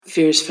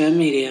Fierce Femme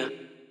Media.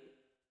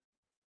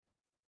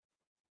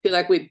 Feel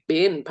like we've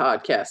been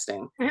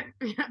podcasting.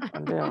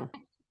 Yeah.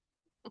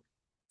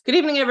 Good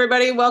evening,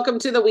 everybody. Welcome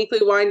to the weekly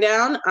wind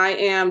down. I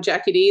am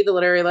Jackie D, the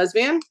literary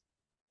lesbian.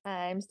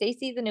 I'm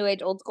Stacy, the new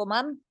age old school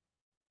mom.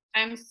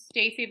 I'm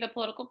Stacy, the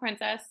political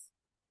princess.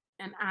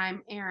 And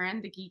I'm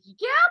Erin, the geeky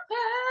gal.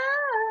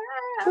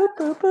 Boop,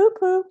 boop, boop,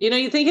 boop. You know,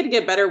 you think it'd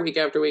get better week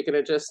after week, and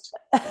it just...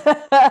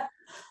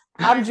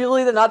 I'm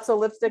Julie, the not so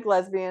lipstick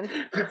lesbian.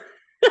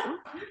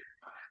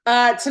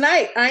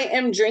 Tonight, I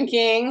am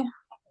drinking...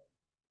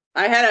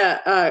 I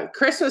had a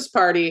Christmas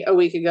party a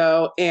week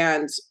ago,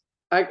 and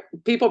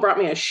people brought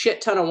me a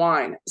shit ton of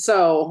wine.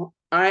 So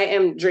I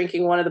am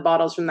drinking one of the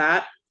bottles from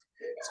that.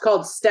 It's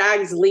called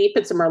Stag's Leap.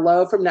 It's a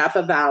Merlot from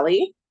Napa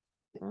Valley.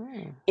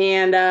 Mm.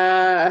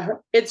 And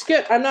it's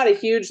good. I'm not a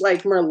huge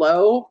like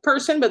Merlot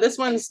person, but this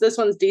one's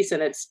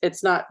decent.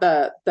 It's not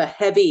the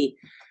heavy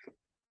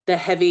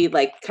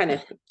like kind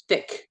of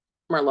thick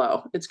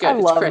Merlot. It's good. I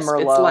It's love crisp.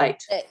 Merlot. It's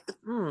light.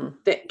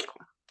 Thick.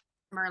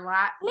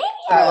 Merlot. Maybe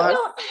I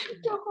don't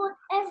have to hold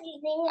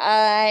everything.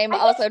 I'm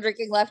also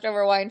drinking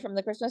leftover wine from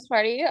the Christmas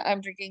party.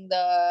 I'm drinking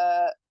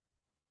the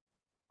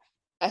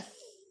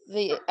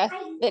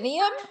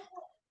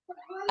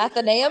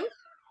Athenaeum.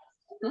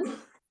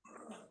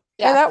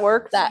 Yeah, that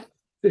works. That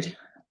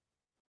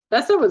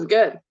That was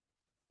good.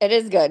 it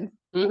is good.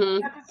 Mm-hmm.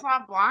 Is that the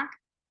Sauv Blanc?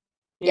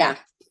 Yeah,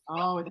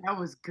 Oh, that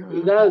was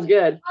good. that was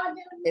good.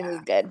 It is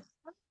good.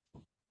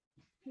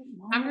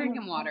 I'm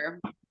drinking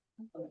water.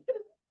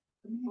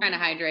 Trying to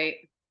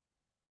hydrate.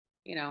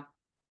 You know,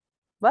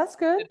 That's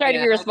good. Try to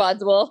be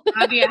responsible.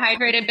 I'll be a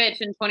hydrated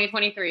bitch in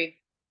 2023.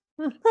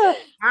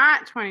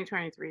 Not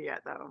 2023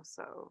 yet, though.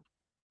 So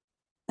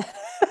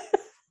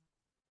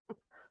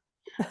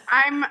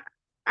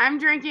I'm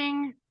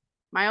drinking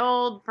my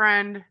old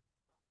friend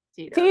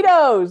Tito's.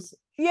 Tito's.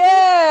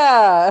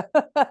 Yeah.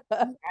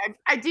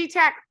 I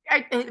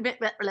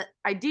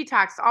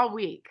detoxed all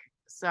week,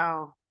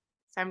 so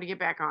it's time to get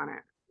back on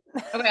it.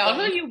 Okay,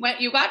 also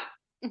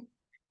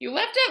you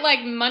left it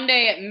like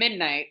Monday at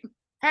midnight.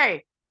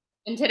 Hey,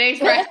 And today's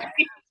Friday.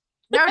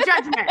 no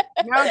judgment,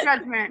 no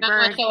judgment, Not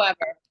bird.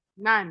 whatsoever.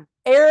 None.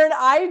 Aaron,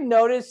 I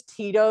noticed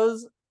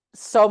Tito's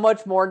so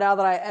much more now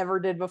than I ever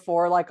did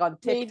before, like on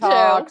Me too.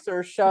 TikToks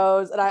or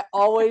shows, and I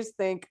always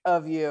think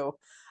of you.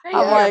 Thank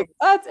I'm you. like,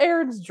 that's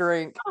Aaron's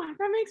drink. Oh,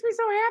 that makes me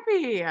so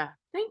happy.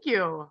 Thank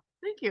you.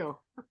 Thank you.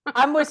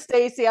 I'm with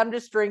Stacy. I'm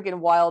just drinking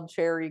wild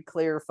cherry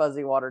clear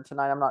fuzzy water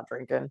tonight. I'm not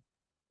drinking.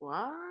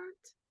 What?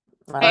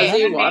 Hey,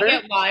 Fuzzy I may water?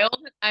 get wild.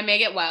 I may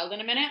get wild in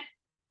a minute.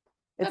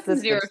 It's Got some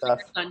this good stuff.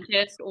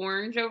 sun-kissed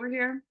orange over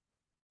here.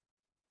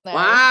 Nice.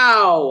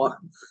 Wow.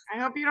 I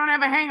hope you don't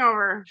have a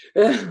hangover.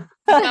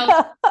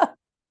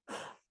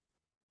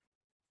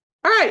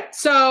 All right,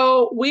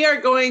 so we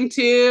are going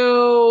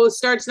to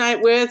start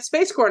tonight with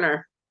Space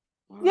Corner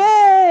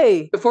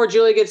Yay! before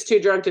Julie gets too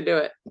drunk to do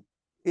it.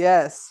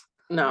 Yes.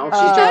 No, she's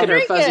I'll drinking her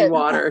drink fuzzy it.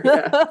 water.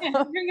 Yeah. Yeah,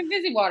 I'm drinking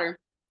fizzy water.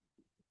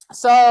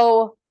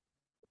 So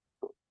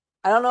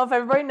I don't know if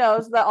everybody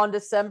knows that on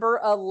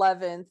December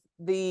 11th,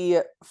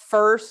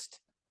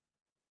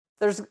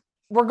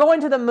 we're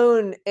going to the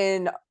moon,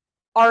 and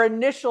our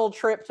initial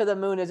trip to the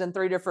moon is in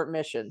 3 different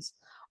missions.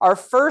 Our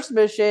first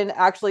mission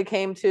actually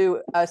came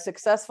to a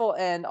successful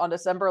end on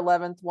December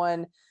 11th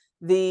when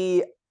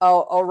the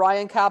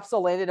Orion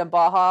capsule landed in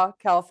Baja,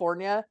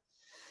 California.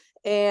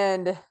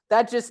 And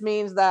that just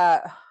means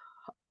that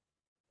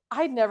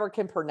I never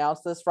can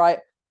pronounce this right.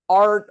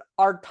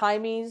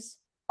 Artemis,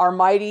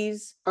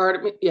 Artemis,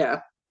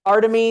 yeah.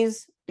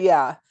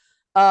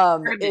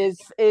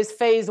 Is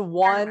phase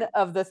 1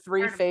 of the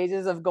 3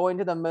 phases of going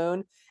to the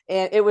moon,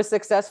 and it was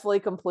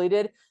successfully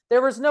completed.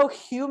 There was no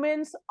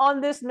humans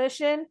on this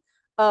mission,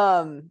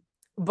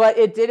 but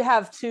it did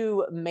have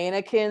 2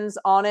 mannequins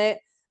on it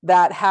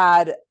that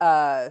had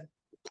that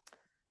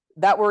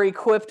were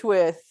equipped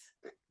with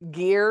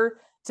gear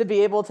to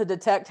be able to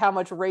detect how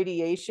much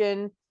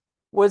radiation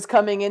was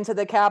coming into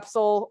the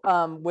capsule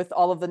with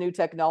all of the new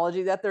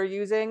technology that they're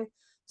using.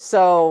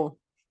 So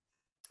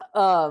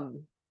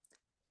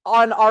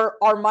on our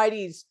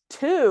Artemis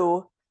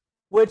 2,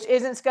 which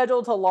isn't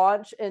scheduled to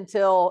launch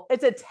until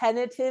it's a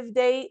tentative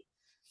date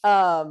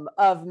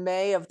of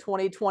May of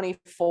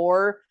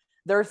 2024.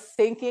 They're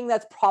thinking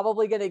that's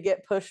probably going to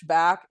get pushed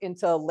back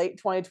into late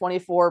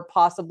 2024,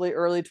 possibly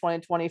early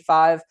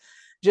 2025,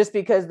 just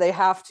because they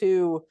have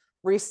to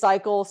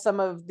recycle some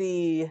of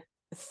the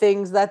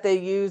things that they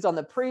used on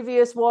the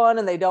previous one,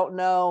 and they don't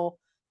know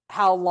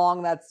how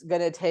long that's going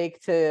to take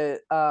to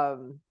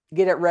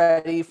get it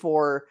ready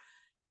for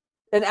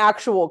an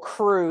actual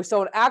crew.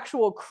 So an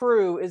actual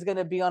crew is going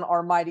to be on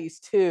Artemis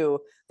 2.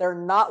 They're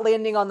not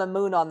landing on the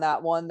moon on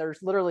that one.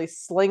 There's literally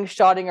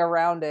slingshotting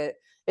around it.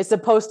 It's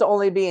supposed to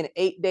only be an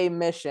 8-day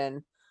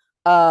mission.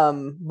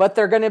 But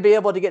they're going to be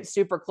able to get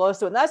super close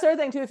to it. And that's the other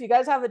thing too. If you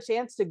guys have a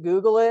chance to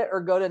Google it or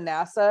go to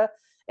NASA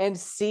and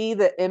see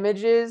the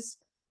images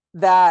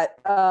that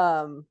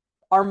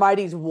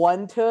Artemis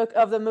 1 took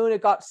of the moon,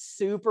 it got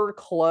super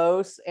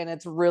close and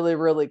it's really,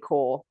 really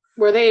cool.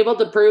 Were they able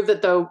to prove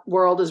that the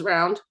world is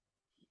round?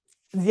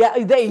 Yeah,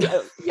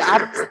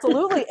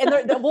 absolutely. And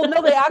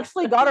they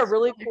actually got a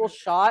really cool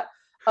shot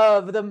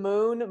of the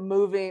moon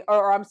moving,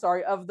 or I'm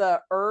sorry, of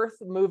the Earth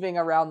moving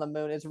around the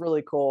moon. Is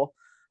really cool.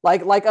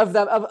 Like of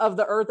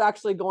the Earth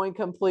actually going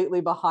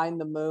completely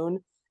behind the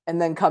moon and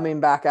then coming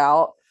back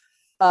out.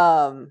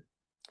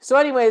 So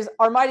anyways,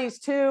 Armighty's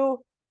 2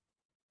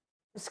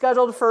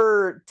 scheduled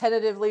for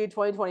tentatively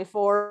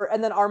 2024,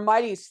 and then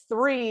Armighty's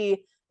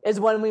 3 is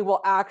when we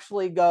will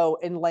actually go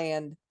and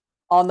land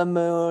on the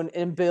moon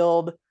and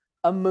build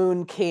a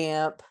moon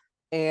camp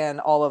and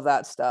all of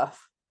that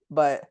stuff.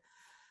 But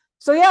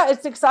so yeah,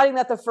 it's exciting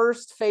that the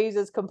first phase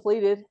is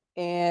completed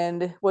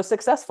and was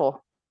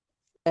successful.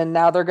 And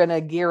now they're going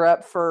to gear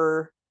up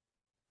for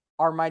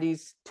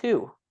Armighty's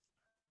 2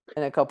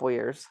 in a couple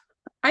years.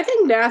 I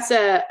think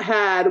NASA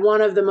had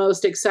one of the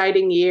most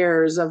exciting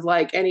years of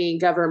like any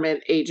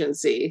government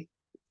agency.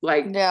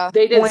 Like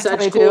they did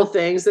such cool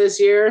things this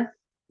year.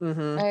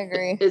 Mm-hmm. I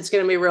agree. It's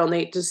going to be real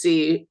neat to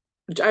see.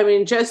 I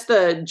mean, just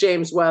the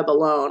James Webb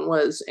alone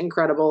was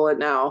incredible. And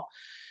now,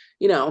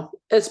 you know,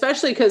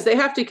 especially because they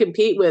have to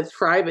compete with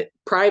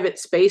private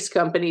space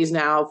companies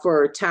now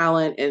for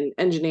talent and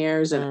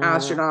engineers and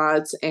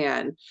astronauts.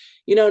 And,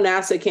 you know,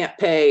 NASA can't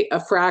pay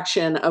a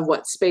fraction of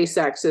what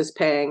SpaceX is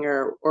paying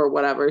or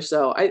whatever.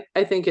 So I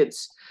think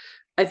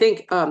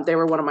they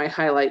were one of my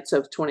highlights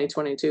of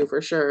 2022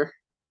 for sure.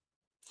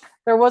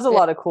 There was a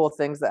lot of cool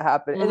things that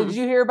happened. Mm-hmm. And did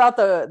you hear about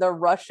the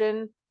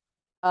Russian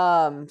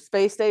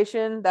space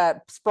station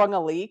that sprung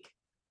a leak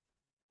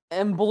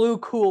and blew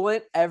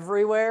coolant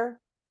everywhere?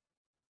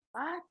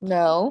 What?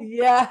 No.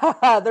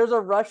 Yeah, there's a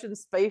Russian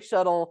space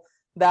shuttle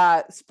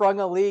that sprung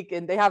a leak,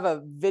 and they have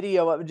a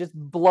video of it just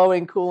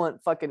blowing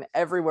coolant fucking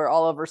everywhere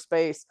all over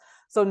space.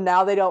 So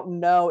now they don't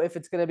know if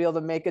it's going to be able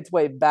to make its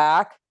way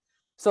back.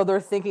 So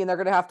they're thinking they're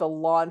going to have to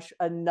launch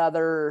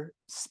another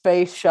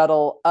space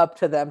shuttle up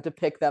to them to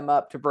pick them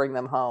up to bring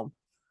them home.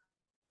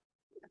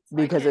 It's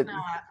because like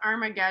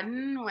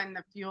Armageddon when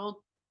the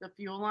fuel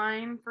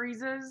line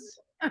freezes.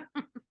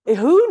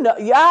 Who knows?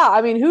 Yeah,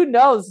 I mean, who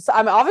knows?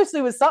 I mean,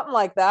 obviously it was something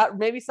like that.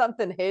 Maybe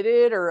something hit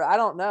it, or I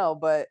don't know,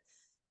 but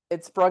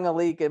it sprung a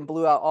leak and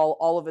blew out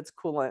all of its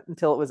coolant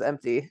until it was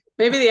empty.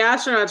 Maybe the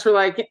astronauts were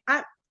like,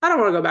 I don't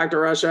want to go back to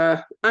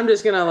Russia. I'm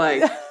just gonna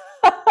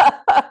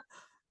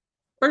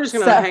we're just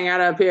gonna hang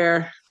out up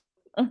here.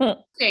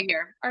 Stay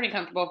here. Already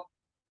comfortable.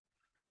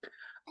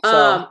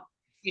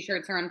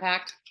 T-shirts are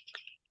unpacked.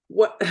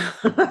 What?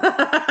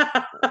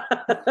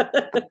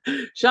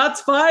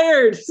 Shots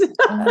fired.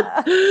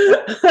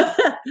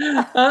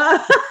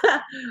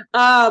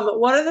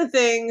 One of the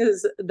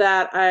things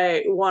that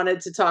I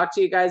wanted to talk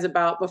to you guys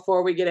about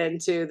before we get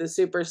into the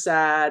super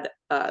sad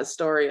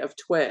story of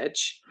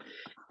Twitch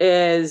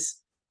is,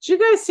 did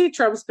you guys see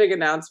Trump's big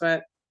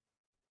announcement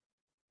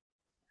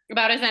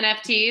about his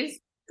NFTs?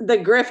 The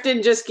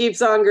grifting just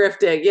keeps on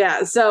grifting.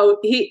 Yeah. So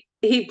he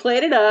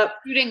played it up,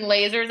 shooting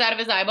lasers out of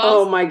his eyeballs.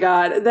 Oh my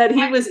God. That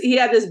he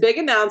had this big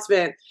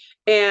announcement.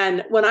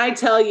 And when I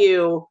tell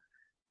you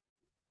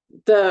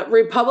the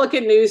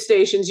Republican news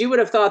stations, you would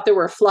have thought there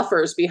were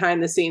fluffers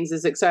behind the scenes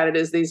as excited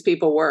as these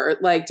people were,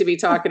 like, to be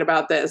talking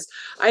about this.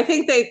 I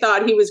think they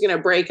thought he was going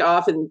to break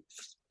off and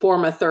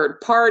form a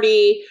third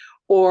party,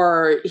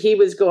 or he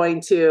was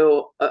going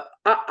to,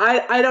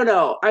 I don't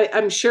know.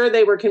 I'm sure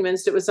they were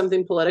convinced it was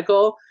something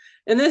political.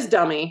 And this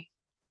dummy,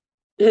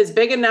 his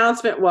big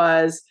announcement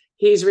was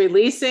he's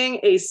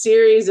releasing a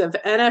series of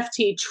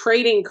NFT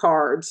trading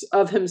cards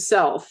of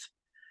himself.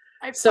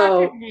 I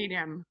fucking hate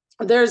him.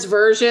 There's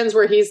versions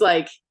where he's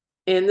like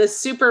in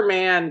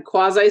the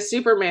quasi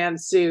Superman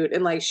suit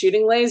and like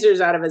shooting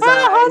lasers out of his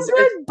eyes.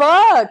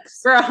 $100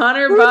 for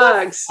 $100. Who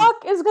the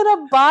fuck is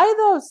gonna buy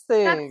those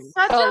things?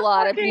 That's such a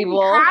lot of people.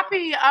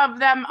 Copy of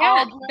them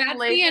all. That's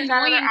the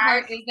annoying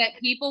part, is that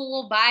people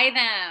will buy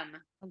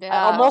them. Yeah.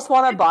 I almost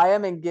want to buy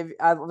them and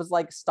I was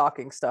like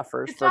stocking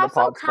stuffers for the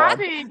pod squad.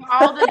 Copying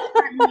all the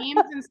different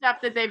memes and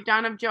stuff that they've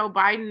done of Joe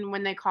Biden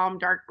when they call him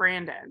Dark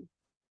Brandon,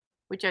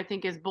 which I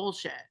think is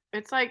bullshit.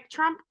 It's like,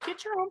 Trump,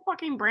 get your own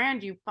fucking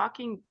brand, you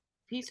fucking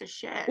piece of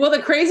shit. Well,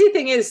 the crazy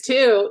thing is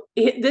too,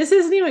 this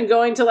isn't even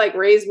going to like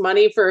raise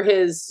money for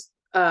his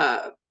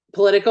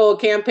political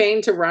campaign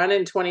to run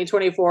in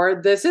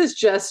 2024. This is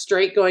just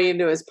straight going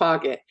into his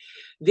pocket.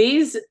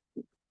 These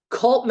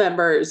cult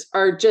members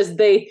are just,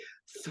 they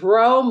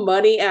throw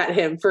money at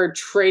him for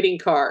trading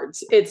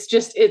cards. It's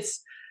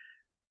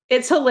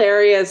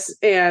hilarious.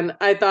 And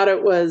I thought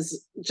it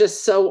was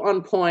just so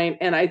on point.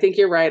 And I think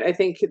you're right. I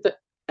think that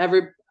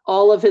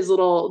all of his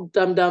little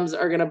dum-dums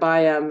are going to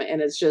buy him.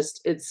 And it's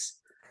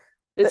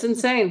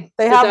insane.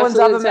 They have ones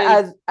of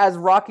him as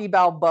Rocky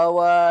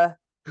Balboa,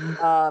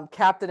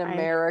 Captain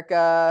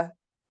America,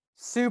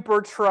 Super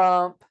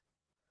Trump.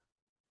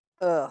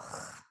 Ugh.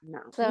 No,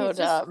 so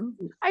dumb.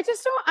 I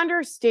just don't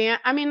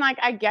understand. I mean, like,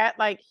 I get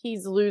like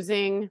he's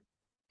losing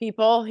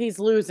people, he's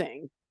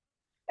losing,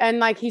 and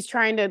like he's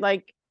trying to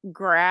like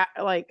grab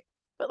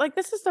but like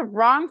this is the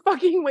wrong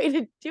fucking way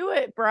to do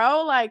it,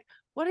 bro. Like,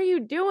 what are you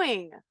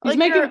doing? He's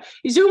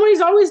doing what he's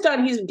always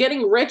done. He's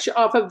getting rich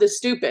off of the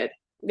stupid.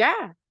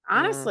 Yeah,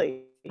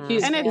 honestly. And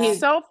it's he's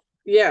so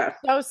yeah.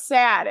 so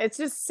sad. It's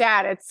just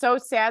sad. It's so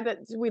sad that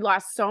we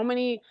lost so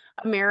many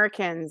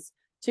Americans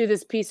to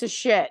this piece of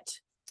shit.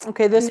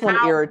 Okay, this one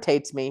Now-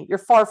 irritates me. You're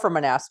far from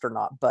an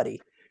astronaut,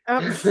 buddy. He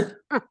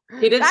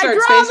did I start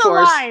draw Space the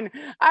Force. line.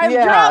 I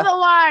Yeah. draw the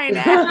line.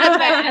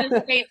 At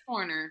a state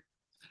corner.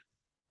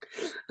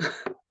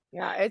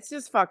 Yeah, it's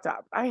just fucked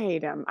up. I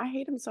hate him. I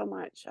hate him so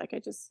much. Like I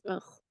just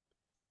ugh.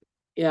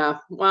 Yeah.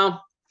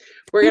 Well,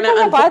 we're People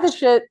gonna will buy the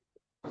shit.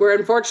 we're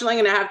unfortunately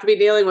gonna have to be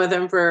dealing with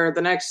him for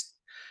the next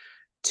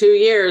 2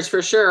 years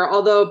for sure.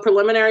 Although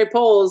preliminary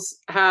polls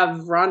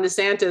have Ron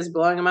DeSantis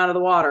blowing him out of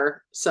the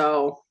water.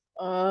 So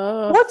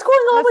What's going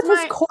on with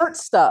That's his court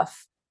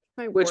stuff?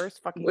 my which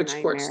worst fucking which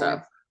court nightmare.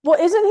 stuff? Well,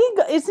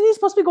 isn't he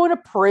supposed to be going to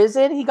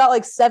prison? He got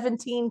like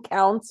 17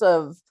 counts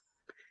of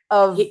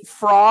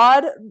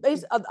fraud.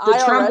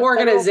 The Trump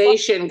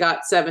organization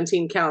got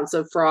 17 counts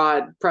of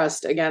fraud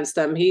pressed against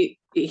them. He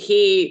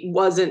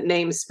wasn't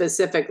named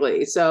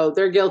specifically. So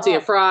they're guilty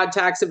of fraud,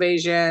 tax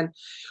evasion.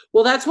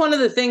 Well, that's one of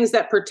the things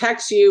that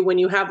protects you when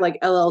you have like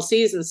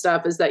LLCs and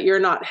stuff, is that you're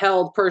not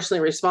held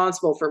personally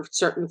responsible for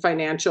certain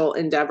financial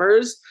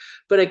endeavors,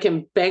 but it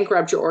can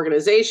bankrupt your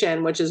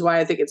organization, which is why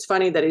I think it's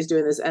funny that he's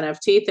doing this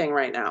NFT thing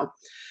right now.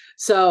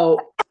 So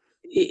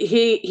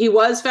he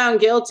was found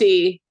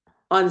guilty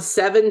on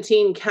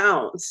 17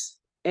 counts.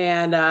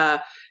 And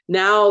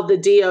now the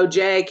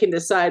DOJ can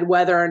decide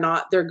whether or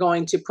not they're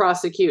going to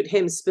prosecute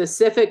him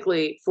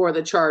specifically for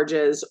the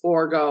charges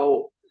or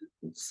go.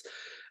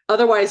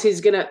 Otherwise,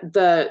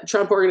 the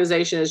Trump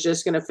organization is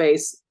just going to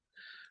face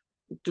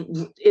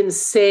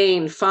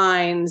insane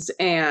fines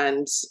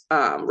and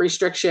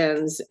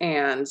restrictions,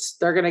 and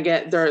they're going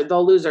to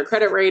they'll lose their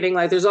credit rating.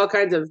 Like there's all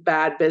kinds of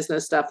bad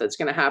business stuff that's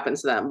going to happen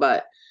to them.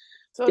 But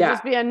So it'll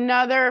just be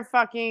another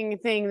fucking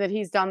thing that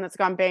he's done that's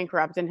gone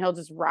bankrupt, and he'll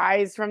just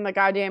rise from the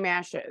goddamn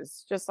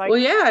ashes. Just like, well,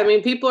 yeah, I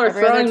mean, people are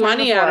every other throwing time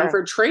money at him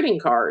before. for trading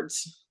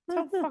cards.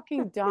 so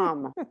fucking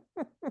dumb.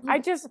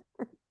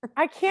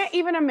 I can't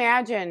even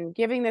imagine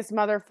giving this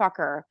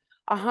motherfucker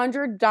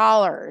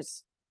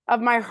 $100 of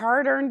my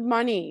hard-earned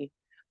money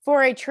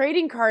for a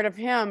trading card of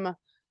him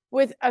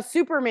with a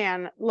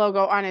Superman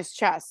logo on his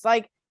chest.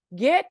 Like,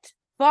 get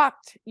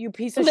fucked, you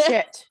piece of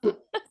shit.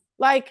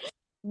 Like,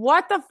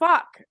 what the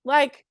fuck?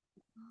 Like,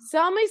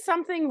 sell me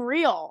something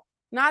real,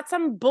 not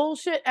some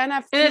bullshit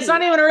NFT. And it's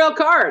not even a real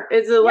card.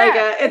 It's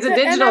it's a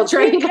digital NFT,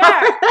 trading yeah.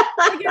 card.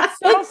 Like, it's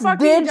so It's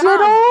fucking digital?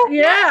 dumb.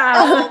 Yeah.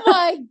 Oh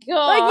my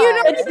god! Like, you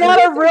don't It's not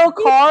a real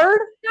card.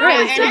 No,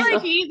 Yeah, it's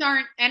not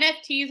like-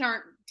 NFTs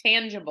aren't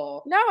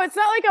tangible. no, it's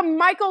not like a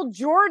Michael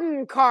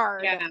Jordan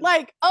card. Yeah.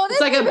 Like, Oh, It's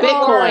that's like a even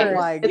Bitcoin. Oh worse.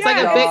 my It's like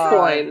a Yeah,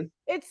 Bitcoin.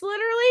 it's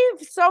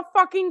literally so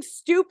fucking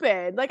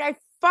stupid. Like, I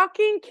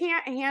fucking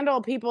can't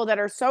handle people that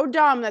are so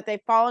dumb that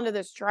they fall into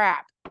this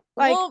trap.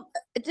 Like, well,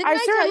 didn't I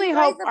tell certainly you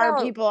guys hope our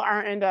about- people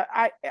aren't into.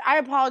 I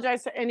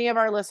apologize to any of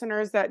our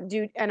listeners that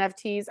do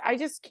NFTs. I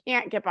just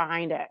can't get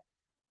behind it.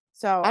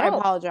 So I don't-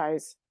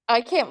 apologize. I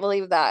can't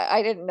believe that.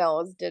 I didn't know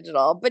it was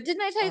digital. But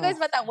didn't I tell you guys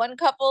about that one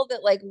couple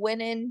that like went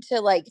in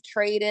to like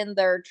trade in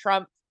their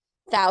Trump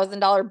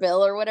 $1,000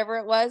 bill or whatever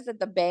it was at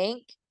the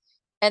bank?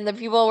 And the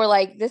people were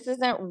like, this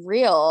isn't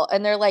real.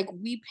 And they're like,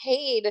 we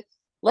paid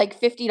like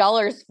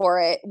 $50 for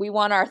it. We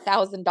want our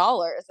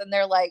 $1,000. And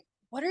they're like,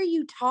 what are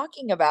you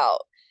talking about?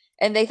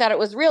 And they thought it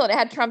was real, and it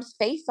had Trump's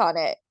face on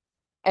it.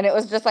 And it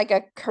was just like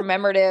a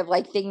commemorative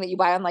like thing that you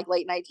buy on like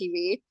late night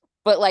TV.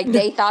 But like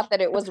they thought that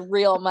it was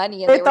real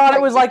money. And They were thought it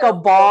trying was to like get a their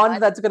real bond money.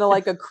 that's gonna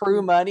like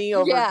accrue money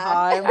over Yeah.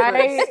 time. I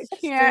It's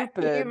can't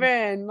stupid.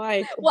 even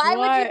like. Why would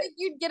what? you think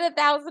you'd get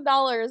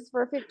 $1,000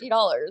 for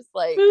 $50?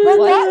 Like, But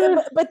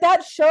what?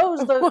 that shows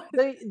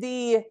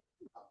the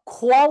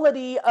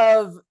quality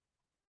of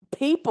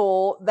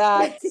people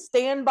that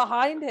stand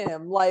behind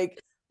him. Like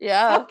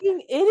Yeah.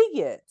 fucking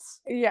idiots.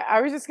 Yeah,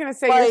 I was just gonna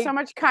say you're so Like-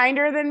 much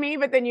kinder than me,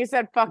 but then you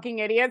said fucking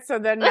idiot, so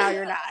then now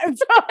you're not.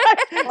 So,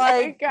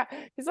 Like-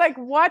 it's like,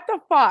 what the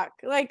fuck?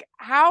 Like,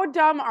 how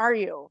dumb are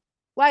you?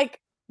 Like,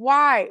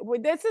 why?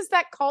 This is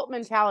that cult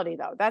mentality,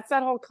 though. That's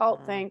that whole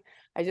cult thing.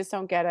 I just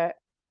don't get it.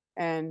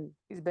 And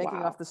He's banking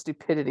wow. off the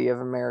stupidity of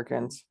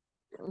Americans.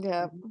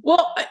 Yeah.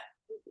 Well,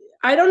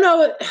 I don't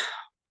know.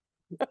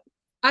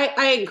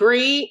 I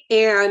agree,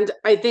 and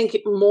I think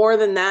more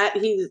than that,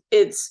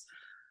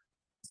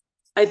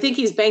 I think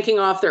he's banking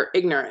off their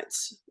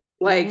ignorance.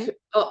 Like,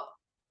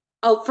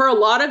 for a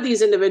lot of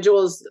these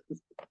individuals,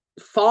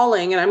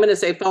 falling, and I'm going to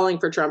say falling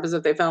for Trump as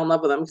if they fell in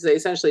love with him, because they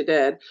essentially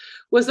did,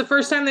 was the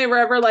first time they were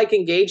ever like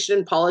engaged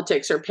in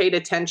politics or paid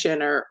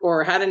attention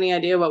or had any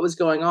idea what was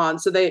going on.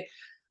 So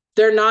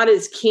they're not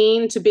as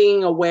keen to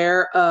being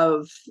aware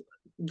of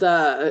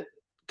the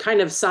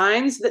kind of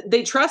signs. That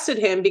they trusted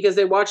him because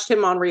they watched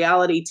him on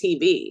reality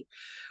TV,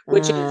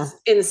 which is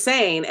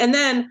insane. And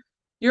then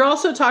you're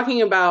also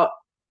talking about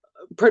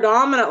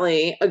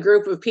predominantly a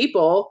group of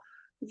people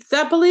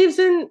that believes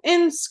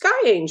in sky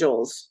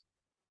angels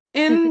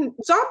and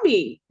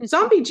zombie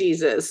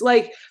Jesus.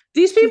 Like,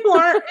 These people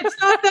aren't,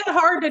 it's not that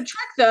hard to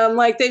trick them.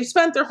 Like they've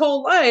spent their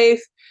whole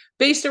life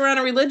based around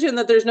a religion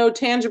that there's no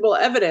tangible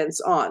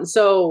evidence on.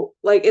 So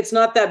like, it's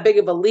not that big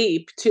of a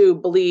leap to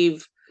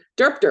believe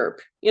derp,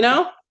 you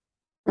know?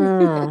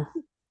 Mm.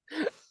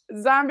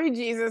 Zombie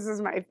Jesus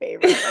is my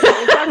favorite. Like,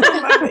 I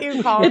fucking love that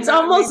you call him It's that. It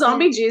almost makes me-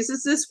 Zombie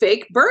Jesus's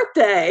fake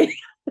birthday.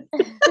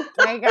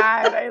 My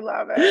God, I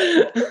love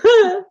it.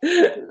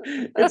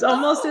 It's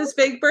almost his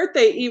fake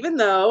birthday, even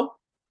though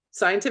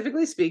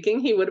scientifically speaking,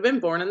 he would have been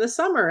born in the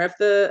summer if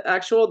the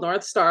actual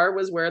North Star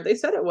was where they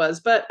said it was.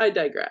 But I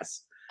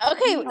digress.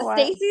 Okay, You know what?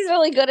 Stacy's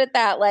really good at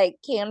that, like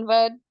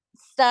Canva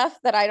stuff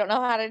that I don't know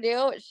how to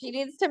do. She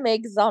needs to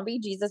make Zombie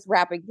Jesus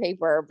wrapping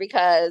paper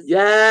because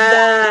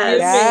Yes.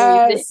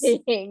 Yes.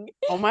 amazing.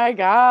 Oh my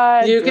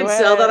God. You do can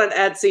sell that it. on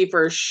Etsy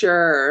for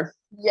sure.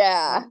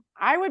 Yeah.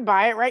 I would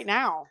buy it right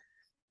now.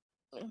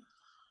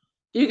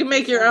 You can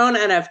make your own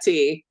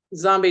NFT,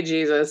 Zombie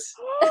Jesus.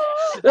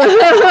 Zombie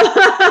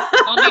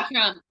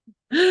Trump.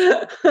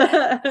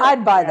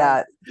 I'd buy Yeah.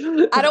 that.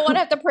 I don't want to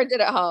have to print it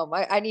at home.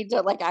 I need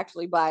to like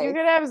actually buy You it.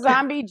 could have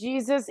Zombie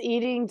Jesus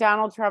eating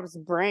Donald Trump's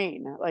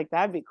brain. Like,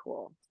 that'd be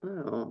cool.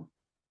 Oh.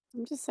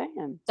 I'm just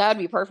saying. That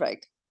would be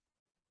perfect.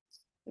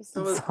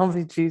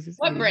 Zombie Jesus.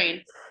 What eating.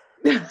 brain?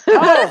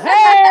 Oh,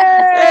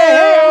 hey!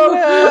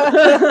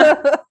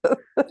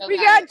 So We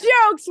bad. got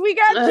jokes. We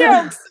got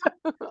jokes.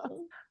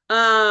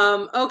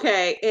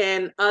 Okay,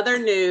 in other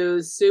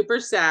news, super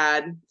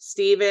sad,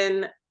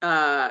 Steven,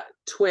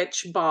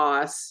 Twitch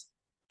boss,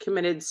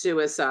 committed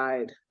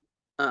suicide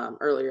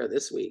earlier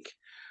this week,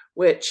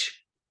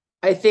 which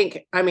I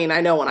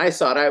know when I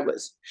saw it, I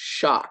was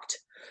shocked.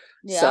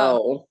 Yeah.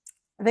 So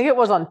I think it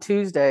was on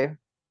Tuesday.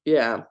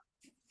 yeah.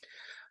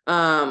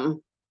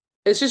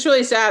 It's just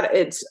really sad.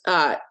 It's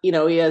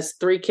he has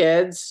 3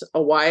 kids,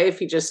 a wife.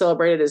 He just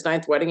celebrated his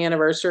 9th wedding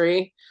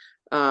anniversary.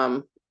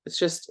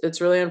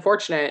 It's really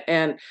unfortunate.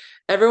 And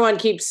everyone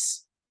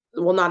keeps,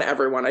 well, not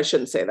everyone, I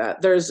shouldn't say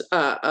that. There's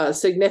a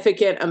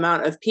significant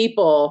amount of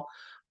people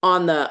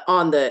on the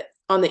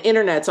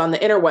internets, on the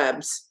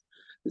interwebs,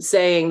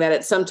 saying that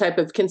it's some type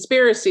of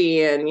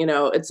conspiracy. And,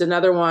 it's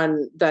another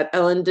one that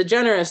Ellen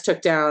DeGeneres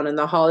took down and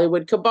the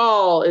Hollywood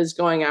cabal is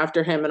going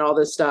after him and all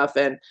this stuff.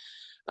 And,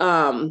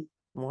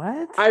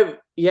 What?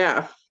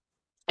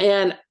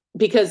 and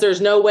because there's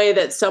no way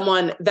that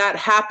someone that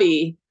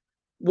happy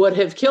would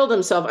have killed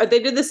himself. They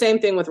did the same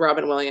thing with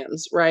Robin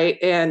Williams, right?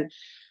 And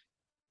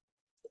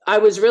I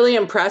was really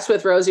impressed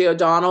with Rosie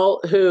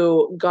O'Donnell,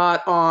 who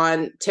got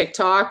on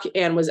TikTok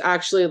and was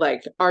actually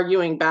like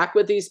arguing back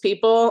with these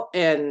people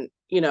and,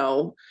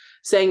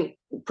 saying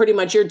pretty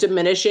much you're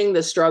diminishing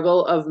the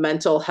struggle of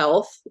mental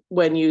health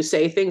when you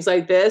say things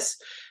like this,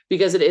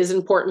 because it is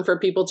important for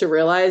people to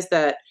realize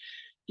that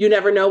you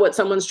never know what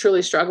someone's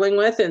truly struggling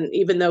with. And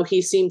even though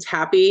he seemed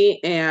happy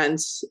and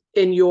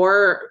in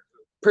your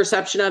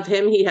perception of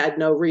him, he had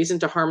no reason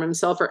to harm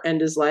himself or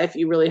end his life,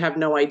 you really have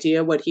no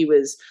idea what he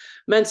was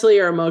mentally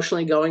or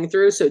emotionally going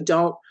through. So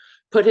don't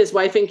put his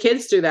wife and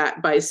kids through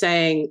that by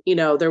saying,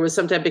 there was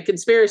some type of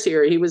conspiracy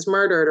or he was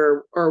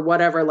murdered or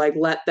whatever. Like,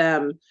 let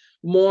them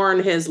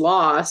mourn his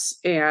loss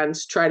and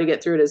try to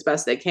get through it as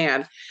best they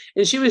can.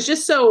 And she was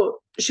so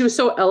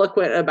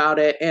eloquent about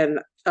it. And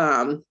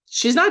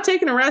she's not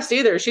taking a rest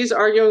either. She's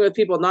arguing with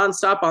people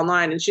nonstop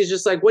online. And she's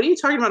just like, what are you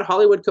talking about,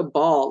 Hollywood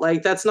cabal?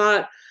 Like, that's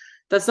not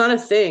a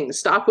thing.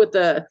 Stop with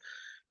the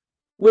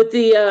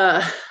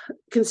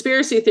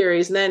conspiracy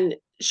theories. And then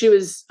she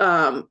was,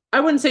 I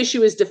wouldn't say she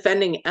was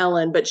defending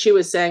Ellen, but she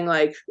was saying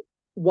like,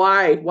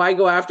 why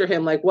go after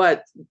him? Like,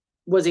 what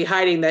was he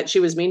hiding, that she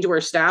was mean to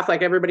her staff?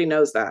 Like, everybody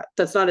knows that.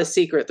 That's not a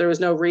secret. There was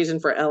no reason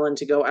for Ellen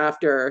to go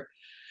after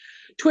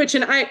Twitch.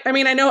 And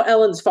I know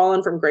Ellen's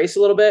fallen from grace a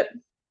little bit,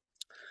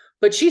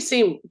 but she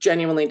seemed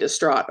genuinely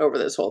distraught over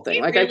this whole thing.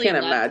 She Like, really I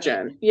can't loved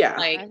imagine. him. Yeah.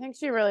 Like, I think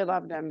she really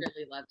loved him.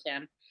 really loved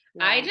him.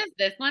 Yeah.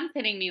 This one's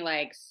hitting me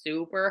like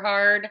super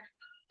hard.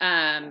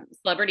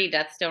 Celebrity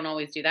deaths don't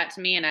always do that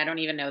to me. And I don't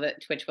even know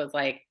that Twitch was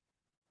like,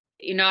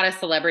 not a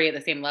celebrity at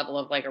the same level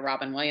of like a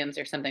Robin Williams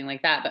or something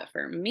like that. But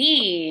for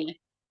me,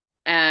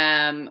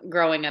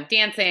 growing up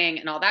dancing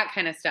and all that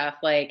kind of stuff,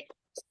 like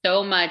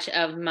so much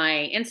of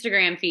my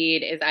Instagram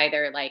feed is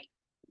either like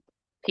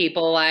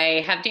people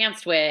I have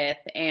danced with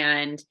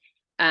and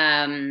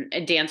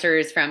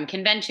dancers from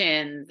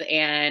conventions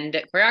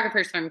and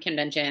choreographers from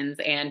conventions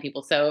and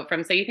people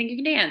from So You Think You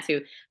Can Dance, who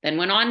then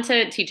went on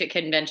to teach at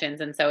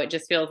conventions. And so it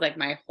just feels like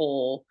my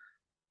whole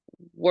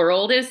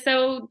world is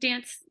so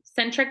dance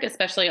centric,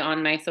 especially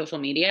on my social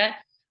media,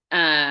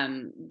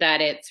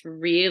 that it's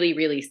really,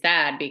 really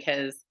sad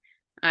because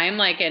I'm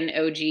like an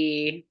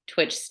OG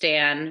Twitch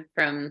stan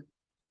from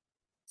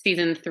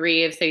season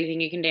 3 of So You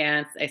Think You Can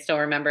Dance. I still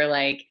remember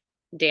like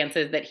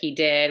dances that he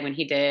did when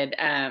he did,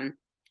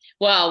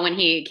 when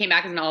he came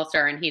back as an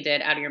all-star and he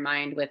did Out of Your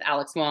Mind with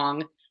Alex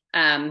Wong.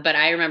 But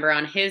I remember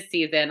on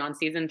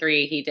season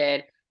 3, he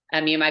did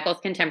Mia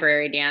Michael's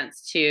contemporary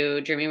dance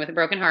to Dreaming with a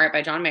Broken Heart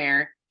by John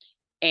Mayer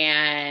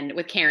and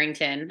with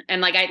Carrington.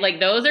 And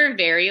those are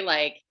very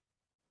like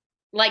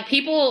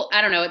people,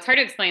 I don't know, it's hard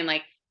to explain,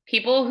 like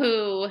people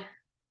who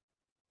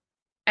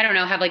I don't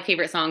know, have like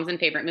favorite songs and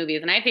favorite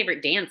movies, and I have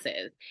favorite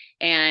dances.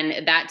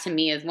 And that to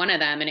me is one of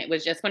them. And it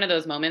was just one of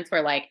those moments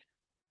where like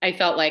I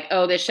felt like,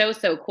 oh, this show's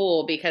so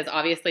cool because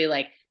obviously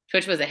like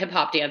Twitch was a hip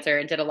hop dancer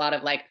and did a lot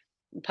of like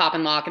pop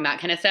and lock and that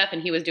kind of stuff.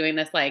 And he was doing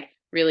this like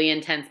really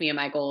intense Mia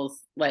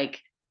Michaels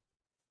like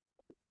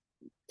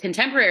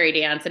contemporary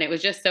dance. And it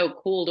was just so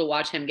cool to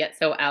watch him get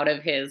so out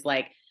of his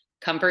like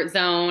comfort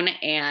zone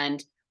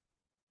and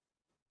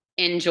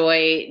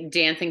enjoy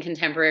dancing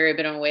contemporary,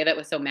 but in a way that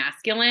was so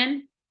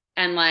masculine.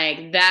 And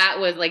like that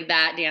was like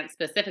that dance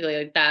specifically,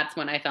 like that's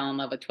when I fell in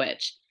love with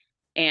Twitch.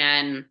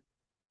 And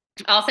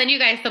I'll send you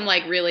guys some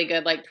like really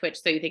good like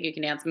Twitch so you think you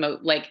can dance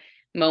like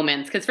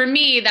moments. Cause for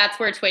me, that's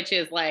where Twitch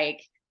is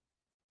like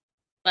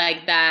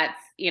that's,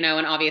 you know,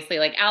 and obviously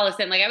like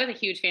Allison, like I was a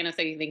huge fan of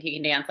So You Think You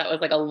Can Dance. That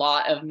was like a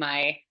lot of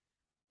my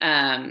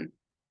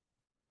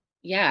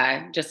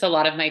yeah, just a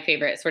lot of my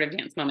favorite sort of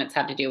dance moments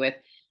have to do with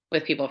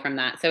people from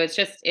that. So it's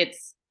just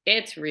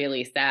it's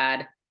really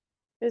sad.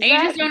 And you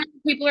just don't know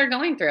what people are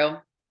going through.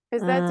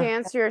 Is that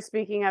dance you're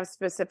speaking of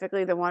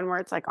specifically the one where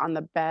it's like on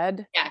the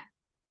bed? Yeah.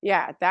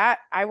 Yeah, that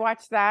I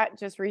watched that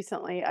just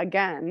recently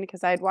again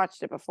because I had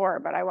watched it before,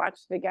 but I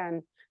watched it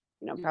again,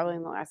 you know, probably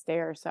in the last day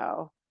or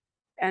so.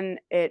 And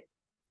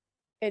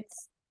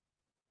it's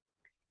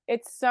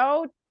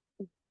so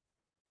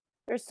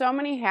there's so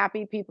many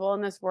happy people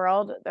in this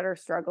world that are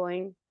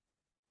struggling,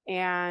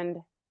 and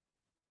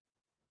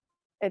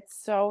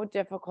it's so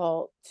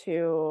difficult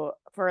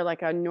for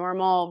like a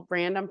normal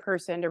random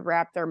person to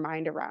wrap their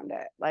mind around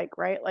it. Like,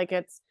 right? Like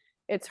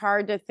it's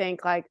hard to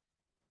think like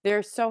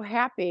they're so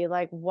happy.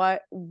 Like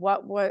what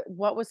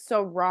was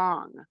so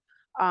wrong?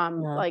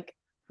 Like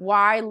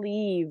why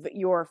leave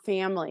your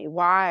family?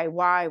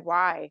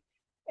 Why?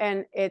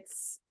 And it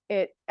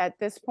at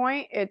this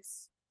point,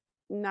 it's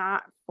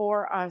not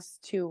for us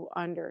to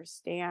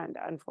understand,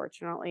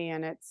 unfortunately.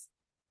 And it's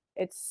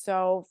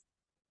so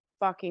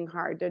fucking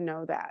hard to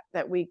know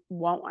that we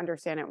won't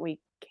understand it. We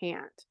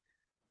can't.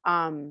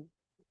 I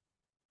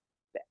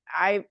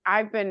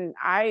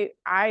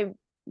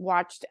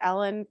watched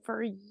Ellen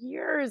for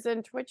years,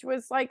 and Twitch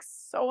was like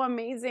so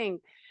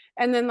amazing.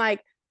 And then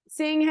like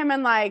seeing him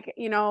in like,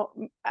 you know,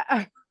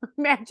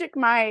 Magic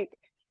Mike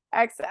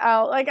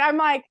XL, like I'm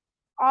like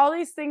all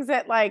these things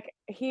that like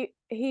he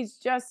was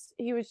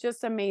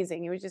just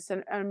amazing. He was just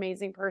an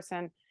amazing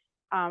person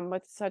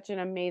with such an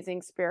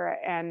amazing spirit.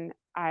 And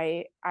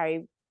I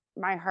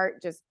my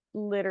heart just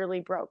literally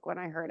broke when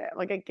I heard it.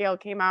 Like a Gail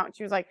came out and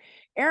she was like,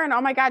 Erin,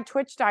 oh my God,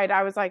 Twitch died.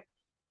 I was like,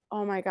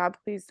 oh my God,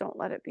 please don't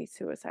let it be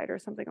suicide or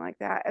something like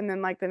that. And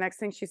then like the next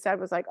thing she said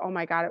was like, oh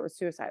my God, it was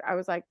suicide. I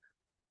was like,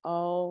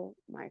 oh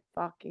my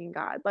fucking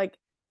God. Like,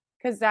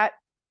 cause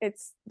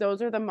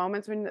those are the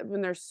moments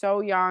when they're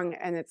so young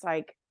and it's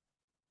like,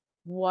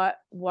 what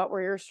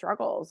were your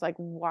struggles? Like,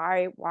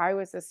 why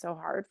was this so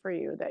hard for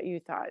you that you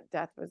thought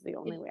death was the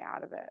only way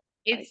out of it?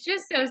 It's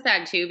just so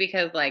sad too,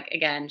 because like,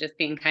 again, just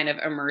being kind of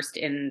immersed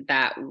in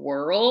that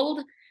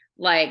world,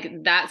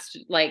 like that's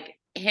like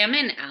him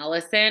and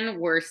Allison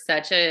were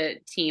such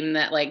a team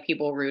that like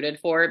people rooted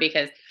for,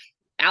 because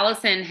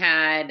Allison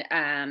had,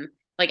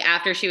 like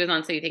after she was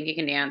on So You Think You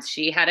Can Dance,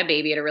 she had a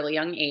baby at a really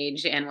young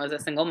age and was a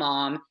single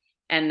mom.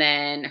 And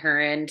then her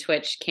and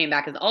Twitch came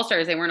back as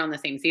all-stars. They weren't on the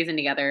same season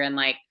together. And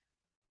like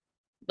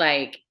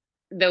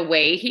the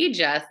way he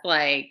just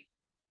like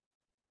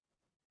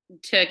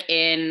took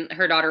in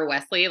her daughter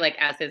Wesley like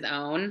as his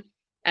own,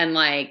 and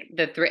like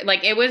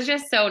like it was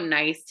just so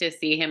nice to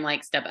see him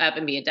like step up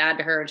and be a dad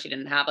to her, and she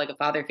didn't have like a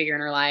father figure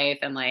in her life.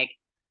 And like,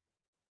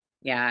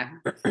 yeah.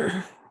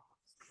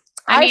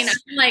 I mean,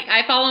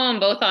 I follow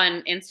them both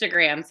on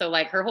Instagram, so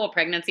like her whole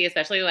pregnancy,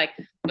 especially like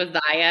with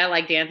Zaya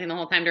like dancing the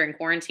whole time during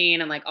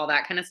quarantine and like all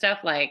that kind of stuff,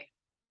 like,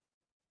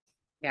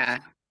 yeah.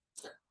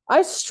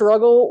 I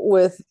struggle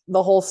with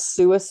the whole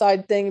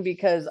suicide thing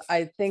because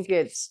I think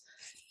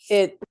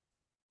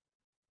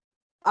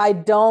I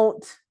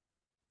don't,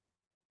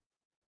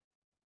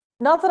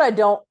 not that I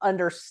don't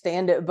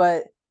understand it,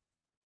 but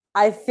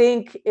I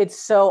think it's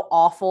so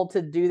awful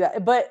to do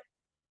that. But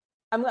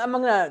I'm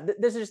gonna,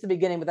 this is just the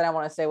beginning, but then I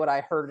want to say what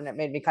I heard and it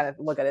made me kind of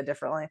look at it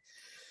differently.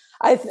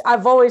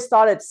 I've always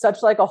thought it's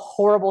such like a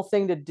horrible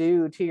thing to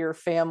do to your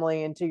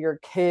family and to your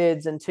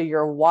kids and to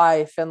your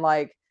wife. And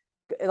like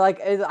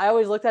I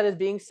always looked at it as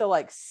being so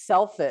like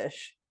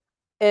selfish.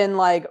 And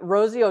like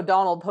Rosie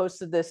O'Donnell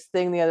posted this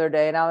thing the other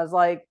day and I was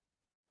like,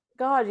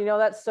 God, you know,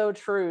 that's so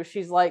true.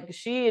 She's like,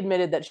 she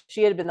admitted that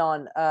she had been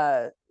on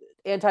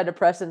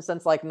antidepressants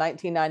since like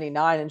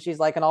 1999. And she's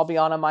like, and I'll be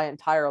on them my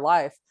entire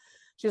life.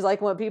 She's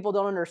like, what people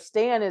don't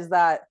understand is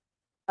that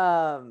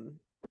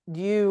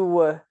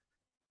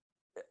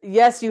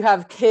yes, you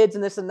have kids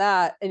and this and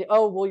that. And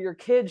oh, well, your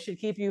kids should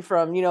keep you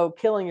from, you know,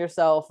 killing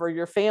yourself or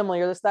your family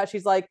or this, that.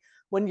 She's like,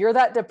 when you're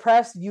that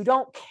depressed, you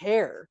don't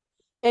care.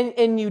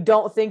 And you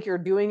don't think you're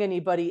doing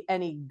anybody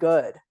any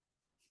good.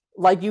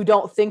 Like you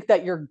don't think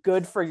that you're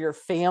good for your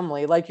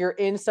family. Like you're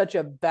in such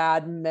a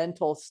bad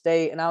mental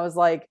state. And I was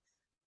like,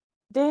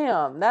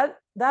 damn, that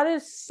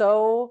is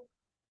so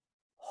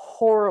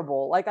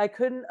horrible. Like I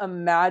couldn't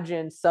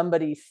imagine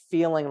somebody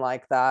feeling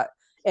like that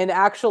and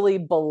actually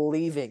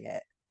believing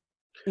it.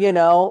 You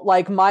know,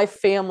 like my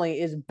family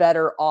is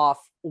better off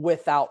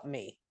without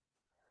me.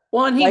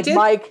 Well, and he like did.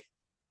 Mike,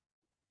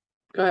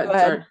 Go ahead. Go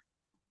ahead. Sorry.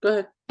 Go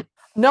ahead.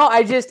 No,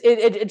 I just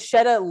it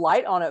shed a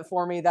light on it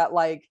for me that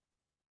like,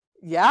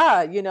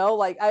 yeah, you know,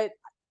 like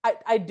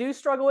I do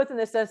struggle with in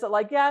the sense that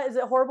like, yeah, is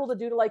it horrible to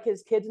do to like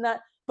his kids and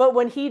that? But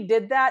when he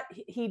did that,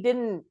 he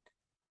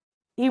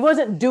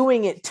wasn't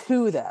doing it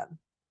to them,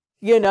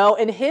 you know.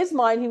 In his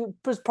mind, he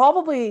was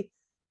probably,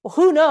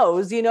 who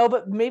knows, you know,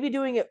 but maybe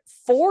doing it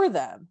for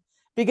them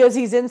because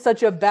he's in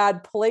such a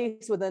bad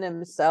place within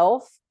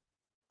himself.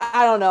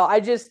 I don't know.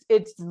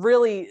 It's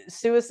really,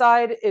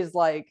 suicide is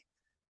like,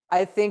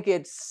 I think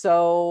it's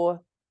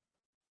so,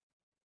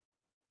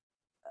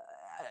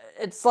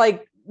 it's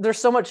like there's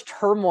so much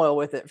turmoil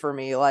with it for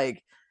me.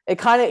 Like it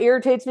kind of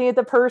irritates me at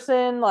the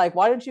person. Like,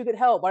 why didn't you get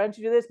help? Why didn't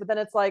you do this? But then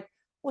it's like,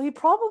 well, he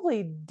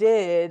probably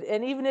did.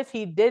 And even if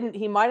he didn't,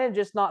 he might have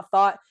just not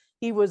thought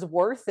he was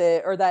worth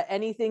it or that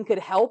anything could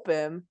help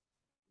him.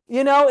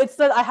 You know, it's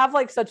that I have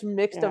like such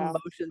mixed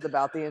emotions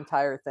about the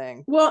entire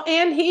thing. Well,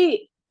 and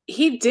he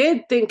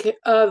did think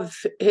of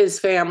his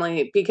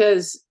family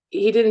because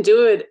he didn't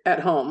do it at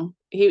home.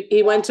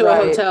 He went to a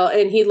hotel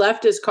and he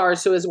left his car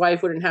so his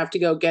wife wouldn't have to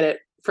go get it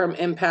from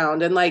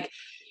impound. And like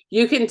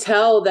you can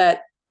tell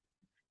that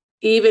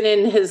even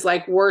in his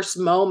like worst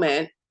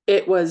moment,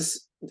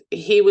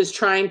 he was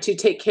trying to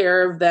take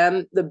care of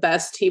them the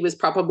best he was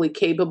probably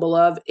capable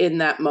of in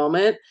that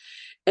moment.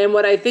 And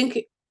what I think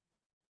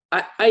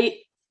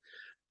I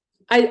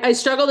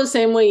struggle the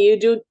same way you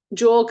do,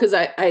 Jewel, because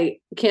I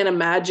can't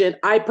imagine.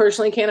 I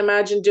personally can't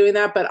imagine doing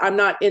that, but I'm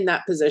not in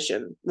that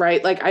position,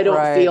 right? Like I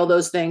don't feel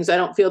those things. I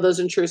don't feel those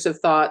intrusive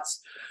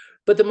thoughts.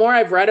 But the more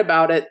I've read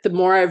about it, the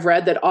more I've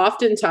read that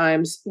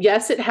oftentimes,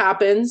 yes, it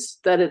happens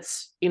that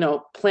it's, you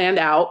know, planned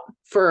out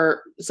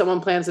for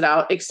someone plans it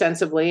out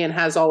extensively and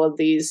has all of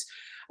these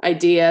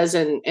ideas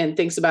and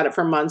thinks about it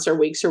for months or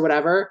weeks or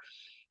whatever.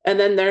 And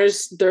then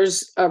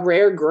there's a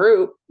rare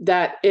group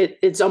that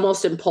it's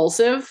almost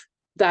impulsive,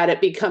 that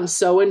it becomes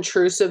so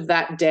intrusive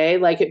that day,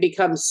 like it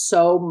becomes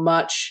so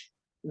much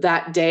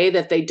that day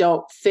that they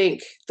don't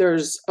think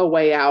there's a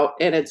way out.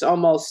 And it's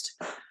almost,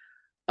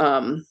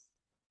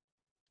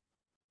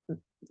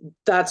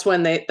 that's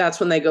when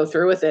they go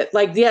through with it.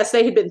 Like, yes,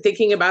 they had been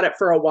thinking about it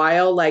for a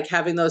while, like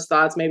having those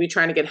thoughts, maybe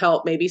trying to get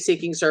help, maybe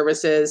seeking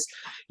services,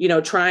 you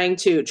know, trying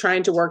to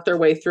work their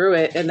way through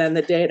it. And then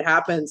the day it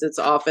happens, it's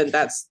often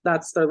that's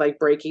their like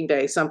breaking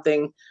day.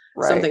 Something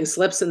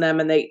slips in them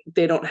and they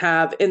don't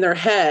have in their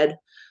head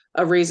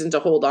a reason to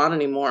hold on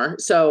anymore.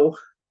 So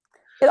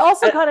it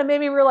also kind of made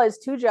me realize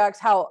too, Jax,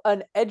 how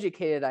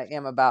uneducated I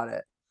am about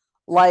it.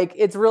 Like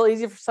it's real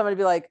easy for somebody to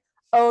be like,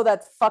 oh,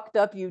 that's fucked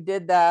up, you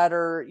did that,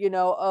 or you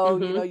know, oh,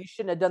 you know, you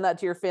shouldn't have done that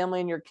to your family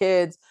and your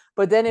kids.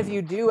 But then if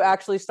you do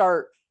actually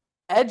start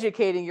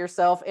educating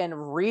yourself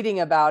and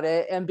reading about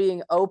it and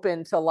being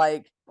open to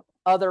like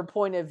other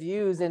point of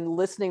views and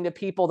listening to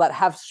people that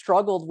have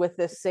struggled with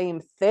this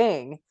same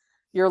thing,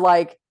 you're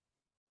like,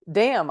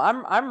 damn,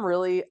 I'm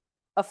really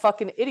a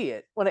fucking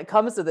idiot when it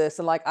comes to this,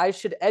 and like I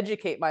should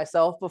educate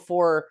myself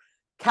before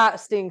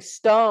casting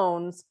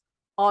stones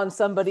on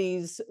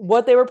somebody's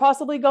what they were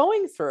possibly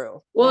going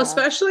through. Well,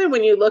 especially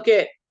when you look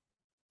at,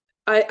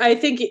 I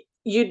think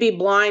you'd be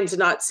blind to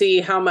not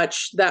see how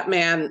much that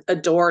man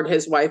adored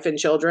his wife and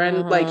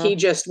children. Like he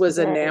just was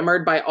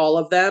enamored by all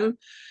of them.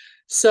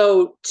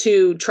 So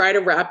to try to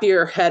wrap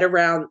your head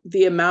around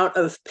the amount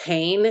of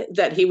pain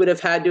that he would have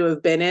had to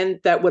have been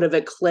in that would have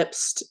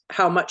eclipsed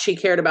how much he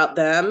cared about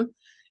them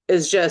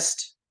is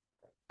just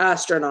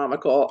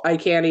astronomical. I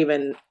can't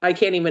even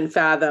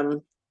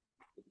fathom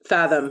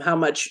how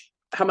much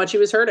he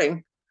was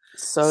hurting.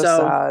 So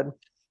sad.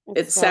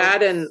 It's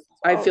sad, and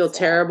I feel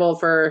terrible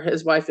for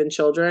his wife and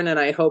children, and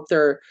I hope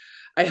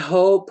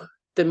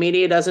the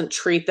media doesn't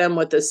treat them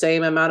with the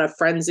same amount of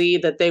frenzy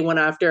that they went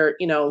after,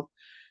 you know,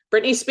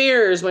 Britney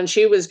Spears when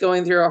she was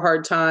going through a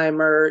hard time,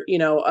 or, you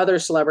know, other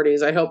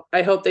celebrities. I hope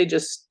they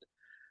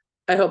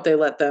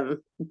let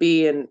them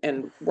be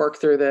and work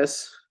through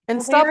this.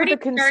 And stop with the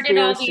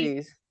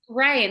conspiracies.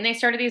 Right. And they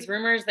started these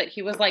rumors that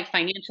he was like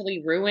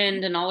financially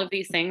ruined and all of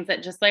these things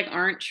that just like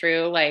aren't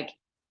true. Like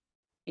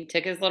he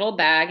took his little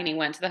bag and he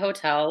went to the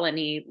hotel and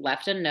he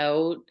left a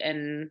note,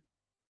 and,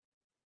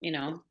 you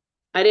know.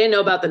 I didn't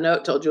know about the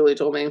note till Julie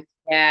told me.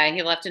 Yeah,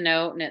 he left a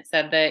note and it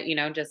said that, you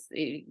know, just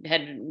he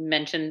had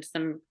mentioned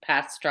some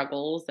past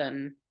struggles,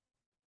 and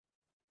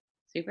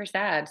super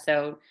sad.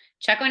 So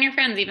check on your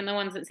friends, even the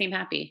ones that seem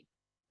happy.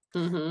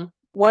 Mm-hmm.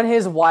 When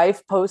his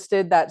wife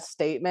posted that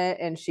statement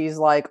and she's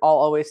like, I'll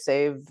always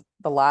save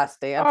the last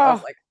dance, I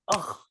was like,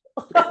 oh.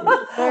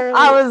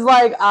 I was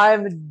like,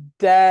 I'm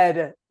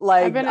dead.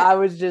 Like I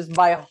was just,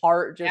 my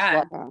heart just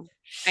like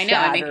I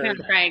know, it makes me want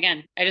to cry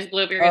again. I just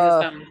blew up your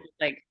guys' phone.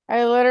 Like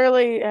I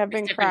literally have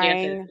been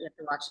crying.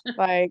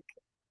 Like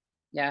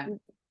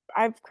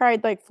I've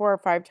cried like 4 or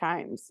 5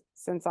 times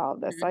since all of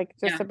this. Like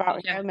just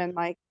about him, and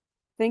like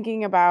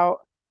thinking about,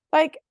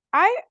 like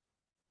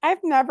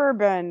I've never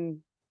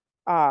been,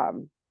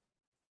 I've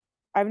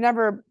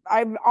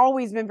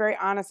always been very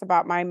honest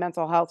about my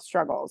mental health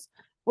struggles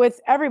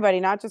with everybody,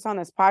 not just on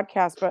this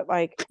podcast, but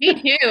like Me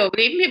too. But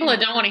even people that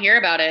don't want to hear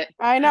about it.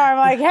 I know. I'm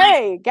like,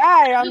 hey,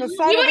 guy on the You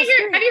side of want the to hear?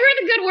 street. Have you heard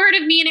the good word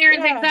of me and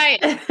Erin's Yeah.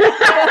 anxiety?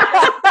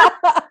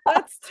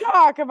 Let's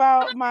talk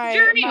about my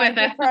Journey with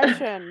us.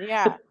 depression.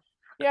 Yeah.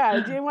 Yeah.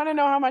 Do you want to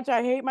know how much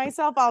I hate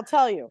myself? I'll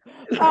tell you.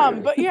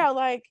 But yeah,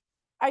 like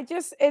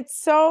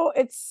it's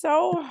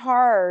so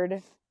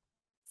hard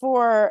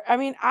for,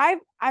 I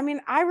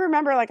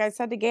remember, like I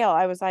said to Gail,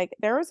 I was like,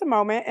 there was a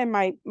moment in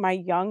my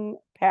young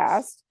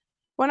past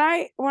when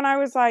I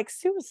was like,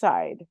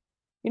 suicide,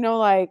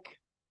 like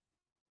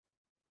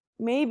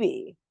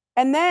maybe.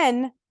 And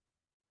then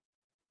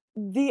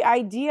the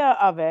idea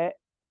of it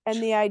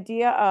and the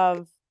idea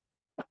of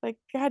like,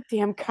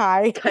 goddamn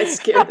Kai. Kai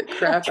scared the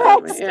crap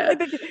out of me. Yeah.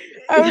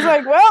 I was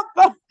like, well,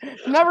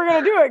 I'm never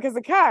gonna do it because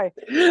of Kai.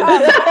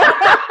 I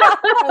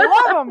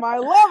love him.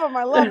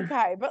 I love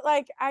Kai. But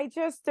like,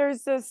 there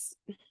was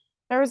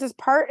this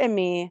part in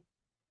me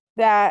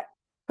that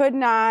could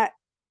not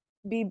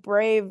be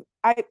brave.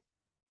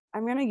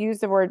 I'm gonna use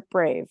the word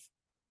brave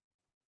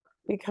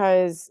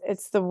because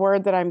it's the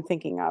word that I'm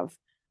thinking of.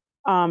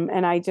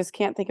 And I just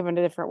can't think of a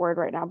different word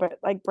right now, but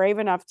like brave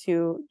enough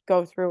to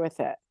go through with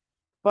it.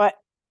 But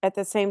at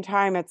the same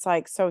time, it's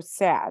like so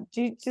sad.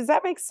 Does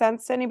that make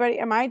sense to anybody?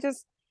 Did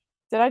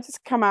I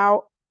just come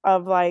out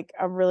of like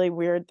a really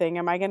weird thing?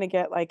 Am I going to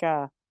get like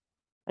a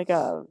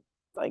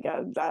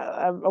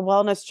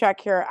wellness check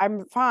here?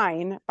 I'm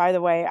fine, by the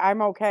way.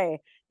 I'm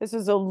okay. This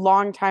was a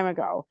long time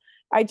ago.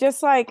 I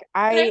just like,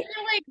 I feel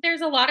like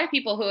there's a lot of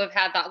people who have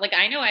had thoughts. Like,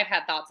 I know I've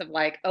had thoughts of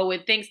like, oh,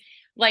 would things,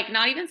 like,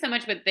 not even so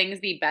much would things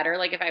be better,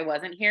 like if I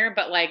wasn't here,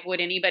 but like, would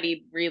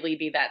anybody really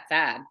be that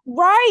sad?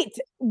 Right.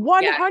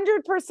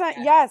 100%.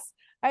 Yes.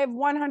 I have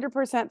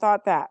 100%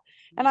 thought that.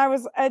 And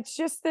it's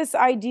just this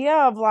idea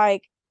of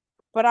like,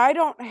 but I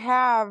don't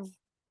have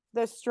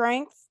the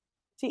strength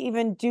to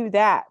even do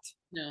that.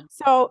 No.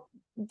 So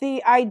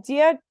the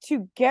idea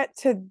to get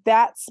to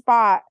that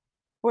spot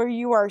where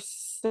you are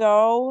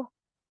so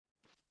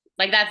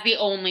like, that's the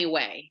only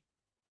way.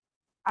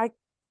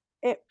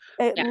 It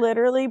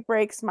literally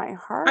breaks my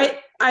heart.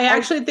 I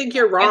actually think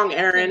you're wrong,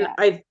 Erin.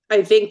 I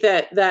think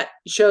that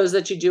shows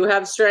that you do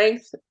have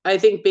strength. I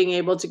think being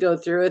able to go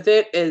through with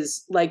it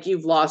is like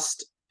you've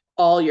lost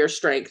all your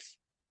strength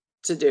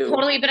to do.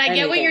 Totally, but I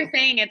anything. get what you're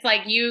saying. It's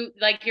like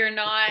you're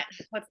not,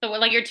 what's the word?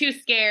 Like, you're too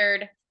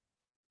scared. It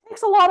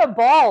takes a lot of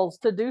balls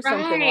to do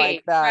something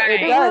like that.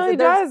 Right. It does. Really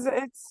does.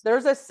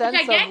 There's a sense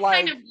which I guess of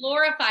like kind of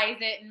glorifies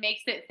it and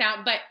makes it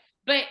sound, but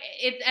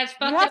it's as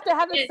fucked you have up to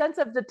have as a sense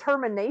of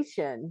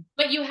determination.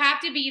 But you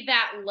have to be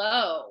that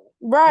low.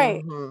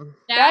 Right. Mm-hmm.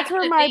 That's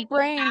where my thing.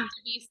 brain You have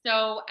to be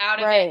so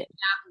out of it and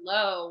that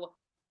low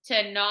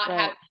to not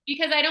have,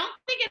 because I don't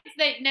think it's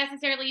that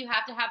necessarily you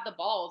have to have the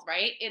balls,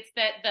 right? It's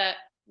that the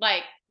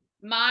like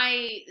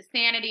my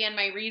sanity and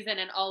my reason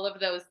and all of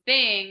those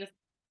things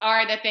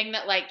are the thing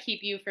that like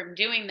keep you from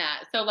doing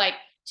that. So like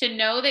to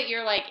know that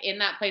you're like in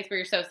that place where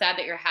you're so sad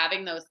that you're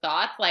having those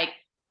thoughts, like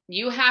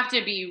you have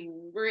to be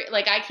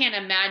like, I can't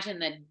imagine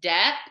the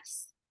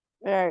depths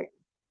that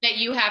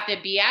you have to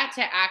be at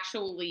to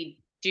actually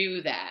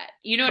do that.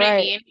 You know what I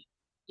mean?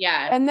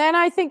 Yeah. And then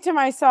I think to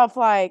myself,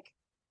 like,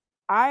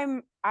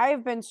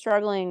 I've been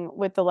struggling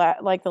with the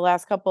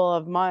last couple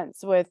of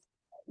months with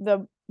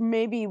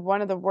maybe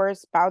one of the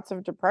worst bouts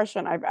of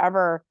depression I've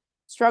ever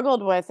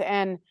struggled with.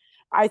 And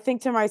I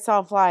think to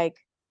myself, like,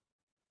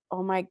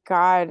 oh my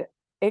God,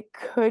 it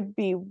could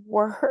be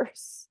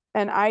worse.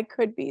 And I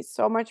could be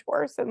so much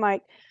worse. And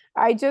like,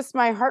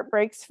 my heart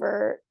breaks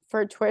for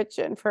Twitch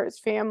and for his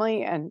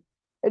family. And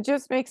it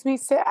just makes me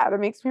sad. It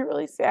makes me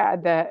really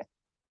sad that.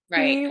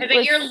 Right. Because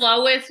at your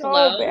lowest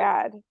low,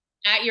 bad.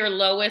 At your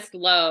lowest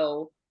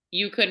low,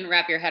 you couldn't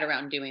wrap your head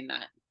around doing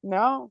that.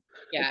 No.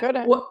 Yeah. I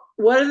couldn't.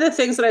 One of the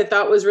things that I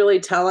thought was really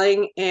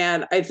telling,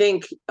 and I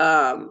think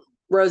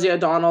Rosie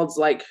O'Donnell's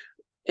like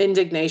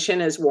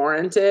indignation is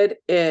warranted,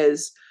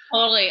 is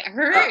totally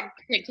her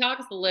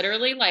TikToks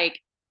literally like,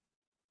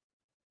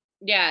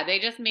 yeah, they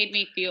just made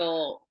me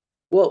feel.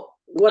 Well,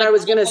 what I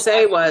was going to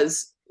say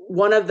was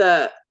one of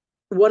the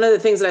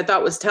things that I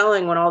thought was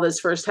telling when all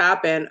this first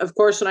happened, of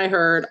course, when I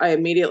heard, I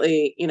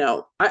immediately,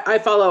 I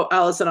follow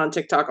Allison on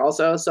TikTok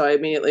also. So I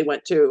immediately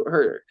went to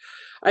her.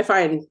 I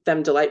find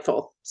them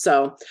delightful.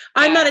 So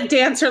I'm not a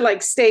dancer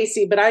like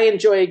Stacy, but I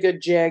enjoy a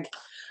good jig.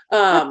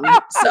 That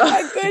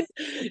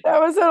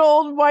was an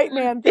old white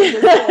man thing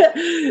to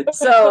say.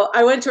 So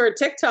I went to her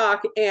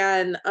TikTok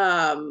and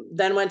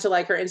then went to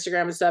like her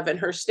Instagram and stuff. And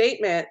her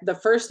statement, the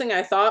first thing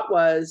I thought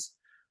was,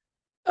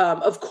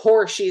 of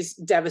course she's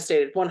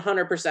devastated,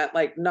 100%,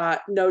 like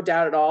no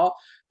doubt at all,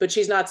 but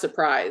she's not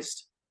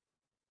surprised.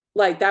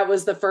 Like that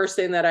was the first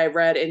thing that I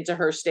read into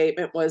her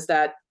statement, was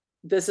that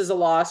this is a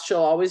loss she'll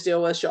always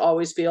deal with, she'll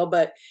always feel,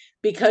 but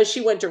because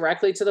she went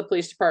directly to the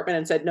police department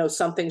and said, no,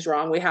 something's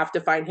wrong, we have to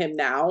find him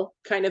now,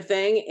 kind of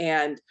thing.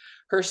 And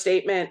her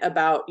statement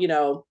about,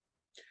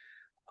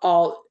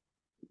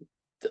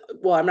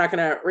 well, I'm not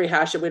going to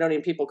rehash it. We don't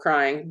need people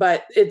crying,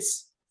 but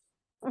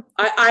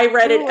I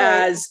read it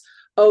as,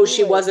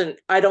 she wasn't,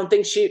 I don't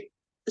think she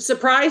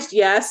surprised.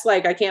 Yes.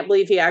 Like, I can't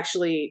believe he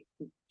actually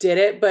did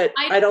it, but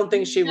I don't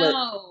think she would.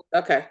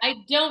 Okay. I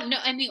don't know.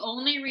 And the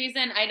only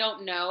reason I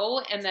don't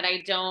know, and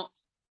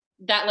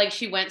that like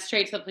she went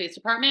straight to the police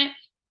department,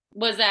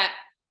 was that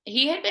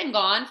he had been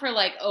gone for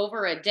like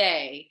over a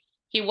day.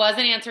 He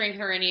wasn't answering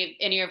her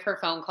any of her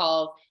phone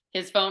calls.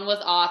 His phone was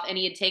off, and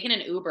he had taken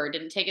an Uber,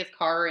 didn't take his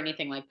car or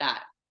anything like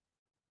that.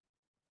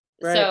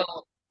 Right.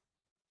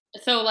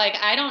 So like,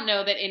 I don't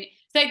know that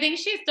so I think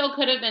she still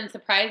could have been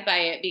surprised by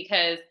it,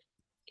 because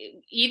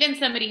even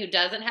somebody who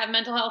doesn't have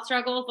mental health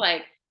struggles,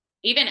 like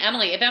even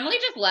Emily, if Emily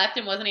just left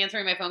and wasn't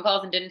answering my phone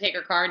calls and didn't take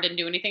her car and didn't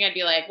do anything, I'd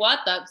be like,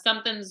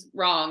 something's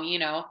wrong, you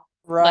know?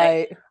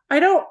 Right.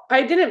 Like,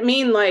 I didn't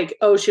mean like,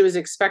 she was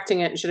expecting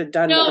it and should have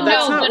done more.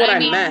 That's not what I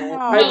meant.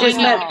 I just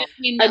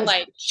mean that,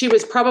 like, she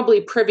was probably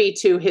privy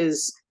to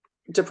his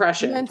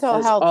depression.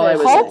 Mental health.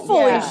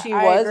 Hopefully she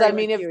was. I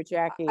mean,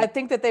 Jackie. I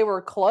think that they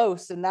were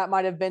close, and that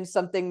might have been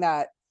something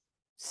that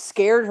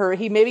scared her.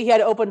 Maybe he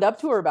had opened up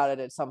to her about it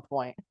at some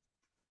point.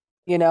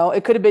 You know,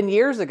 it could have been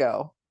years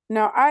ago.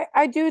 No,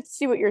 I do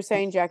see what you're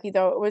saying, Jackie,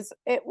 though.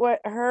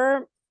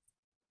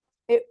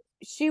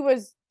 She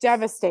was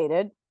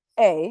devastated,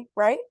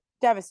 right?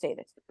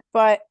 Devastated.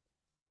 But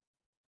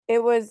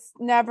it was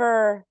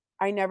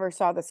I never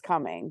saw this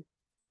coming.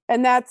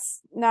 And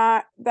that's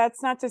not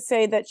to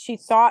say that she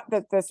thought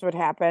that this would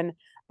happen,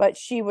 but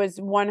she was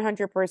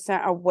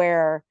 100%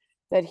 aware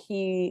that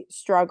he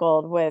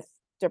struggled with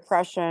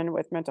depression,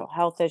 with mental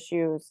health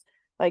issues.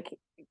 Like,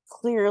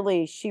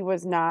 clearly she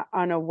was not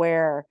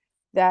unaware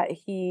that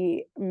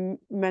he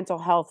mental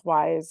health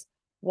wise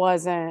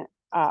wasn't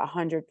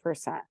 100%.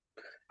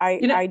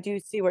 I do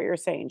see what you're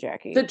saying,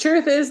 Jackie. The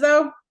truth is,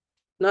 though,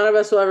 none of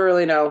us will ever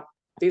really know.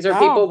 These are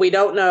people we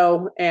don't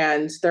know,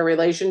 and their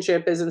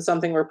relationship isn't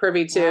something we're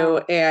privy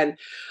to. And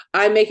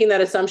I'm making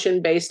that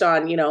assumption based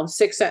on,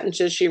 6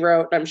 sentences she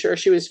wrote. I'm sure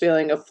she was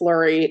feeling a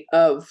flurry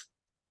of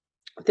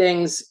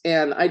things.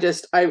 And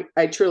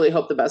I truly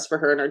hope the best for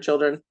her and her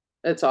children.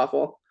 It's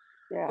awful.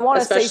 Yeah. I want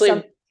to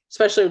say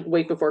especially a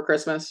week before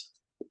Christmas.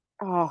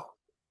 Oh,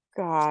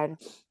 God.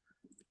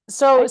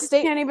 So I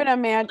can't even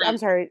imagine. I'm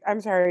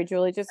sorry,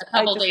 Julie. Just a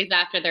couple days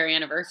after their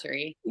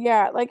anniversary.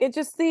 Yeah, like, it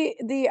just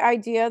the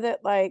idea that,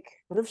 like,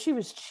 what if she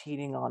was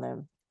cheating on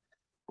him?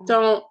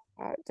 Don't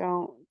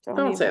say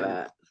even,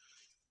 that.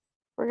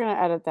 We're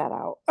gonna edit that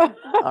out.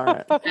 All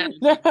right.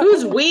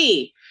 Who's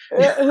we? You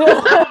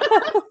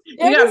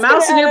got a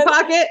mouse in your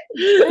pocket?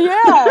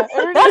 Yeah,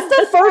 that's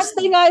the first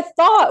thing I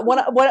thought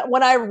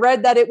when I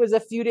read that it was a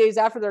few days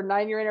after their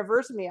 9-year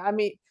anniversary. I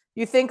mean,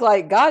 you think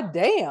like, God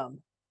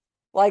damn.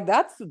 Like,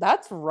 that's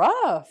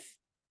rough.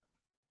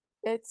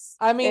 Who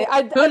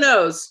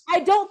knows? I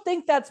don't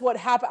think that's what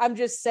happened. I'm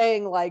just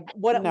saying, like,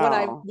 when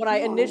I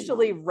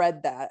initially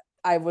read that,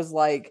 I was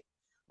like,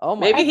 oh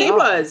my God. Maybe he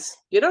was.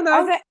 You don't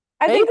know.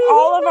 I think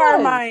all of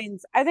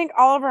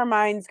our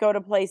minds go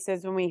to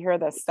places when we hear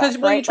this stuff. Because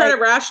when you try to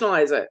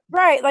rationalize it.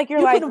 Right. Like, you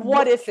can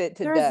what if it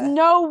to there's death.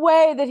 no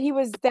way that he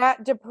was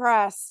that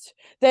depressed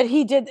that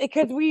he did,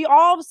 because we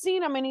all have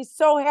seen him and he's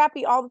so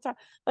happy all the time.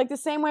 Like, the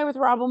same way with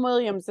Robin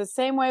Williams, the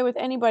same way with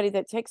anybody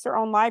that takes their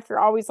own life. You're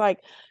always like,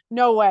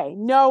 no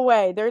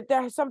way.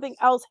 There's something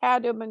else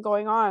had to have been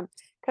going on,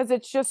 because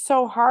it's just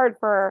so hard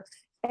for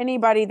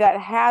anybody that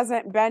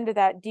hasn't been to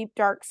that deep,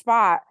 dark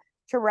spot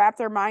to wrap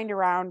their mind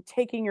around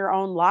taking your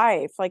own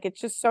life. Like,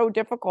 it's just so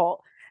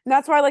difficult. And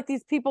that's why, like,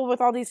 these people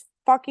with all these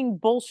fucking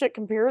bullshit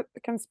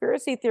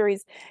conspiracy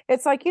theories,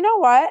 it's like, you know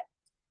what?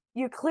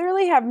 You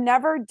clearly have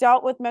never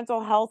dealt with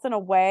mental health in a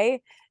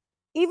way.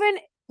 Even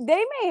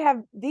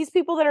these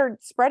people that are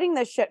spreading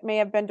this shit may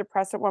have been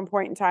depressed at one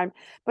point in time,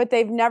 but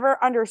they've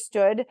never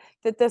understood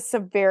that the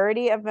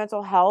severity of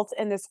mental health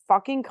in this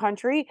fucking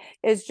country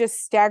is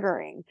just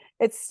staggering.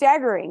 It's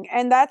staggering.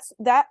 And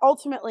that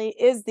ultimately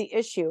is the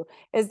issue,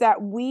 is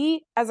that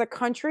we as a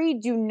country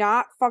do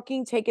not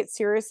fucking take it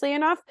seriously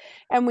enough.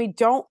 And we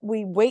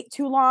wait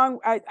too long.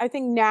 I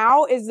think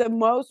now is the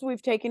most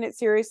we've taken it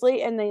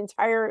seriously in the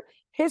entire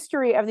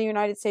history of the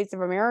United States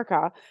of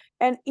America.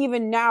 And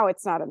even now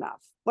it's not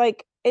enough.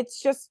 Like,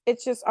 it's just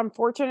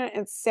unfortunate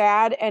and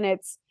sad. And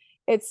it's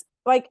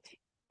like,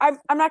 I'm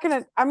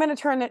going to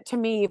turn it to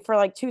me for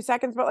like 2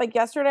 seconds. But like,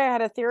 yesterday I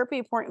had a therapy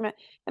appointment,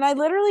 and I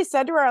literally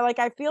said to her, like,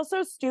 I feel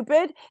so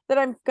stupid that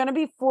I'm going to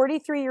be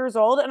 43 years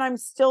old and I'm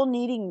still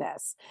needing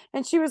this.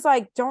 And she was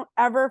like, don't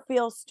ever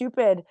feel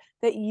stupid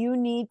that you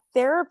need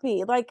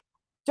therapy. Like,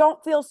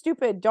 don't feel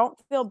stupid. Don't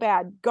feel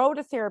bad. Go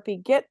to therapy,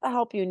 get the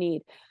help you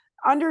need.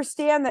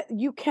 Understand that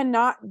you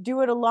cannot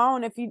do it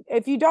alone. If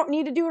you don't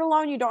need to do it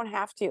alone, you don't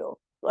have to.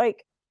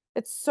 Like,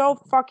 it's so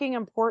fucking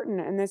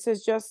important. And it's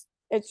just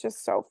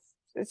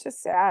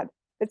sad.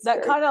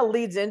 That kind of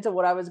leads into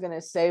what I was going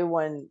to say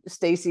when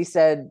Stacy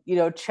said,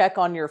 check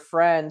on your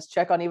friends,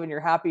 check on even your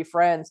happy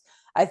friends.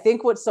 I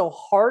think what's so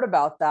hard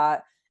about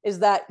that is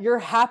that your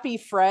happy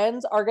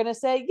friends are going to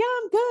say, yeah,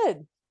 I'm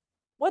good.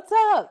 What's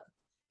up?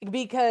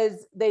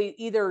 because they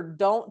either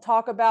don't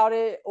talk about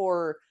it,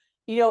 or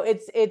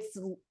it's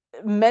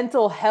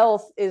mental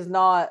health is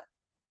not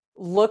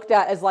looked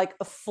at as like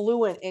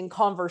affluent in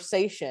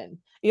conversation.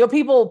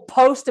 People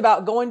post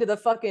about going to the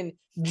fucking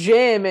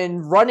gym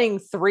and running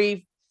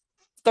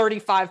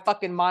 35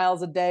 fucking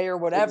miles a day or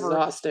whatever.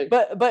 Exhausting.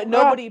 But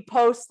nobody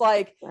posts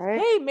like, Right.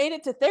 hey, made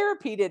it to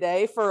therapy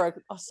today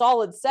for a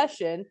solid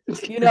session.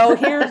 Here's well,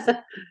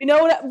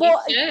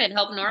 You should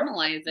help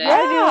normalize it.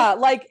 yeah,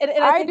 like, and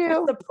I think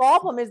do. the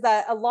problem is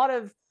that a lot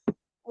of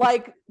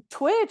like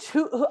Twitch,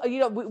 who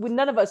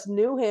none of us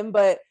knew him,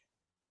 but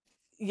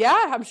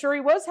yeah, I'm sure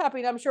he was happy.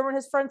 And I'm sure when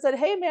his friend said,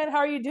 hey man, how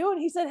are you doing?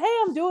 He said, hey,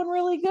 I'm doing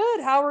really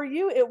good. How are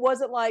you? It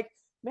wasn't like,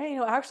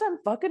 man, actually I'm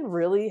fucking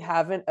really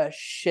having a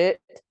shit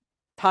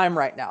time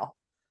right now.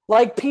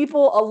 Like a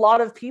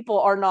lot of people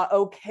are not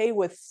okay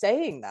with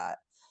saying that.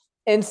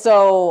 And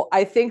so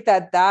I think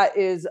that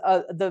is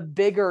the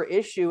bigger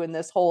issue in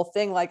this whole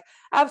thing. Like,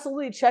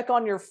 absolutely check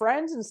on your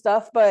friends and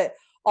stuff, but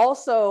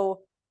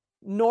also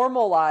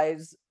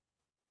normalize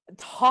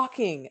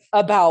talking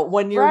about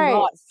when you're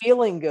not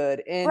feeling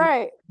good,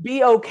 and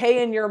be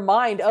okay in your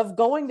mind of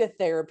going to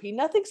therapy.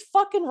 Nothing's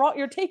fucking wrong.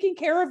 You're taking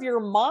care of your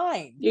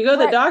mind. You go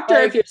to the doctor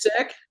if you're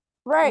sick.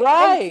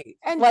 Right.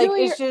 And like,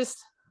 Julie, it's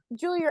just,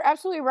 Julie, you're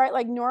absolutely right.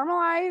 Like,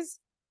 normalize,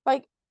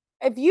 like,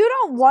 if you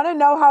don't want to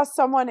know how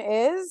someone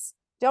is,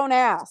 don't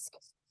ask.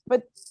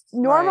 But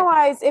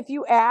normalize, if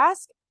you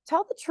ask,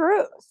 tell the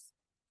truth.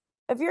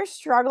 If you're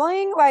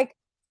struggling, like,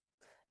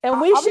 and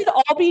we should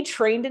all be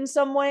trained in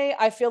some way.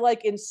 I feel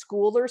like in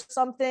school or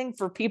something,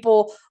 for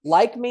people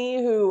like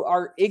me who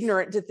are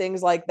ignorant to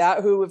things like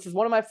that, who, if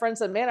one of my friends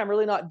said, man, I'm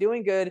really not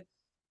doing good,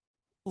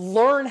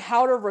 learn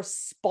how to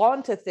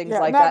respond to things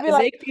like that, and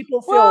make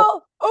people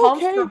feel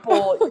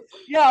comfortable.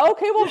 Yeah,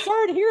 okay, well,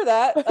 sorry to hear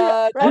that.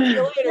 Talk to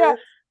you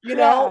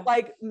later.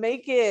 Like,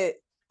 make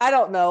it, I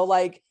don't know,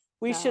 like,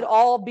 we should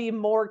all be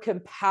more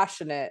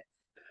compassionate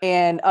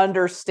and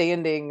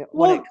understanding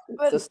when it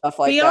comes to stuff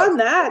like beyond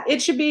that,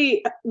 it should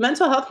be,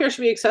 mental health care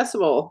should be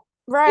accessible.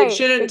 Right. It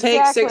shouldn't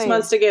take 6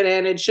 months to get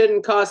in. It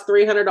shouldn't cost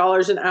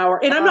 $300 an hour.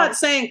 And I'm not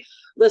saying,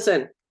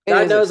 listen,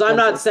 God knows expensive. I'm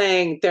not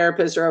saying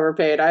therapists are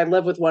overpaid. I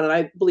live with one and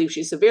I believe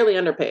she's severely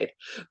underpaid,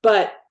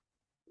 but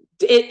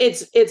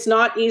it's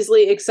not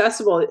easily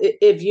accessible.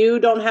 If you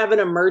don't have an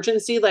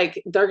emergency,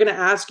 like, they're going to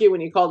ask you when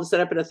you call to set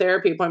up a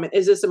therapy appointment,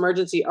 is this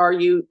emergency? Are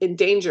you in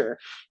danger?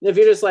 And if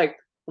you're just like,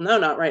 well, no,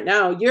 not right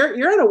now,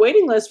 you're on a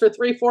waiting list for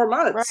 3-4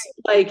 months.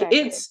 Like,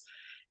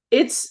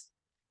 it's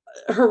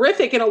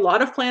horrific. And a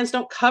lot of plans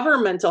don't cover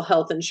mental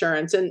health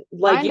insurance. And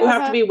like, mine you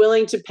have to be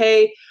willing to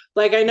pay.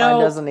 Like, I know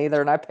mine doesn't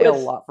either. And I pay a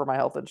lot for my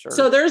health insurance.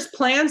 So there's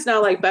plans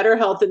now like Better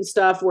Health and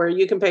stuff where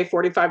you can pay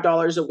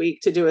 $45 a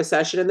week to do a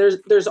session. And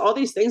there's all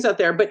these things out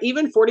there, but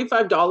even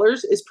 $45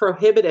 is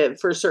prohibitive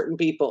for certain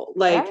people.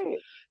 Like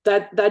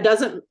that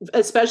doesn't,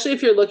 especially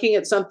if you're looking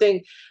at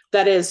something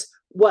that is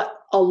what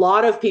a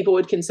lot of people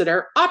would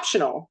consider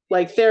optional,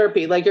 like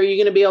therapy. Like, are you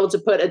going to be able to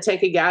put a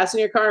tank of gas in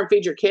your car and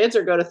feed your kids,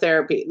 or go to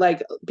therapy?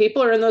 Like,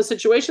 people are in those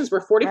situations where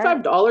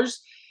 $45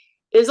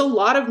 is a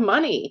lot of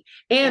money,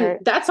 and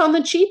that's on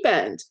the cheap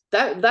end.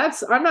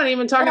 That's I'm not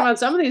even talking about,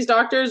 some of these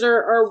doctors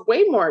are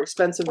way more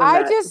expensive than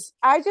that.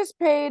 I just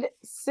paid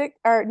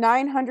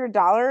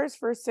 $900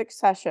 for 6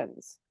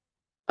 sessions.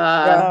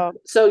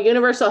 So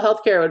universal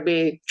healthcare would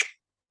be,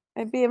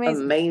 it'd be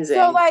amazing.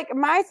 So like,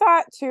 my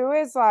thought too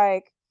is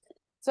like,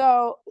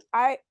 so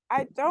I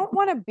don't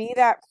want to be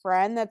that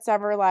friend that's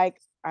ever like,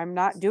 I'm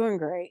not doing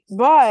great,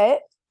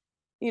 but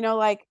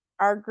like,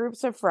 our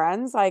groups of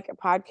friends, like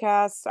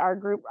podcasts, our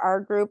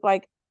group,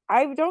 like,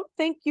 I don't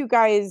think you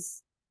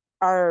guys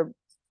are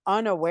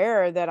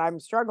unaware that I'm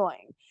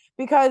struggling,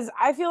 because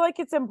I feel like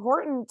it's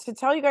important to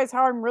tell you guys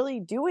how I'm really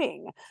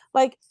doing.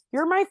 Like,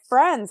 you're my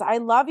friends. I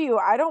love you.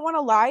 I don't want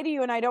to lie to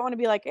you. And I don't want to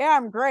be like, yeah,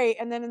 I'm great.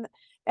 And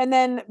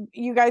then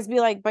you guys be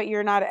like, but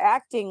you're not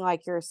acting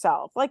like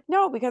yourself. Like,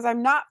 no, because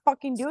I'm not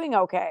fucking doing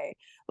okay.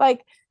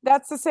 Like,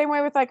 that's the same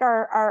way with like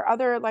our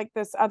other, like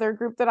this other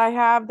group that I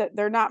have, that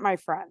they're not my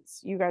friends.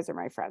 You guys are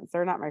my friends.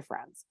 They're not my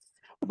friends.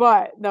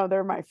 But no,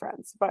 they're my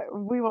friends, but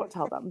we won't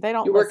tell them. They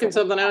don't. You working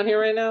something out here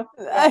right now?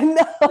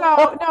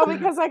 No,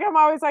 because like, I'm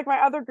always like, my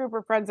other group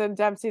of friends, and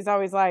Dempsey's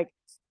always like,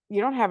 you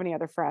don't have any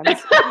other friends. You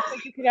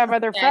think you could have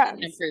other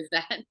friends.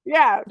 That.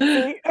 Yeah.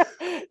 See?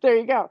 There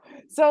you go.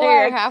 So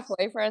they're like, your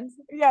halfway friends.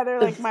 Yeah,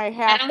 they're like my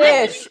half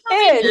ish.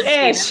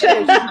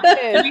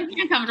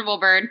 Uncomfortable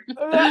bird.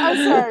 I'm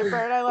sorry,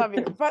 Bird. I love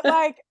you. But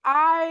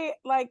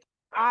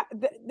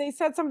they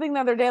said something the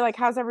other day, like,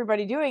 how's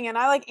everybody doing? And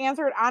I like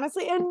answered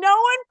honestly, and no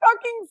one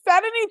fucking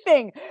said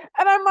anything.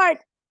 And I'm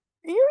like,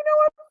 you know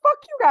what? Fuck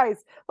you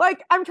guys.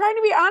 Like, I'm trying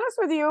to be honest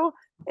with you.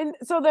 And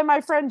so then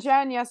my friend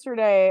Jen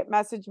yesterday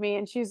messaged me,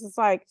 and she's just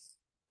like,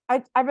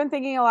 I've been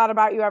thinking a lot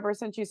about you ever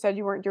since you said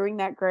you weren't doing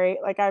that great.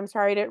 Like, I'm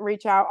sorry I didn't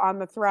reach out on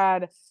the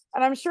thread.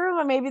 And I'm sure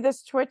that maybe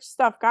this Twitch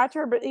stuff got to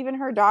her, but even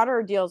her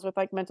daughter deals with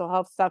like mental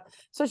health stuff.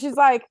 So she's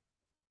like,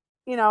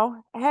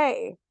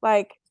 hey,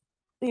 like,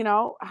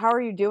 how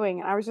are you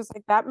doing? And I was just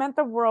like, that meant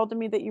the world to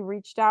me that you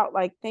reached out.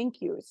 Like,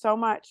 thank you so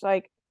much.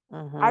 Like,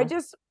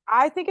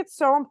 I think it's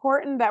so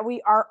important that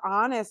we are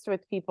honest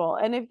with people.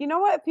 And if you know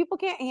what, if people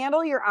can't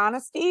handle your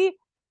honesty,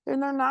 then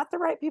they're not the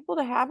right people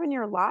to have in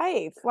your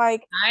life.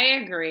 Like, I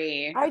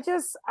agree. I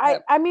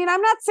mean,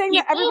 I'm not saying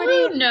that People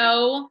everybody who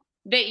know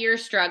that you're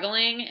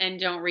struggling and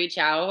don't reach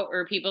out,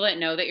 or people that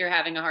know that you're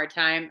having a hard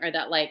time, or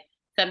that like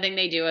something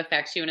they do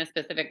affects you in a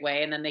specific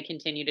way and then they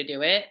continue to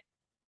do it,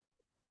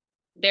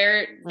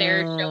 they're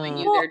showing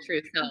you their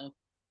true self.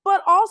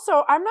 But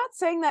also, I'm not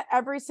saying that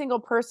every single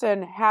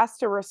person has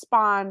to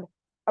respond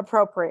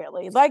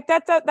appropriately. Like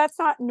that's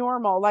not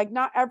normal. Like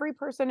not every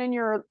person in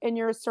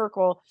your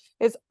circle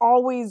is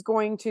always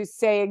going to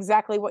say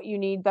exactly what you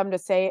need them to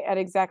say at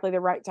exactly the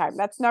right time.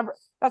 That's not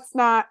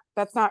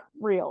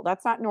real.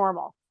 That's not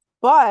normal.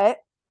 But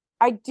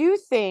I do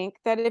think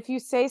that if you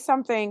say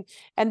something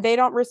and they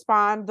don't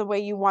respond the way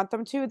you want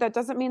them to, that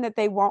doesn't mean that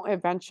they won't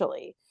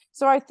eventually.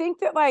 So I think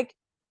that like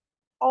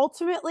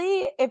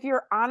ultimately, if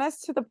you're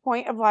honest to the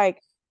point of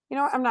like, you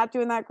know, I'm not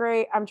doing that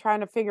great. I'm trying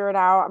to figure it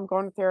out. I'm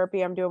going to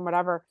therapy. I'm doing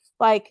whatever.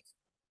 Like,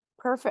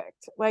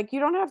 perfect. Like, you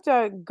don't have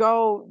to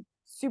go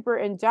super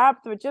in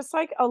depth, but just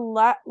like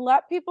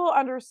let people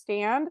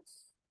understand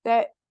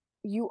that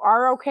you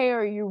are okay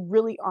or you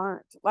really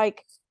aren't.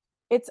 Like,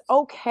 it's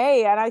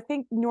okay. And I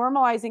think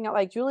normalizing it,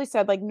 like Julie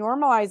said, like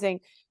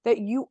normalizing that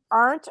you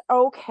aren't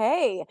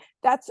okay.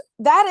 That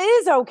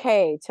is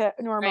okay to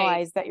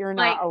normalize that you're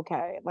not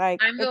okay. Like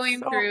I'm going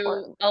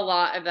through a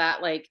lot of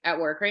that, like at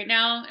work right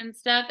now and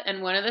stuff.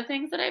 And one of the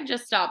things that I've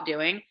just stopped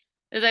doing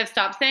is I've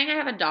stopped saying I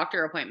have a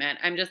doctor appointment.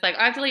 I'm just like,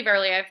 I have to leave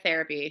early. I have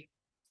therapy.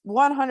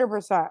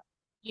 100%.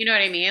 You know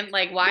what I mean?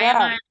 Like, why am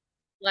I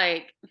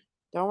like,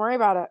 don't worry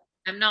about it.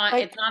 I'm not,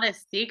 like, it's not a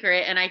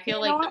secret. And I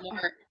feel like the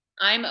more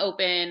I'm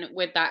open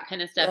with that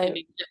kind of stuff, it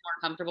makes it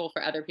more comfortable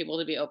for other people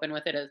to be open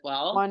with it as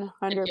well. 100%.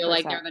 And feel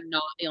like they're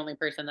not the only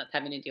person that's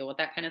having to deal with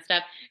that kind of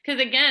stuff. Because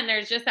again,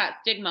 there's just that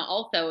stigma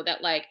also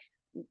that like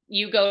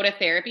you go to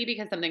therapy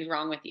because something's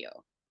wrong with you,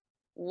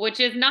 which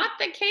is not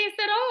the case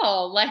at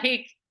all.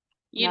 Like,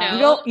 you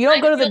know, you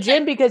don't go to the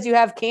gym because you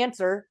have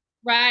cancer.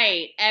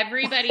 Right.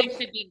 Everybody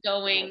should be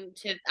going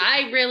to,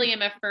 I really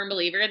am a firm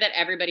believer that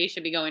everybody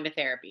should be going to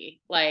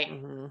therapy. Like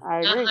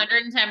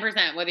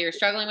 110%, whether you're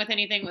struggling with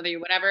anything, whether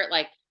you're whatever,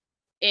 like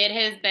it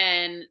has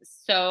been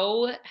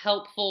so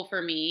helpful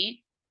for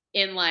me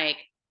in like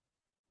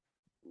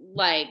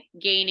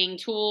gaining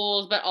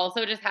tools, but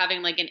also just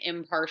having like an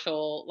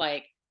impartial,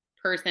 like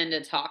person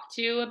to talk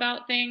to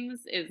about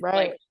things is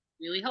like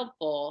really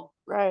helpful.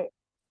 Right.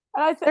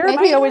 And I think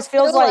therapy always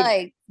feels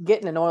like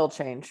getting an oil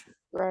change.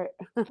 Right.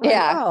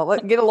 Yeah. Oh,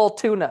 get a little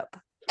tune up.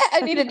 I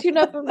need a tune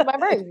up of my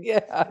brain.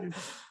 Yeah.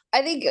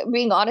 I think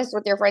being honest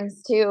with your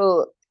friends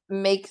too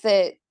makes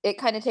it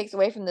kind of takes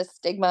away from the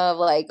stigma of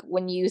like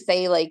when you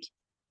say like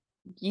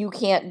you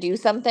can't do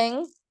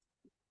something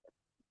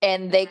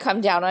and they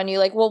come down on you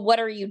like, well, what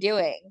are you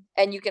doing?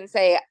 And you can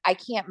say, I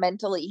can't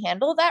mentally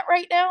handle that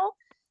right now.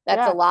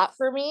 That's a lot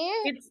for me.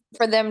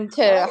 For them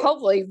to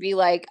hopefully be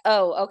like,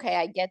 oh, okay,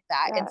 I get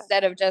that.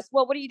 Instead of just,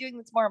 well, what are you doing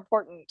that's more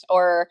important?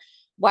 Or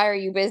why are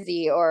you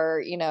busy?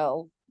 Or, you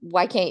know,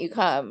 why can't you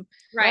come?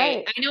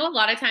 Right. I know a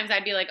lot of times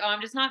I'd be like, oh,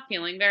 I'm just not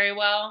feeling very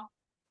well.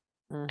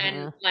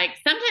 And like,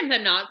 sometimes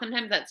I'm not,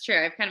 sometimes that's true.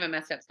 I have kind of a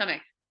messed up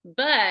stomach,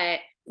 but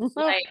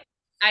like,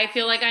 I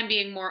feel like I'm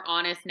being more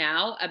honest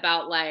now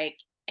about like,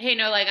 hey,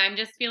 no, like I'm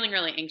just feeling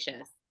really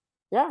anxious.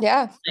 Yeah.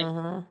 Yeah.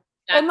 Like,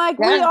 and like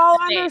we all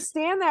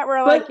understand that.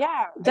 We're like,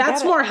 yeah,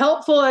 that's more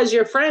helpful as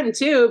your friend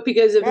too,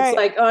 because if it's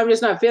like, oh, I'm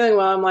just not feeling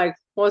well, I'm like,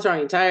 what's wrong?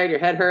 You tired? You're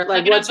head hurt?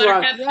 Like, what's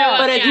wrong?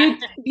 But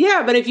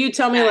if you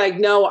tell me like,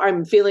 no,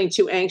 I'm feeling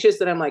too anxious,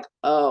 then I'm like,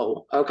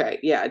 oh, okay,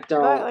 yeah,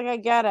 don't. Like I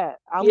get it.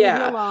 I'll leave you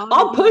alone.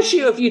 I'll push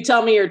you if you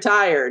tell me you're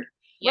tired.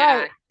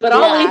 Yeah. But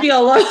I'll leave you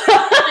alone.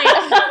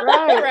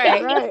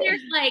 Right.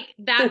 There's like,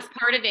 that's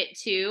part of it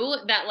too,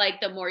 that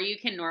like the more you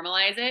can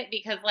normalize it,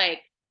 because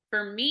like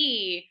for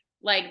me,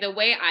 like the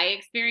way I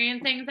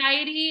experience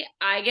anxiety,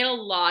 I get a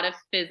lot of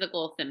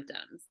physical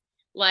symptoms.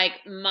 Like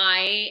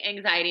my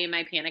anxiety and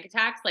my panic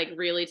attacks like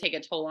really take a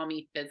toll on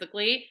me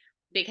physically,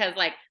 because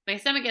like my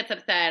stomach gets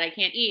upset, I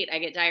can't eat, I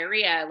get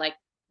diarrhea, like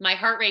my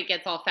heart rate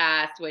gets all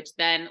fast, which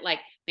then like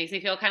makes me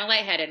feel kind of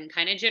lightheaded and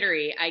kind of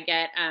jittery. I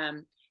get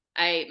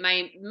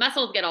my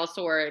muscles get all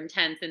sore and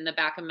tense in the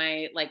back of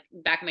my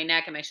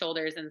neck and my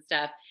shoulders and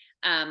stuff.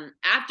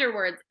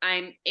 Afterwards,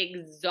 I'm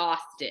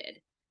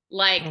exhausted.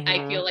 Like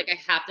I feel like I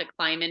have to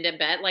climb into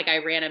bed like I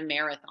ran a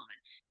marathon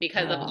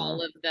because of all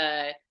of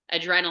the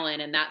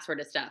adrenaline and that sort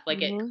of stuff.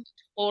 Like it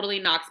totally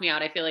knocks me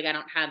out. I feel like I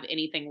don't have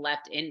anything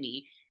left in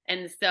me.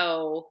 And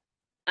so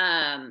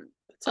it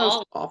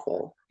sounds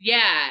awful.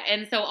 Yeah.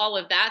 And so all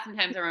of that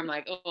sometimes where I'm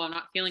like, oh, I'm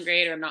not feeling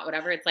great or I'm not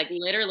whatever. It's like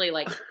literally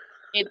like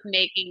it's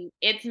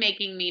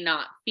making me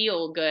not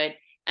feel good.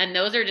 And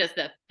those are just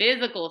the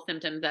physical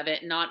symptoms of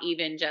it, not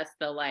even just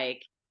the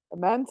like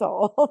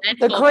mental.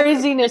 The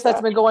craziness that's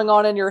been going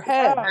on in your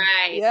head.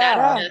 Right. Yeah.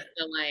 That's just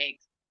the like.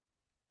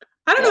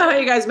 I don't know how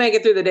you guys make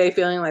it through the day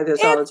feeling like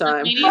this all the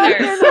time. Me neither.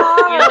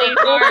 Really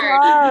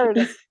hard.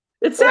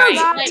 It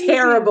sounds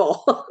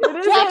terrible.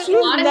 Jack,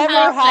 you've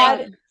never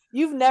had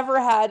You've never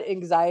had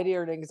anxiety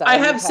or an anxiety I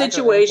have attack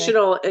or anything?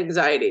 situational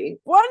anxiety.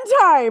 One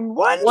time.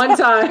 One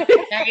time.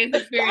 Jackie's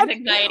experienced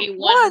anxiety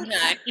one once.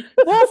 time.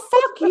 Well,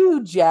 fuck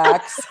you,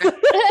 Jax.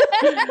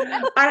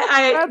 That's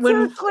her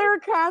when clear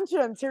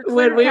conscience. Her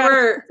when clear we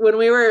conscience.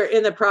 were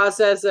in the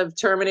process of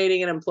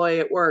terminating an employee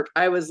at work,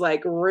 I was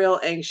like real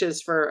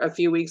anxious for a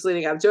few weeks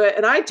leading up to it.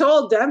 And I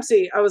told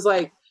Dempsey, I was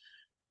like,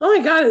 oh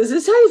my God, is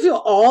this how you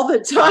feel all the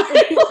time?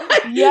 Like,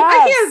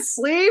 I can't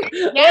sleep.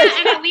 Yeah,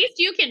 and at least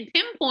you can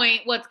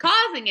pinpoint what's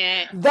causing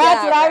it.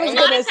 That's what I was A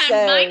lot gonna of times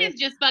say. mine is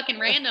just fucking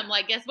random.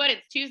 Like, guess what?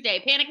 It's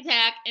Tuesday, panic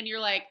attack, and you're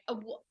like,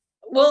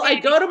 Well, okay. I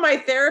go to my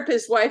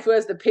therapist wife who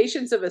has the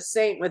patience of a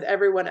saint with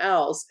everyone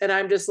else. And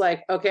I'm just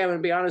like, okay, I'm going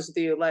to be honest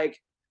with you. Like,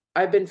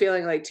 I've been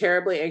feeling like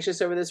terribly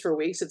anxious over this for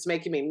weeks. It's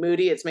making me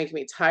moody. It's making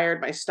me tired.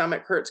 My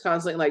stomach hurts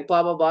constantly, like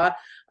blah, blah, blah.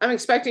 I'm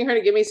expecting her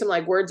to give me some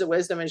like words of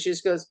wisdom. And she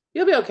just goes,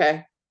 you'll be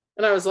okay.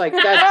 And I was like,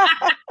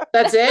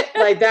 that's it.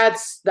 Like,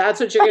 that's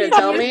what you're going to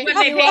tell me.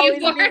 You always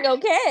being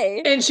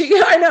okay. And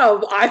I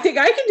know, I think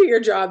I can do your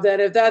job then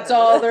if that's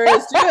all there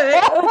is to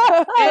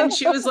it. And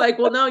she was like,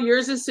 well, no,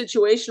 yours is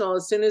situational.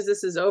 As soon as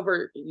this is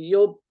over,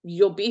 you'll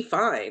be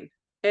fine.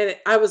 And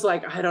I was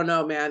like, I don't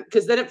know, man.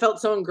 Because then it felt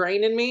so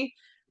ingrained in me.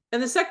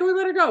 And the second we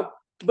let her go,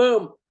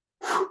 boom,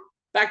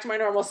 back to my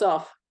normal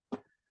self.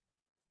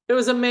 It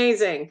was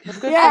amazing.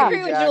 I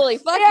agree with Julie.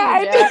 Fuck you,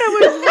 I Jax. think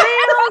it was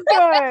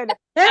real good.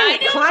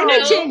 Hey,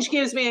 climate change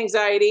gives me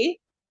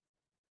anxiety.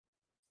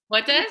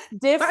 What does?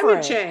 Different.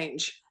 Climate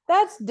change.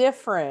 That's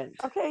different.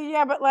 Okay,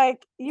 yeah, but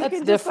like you That's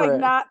can just like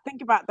different. not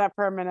think about that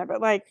for a minute,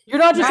 but like You're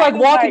not just kind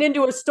like of walking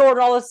into a store and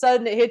all of a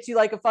sudden it hits you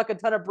like a fucking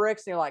ton of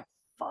bricks and you're like,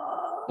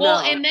 fuck.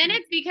 Well, No. and then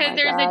it's because My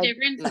there's God. a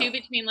difference too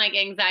between like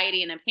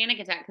anxiety and a panic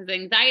attack. Because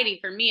anxiety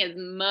for me is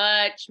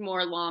much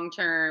more long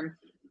term.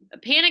 A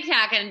panic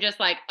attack and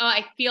just like, oh,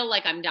 I feel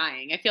like I'm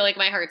dying. I feel like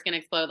my heart's gonna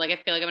explode. Like I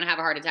feel like I'm gonna have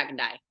a heart attack and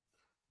die.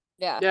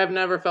 Yeah. Yeah, I've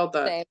never felt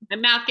that. Same. My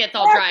mouth gets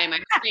all dry. My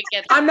heart rate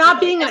gets. I'm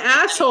not being an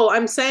asshole.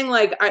 I'm saying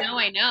like I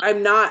know.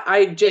 I'm not.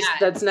 I just Yeah.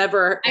 that's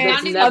never. I've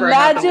That's gone to never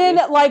happened to Imagine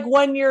me. like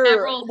when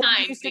Several you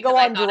times used to go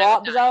because I on thought I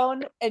drop would die.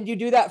 zone and you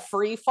do that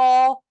free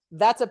fall.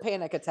 That's a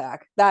panic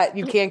attack that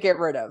you can't get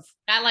rid of.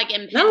 That like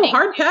impending. No,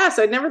 hard pass.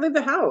 I'd never leave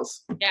the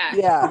house. Yeah.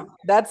 Yeah,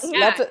 that's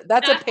Yeah, a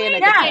that's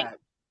panic why, attack.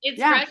 It's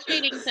Yeah.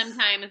 frustrating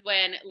sometimes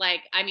when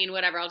like I mean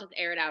whatever, I'll just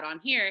air it out on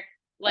here.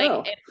 Like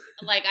Oh. if,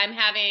 like I'm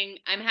having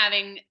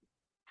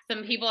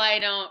some people I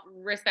don't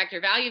respect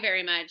or value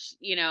very much,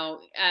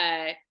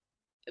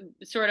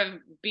 sort of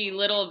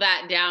belittle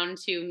that down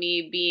to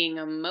me being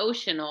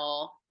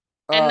emotional.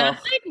 And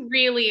that's like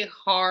really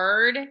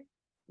hard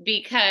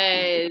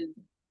because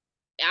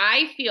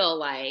I feel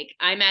like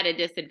I'm at a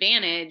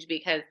disadvantage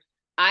because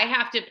I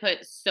have to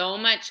put so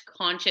much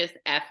conscious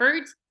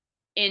effort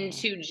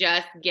into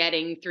just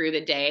getting through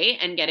the day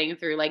and getting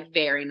through like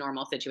very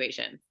normal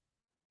situations.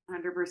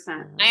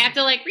 100%. I have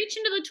to like reach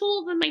into the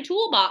tools in my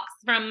toolbox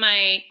from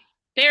my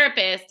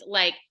therapist,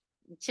 like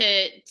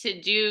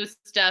to do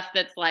stuff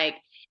that's like,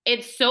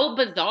 it's so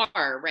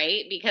bizarre,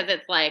 right? Because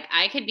it's like,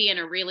 I could be in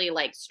a really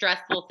like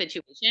stressful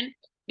situation,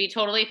 be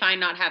totally fine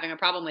not having a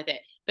problem with it.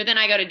 But then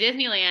I go to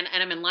Disneyland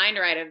and I'm in line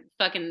to ride a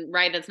fucking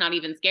ride that's not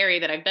even scary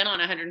that I've been on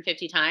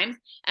 150 times.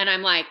 And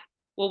I'm like,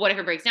 well, what if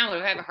it breaks down? What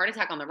if I have a heart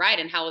attack on the ride?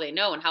 And how will they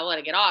know? And how will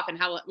I get off? And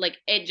how, like,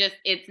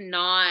 it's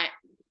not,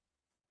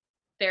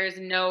 there's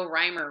no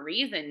rhyme or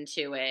reason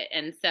to it.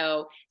 And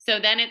so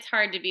then it's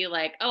hard to be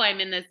like, oh, I'm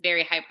in this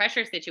very high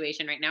pressure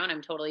situation right now and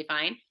I'm totally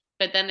fine.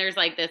 But then there's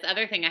like this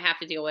other thing I have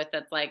to deal with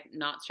that's like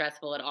not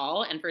stressful at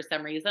all. And for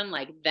some reason,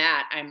 like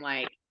that, I'm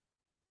like,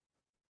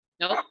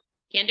 nope,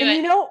 can't do it.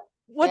 You know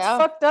what's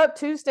fucked up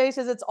too,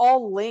 Stacey, is it's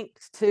all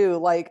linked to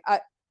like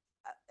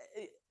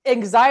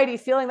anxiety,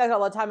 feeling that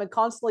all the time and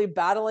constantly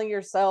battling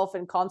yourself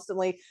and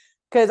constantly,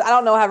 because I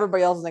don't know how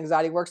everybody else's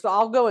anxiety works, but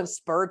I'll go in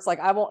spurts. Like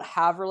I won't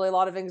have really a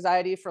lot of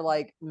anxiety for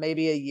like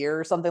maybe a year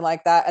or something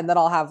like that. And then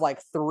I'll have like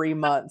 3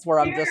 months where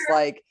I'm just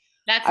like,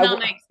 that's not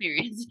my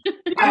experience.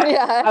 I'll A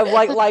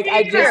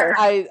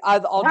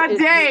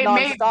day,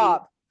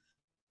 nonstop.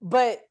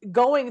 But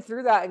going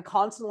through that and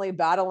constantly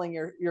battling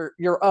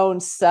your own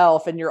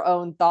self and your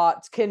own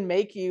thoughts can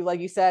make you, like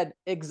you said,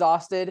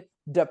 exhausted,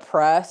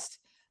 depressed.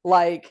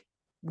 Like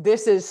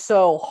this is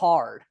so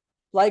hard.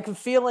 Like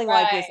feeling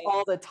like this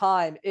all the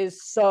time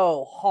is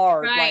so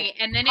hard. Right. Like,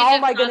 and then how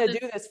am I going to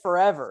do this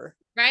forever?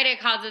 Right. It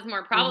causes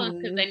more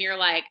problems because then you're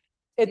like,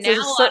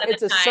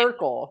 it's a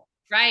circle.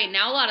 Right.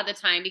 Now, a lot of the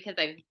time, because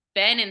I've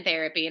been in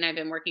therapy and I've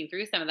been working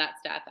through some of that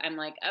stuff, I'm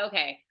like,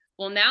 okay,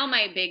 well, now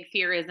my big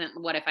fear isn't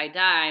what if I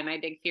die? My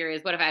big fear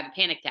is what if I have a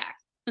panic attack?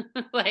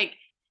 Like,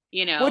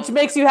 which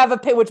makes you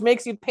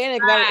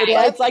panic. Right.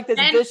 It's like this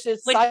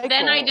vicious cycle.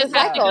 Then I just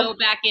have to go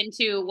back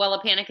into, well,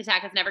 a panic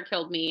attack has never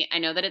killed me. I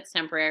know that it's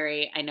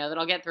temporary. I know that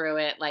I'll get through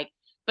it. Like,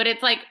 but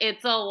it's like,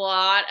 it's a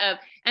lot of,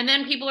 and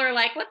then people are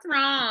like, what's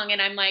wrong?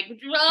 And I'm like,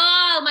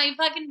 oh, my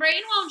fucking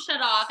brain won't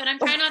shut off. And I'm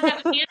trying not to have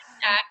a panic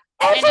attack.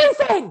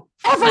 Everything.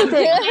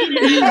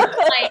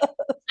 Like,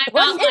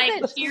 I'm not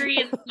like cheery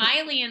and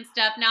smiley and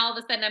stuff. Now all of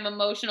a sudden I'm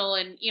emotional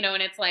and,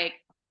 and it's like.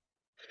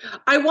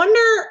 I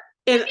wonder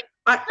and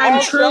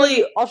I'm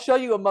truly, I'll show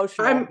you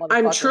emotional.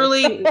 I'm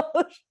truly,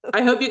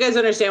 I hope you guys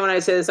understand when I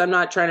say this. I'm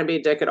not trying to be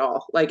a dick at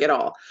all, like at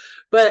all.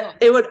 But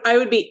I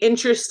would be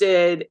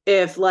interested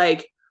if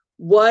like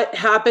what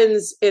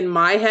happens in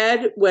my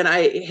head when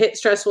I hit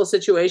stressful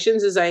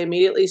situations is I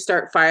immediately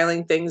start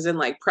filing things in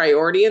like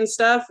priority and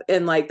stuff.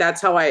 And like,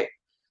 that's how I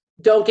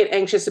don't get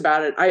anxious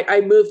about it.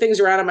 I move things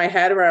around in my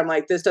head where I'm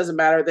like, this doesn't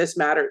matter, this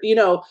matter. You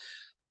know,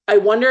 I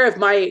wonder if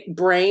my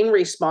brain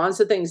responds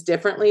to things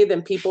differently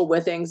than people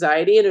with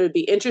anxiety. And it would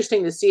be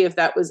interesting to see if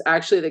that was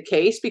actually the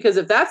case, because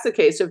if that's the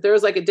case, if there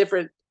was like a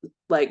different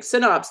like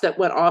synapse that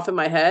went off in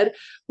my head,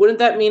 wouldn't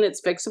that mean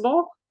it's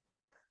fixable?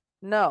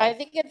 No. I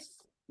think it's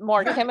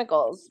more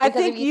chemicals. I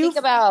Because think if you think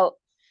about,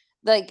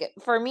 like,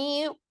 for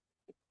me,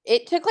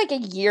 it took like a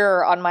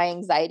year on my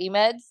anxiety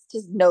meds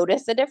to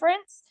notice a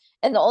difference.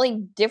 And the only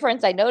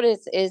difference I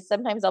notice is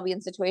sometimes I'll be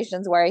in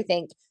situations where I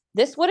think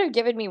this would have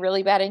given me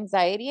really bad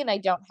anxiety and I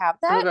don't have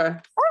that. Okay.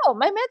 Oh,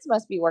 my meds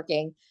must be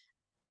working.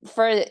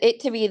 For it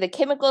to be the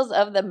chemicals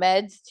of the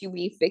meds to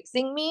be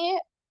fixing me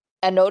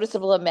a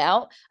noticeable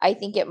amount, I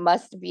think it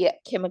must be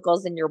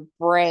chemicals in your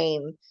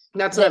brain.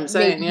 That's what I'm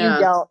saying. Yeah.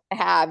 You don't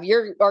have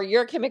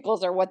your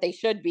chemicals are what they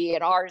should be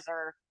and ours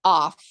are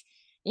off,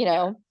 you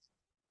know.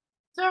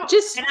 So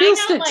Just feels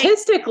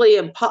statistically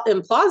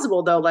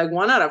implausible though. Like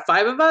 1 out of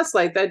 5 of us,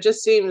 like that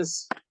just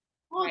seems.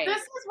 Well, this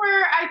is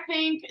where I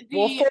think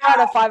well, 4 out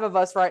of 5 of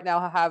us right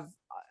now have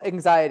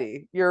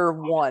anxiety. You're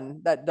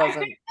one that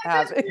doesn't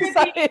have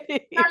anxiety.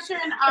 The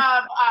discussion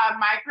of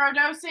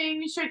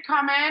microdosing should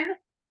come in,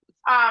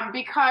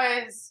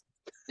 because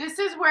this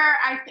is where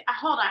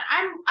hold on.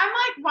 I'm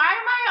like, why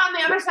am I on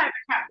the other side of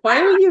the couch?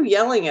 Why are you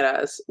yelling at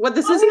us? What?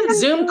 This isn't a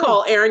Zoom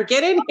call, Erin.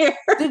 Get in here.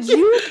 Did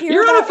you hear?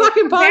 You're on a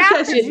fucking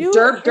podcast. You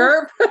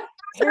derp.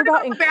 Hear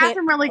about the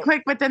bathroom really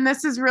quick, but then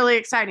this is really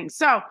exciting.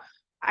 So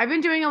I've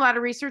been doing a lot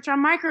of research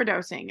on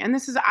microdosing, and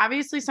this is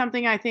obviously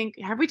something I think.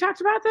 Have we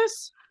talked about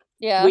this?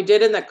 Yeah, we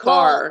did in the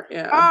car. Well,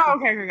 yeah. Oh,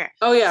 okay.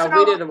 Oh yeah,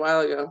 we did a while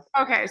ago.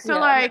 Okay, so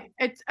like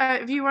it's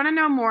if you want to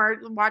know more,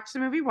 watch the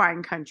movie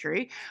Wine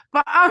Country.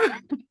 But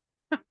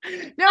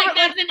no, like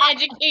that's an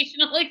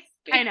educational experience.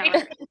 I know.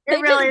 It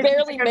really just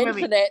barely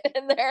mention it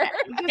in there.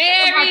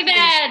 Very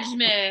bad,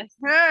 miss.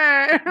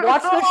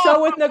 Watch the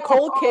show with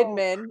Nicole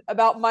Kidman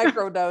about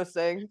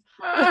microdosing.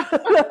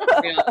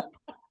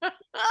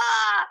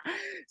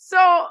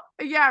 So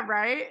yeah,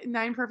 right.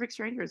 9 Perfect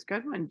Strangers,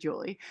 good one,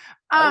 Julie.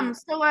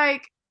 So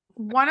like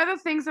one of the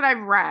things that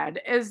I've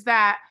read is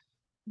that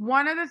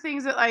one of the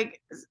things that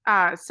like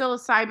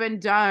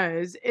psilocybin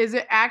does is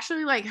it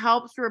actually like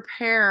helps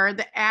repair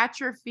the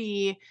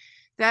atrophy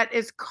that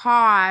is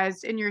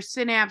caused in your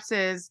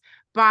synapses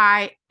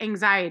by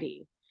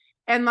anxiety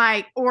and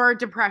like or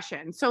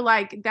depression. So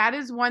like that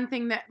is one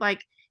thing that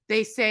like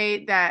they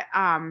say that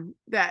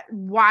that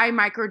why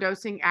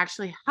microdosing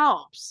actually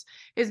helps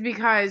is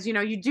because you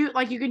know you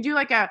can do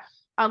like a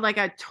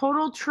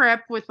total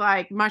trip with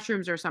like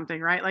mushrooms or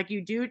something, right? Like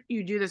you do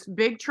this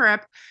big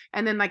trip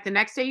and then like the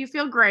next day you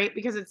feel great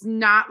because it's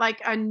not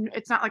like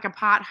a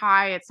pot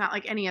high, it's not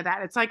like any of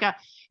that.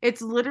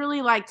 It's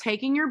literally like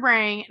taking your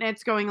brain and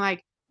it's going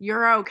like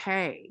you're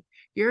okay.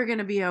 You're going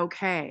to be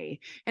okay.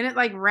 And it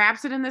like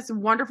wraps it in this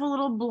wonderful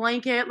little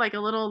blanket, like a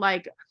little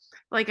like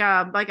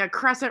a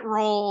crescent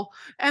roll.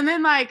 And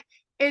then like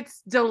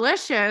it's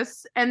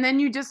delicious. And then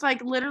you just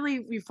like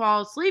literally you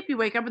fall asleep, you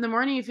wake up in the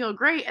morning, you feel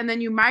great. And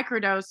then you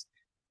microdose,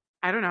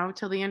 I don't know,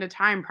 till the end of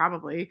time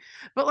probably.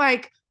 But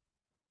like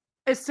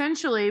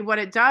essentially what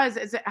it does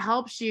is it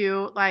helps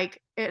your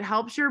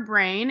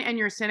brain and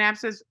your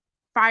synapses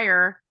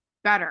fire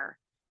better.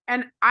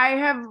 And I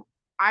have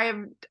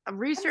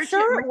researched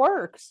it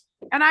works.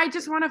 And I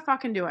just want to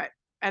fucking do it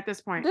at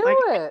this point. Do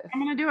it. I'm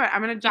going to do it.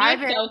 I'm going to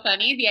dive in. It's so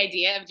funny. The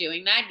idea of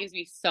doing that gives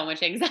me so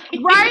much anxiety.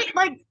 Right?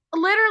 Like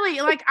literally,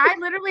 like I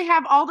literally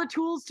have all the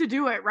tools to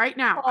do it right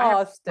now.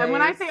 And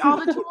when I say all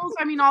the tools,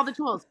 I mean all the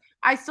tools.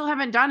 I still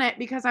haven't done it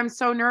because I'm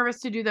so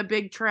nervous to do the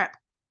big trip.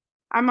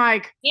 I'm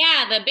like,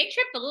 yeah, the big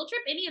trip, the little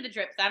trip, any of the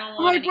trips. I don't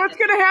want like what's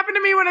going to happen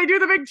to me when I do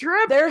the big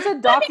trip? There's a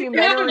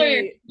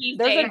documentary.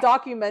 There's a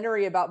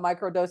documentary about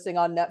microdosing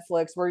on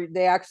Netflix where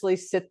they actually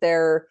sit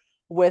there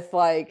with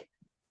like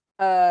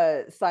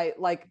a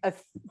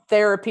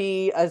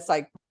therapy, a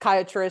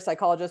psychiatrist,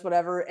 psychologist,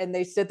 whatever, and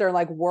they sit there and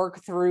like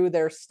work through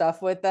their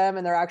stuff with them,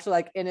 and they're actually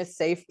like in a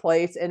safe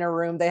place in a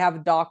room. They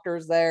have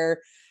doctors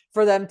there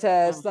for them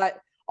to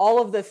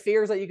all of the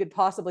fears that you could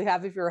possibly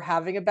have if you're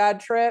having a bad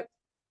trip.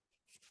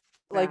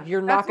 Like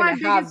you're not going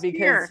to have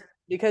because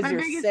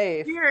you're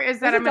safe. Fear is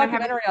that I'm going to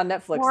have on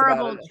Netflix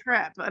horrible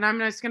trip, and I'm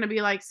just going to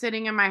be like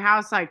sitting in my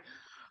house, like,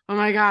 oh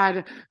my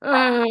god,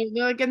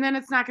 like, and then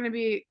it's not going to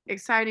be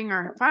exciting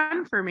or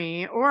fun for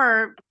me,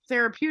 or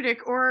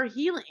therapeutic or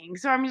healing.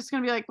 So I'm just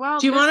going to be like, well.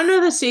 Do you want to know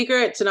the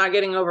secret to not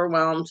getting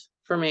overwhelmed?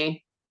 For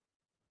me,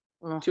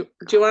 do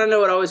you want to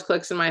know what always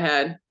clicks in my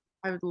head?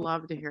 I would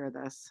love to hear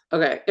this.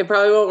 Okay, it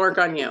probably won't work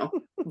on you,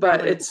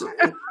 but it's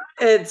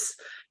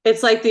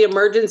like the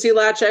emergency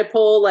latch I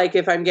pull, like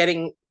if I'm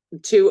getting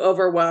too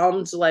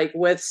overwhelmed, like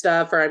with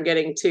stuff, or I'm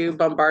getting too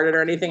bombarded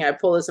or anything, I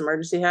pull this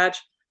emergency hatch.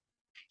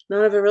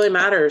 None of it really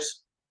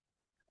matters.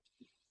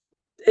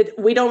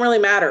 We don't really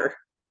matter.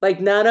 Like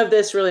none of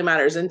this really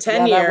matters. In 10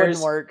 that wouldn't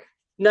years, work.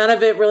 none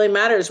of it really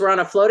matters. We're on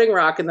a floating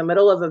rock in the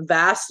middle of a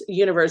vast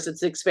universe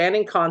that's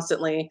expanding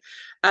constantly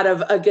out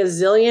of a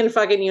gazillion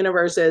fucking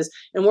universes,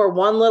 and we're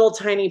one little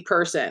tiny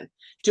person.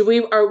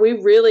 Are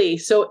we really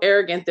so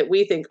arrogant that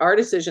we think our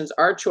decisions,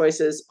 our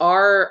choices,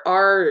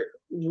 our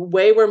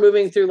way we're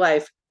moving through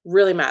life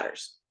really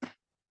matters?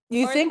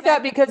 You Or think the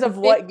fact that because of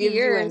what 50 gives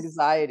you years-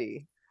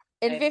 anxiety?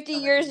 In 50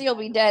 years, you'll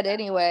be dead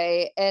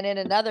anyway. And in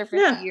another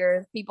 50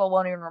 years, people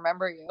won't even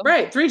remember you.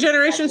 Right. 3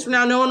 generations from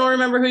now, no one will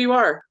remember who you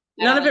are.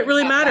 None of it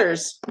really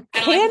matters.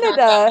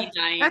 Canada.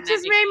 That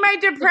just made my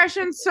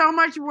depression so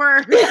much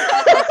worse.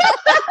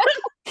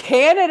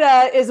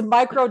 Canada is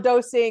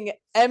microdosing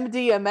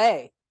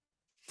MDMA.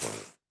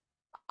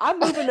 I'm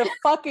moving to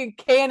fucking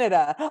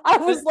Canada. I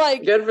was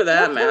like, good for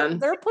that, man.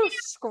 They're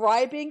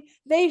prescribing.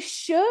 They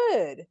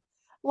should.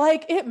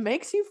 Like, it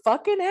makes you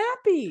fucking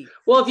happy.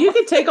 Well, if you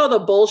could take all the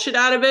bullshit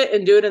out of it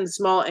and do it in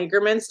small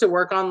increments to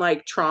work on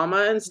like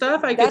trauma and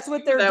stuff, That's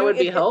what they're that doing. would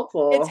be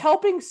helpful. It's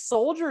helping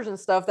soldiers and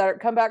stuff that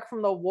come back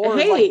from the wars,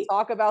 Hey, like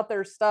talk about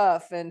their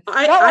stuff, and not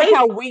like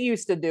how we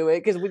used to do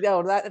it, because we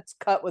know that's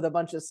cut with a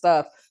bunch of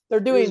stuff. They're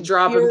doing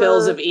dropping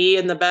bills of E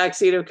in the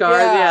backseat of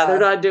cars. Yeah, they're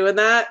not doing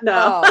that.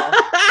 No.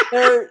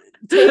 They're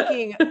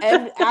taking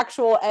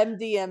actual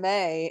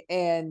MDMA,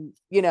 and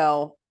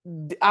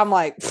I'm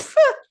like,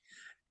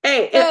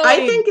 hey,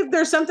 I think if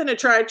there's something to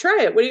try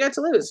it. What do you got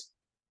to lose?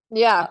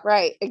 Yeah,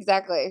 right.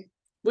 Exactly.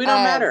 We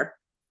don't matter.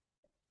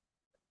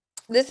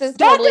 This is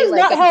that totally does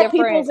like not a help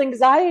different... people's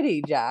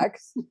anxiety,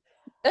 Jax.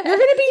 You're gonna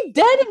be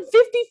dead in 50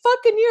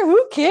 fucking years.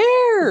 Who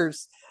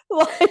cares?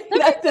 Like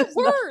that makes it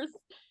worse.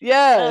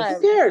 Yes.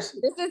 Who cares?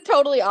 This is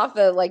totally off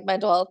the like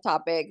mental health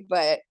topic,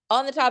 but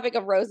on the topic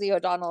of Rosie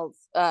O'Donnell's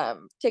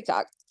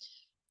TikTok,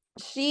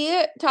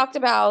 she talked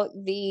about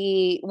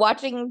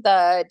watching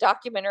the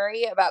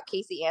documentary about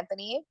Casey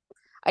Anthony.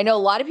 I know a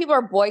lot of people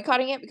are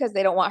boycotting it because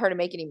they don't want her to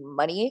make any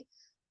money.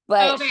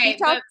 But okay,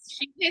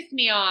 she pissed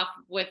me off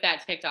with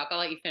that TikTok. I'll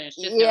let you finish.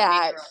 Just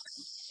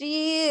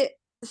she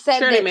said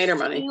that made her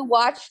money. She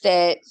watched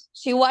it.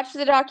 She watched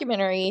the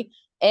documentary,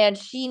 and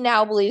she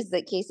now believes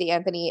that Casey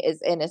Anthony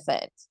is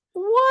innocent.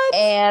 What?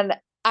 And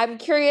I'm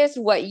curious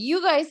what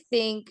you guys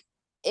think.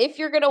 If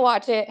you're gonna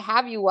watch it,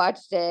 have you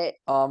watched it?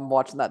 I'm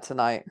watching that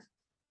tonight.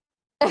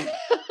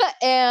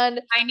 And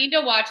I need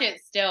to watch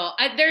it still.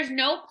 There's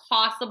no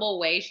possible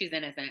way she's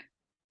innocent.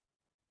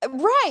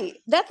 Right.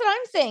 That's what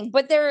I'm saying.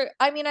 But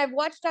I've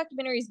watched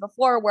documentaries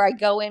before where I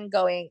go in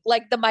going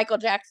like the Michael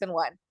Jackson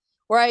one,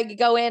 where I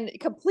go in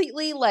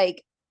completely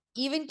like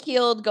even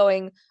keeled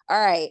going,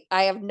 all right,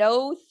 I have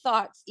no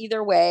thoughts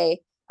either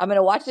way. I'm going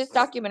to watch this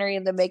documentary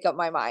and then make up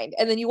my mind.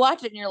 And then you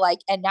watch it and you're like,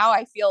 and now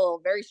I feel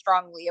very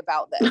strongly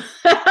about this.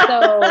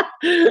 So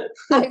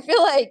I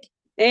feel like.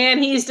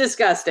 And he's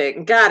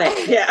disgusting. Got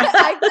it. Yeah.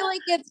 I feel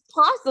like it's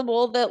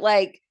possible that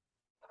like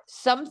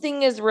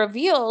something is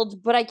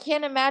revealed, but I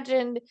can't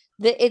imagine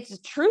that it's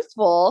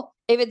truthful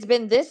if it's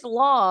been this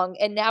long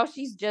and now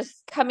she's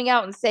just coming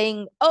out and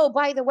saying, oh,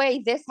 by the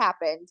way, this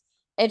happened.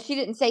 And she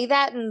didn't say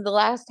that in the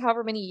last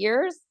however many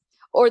years,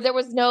 or there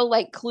was no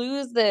like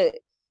clues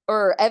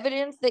or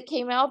evidence that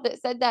came out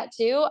that said that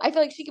too. I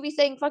feel like she could be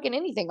saying fucking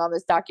anything on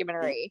this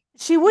documentary.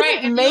 She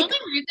wouldn't and the only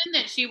reason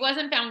that she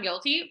wasn't found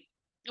guilty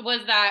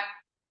was that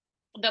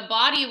the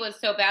body was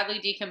so badly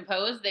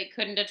decomposed they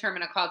couldn't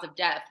determine a cause of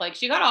death. Like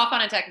she got off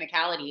on a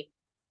technicality,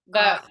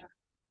 but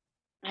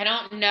I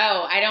don't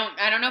know. I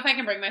don't know if I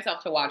can bring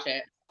myself to watch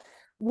it.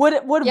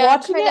 Would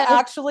watching it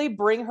actually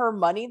bring her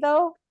money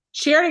though?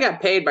 She already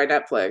got paid by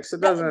Netflix.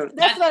 It doesn't.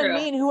 That's what true. I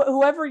mean.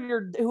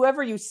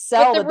 Whoever you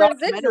sell the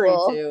documentary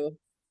to.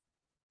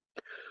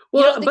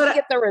 Well, you don't think she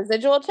get the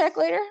residual check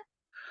later?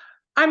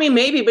 I mean,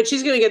 maybe, but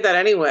she's going to get that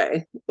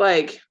anyway.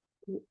 Like,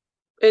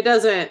 it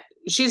doesn't.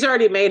 She's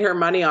already made her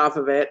money off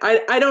of it.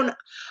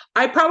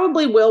 I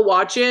probably will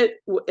watch it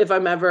if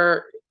I'm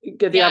ever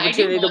get the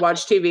opportunity to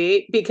watch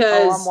TV,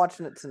 because I'm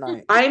watching it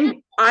tonight.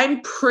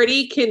 I'm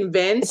pretty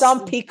convinced it's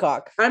on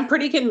Peacock. I'm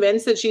pretty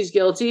convinced that she's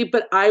guilty,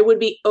 but I would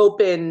be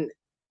open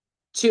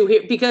to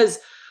hear, because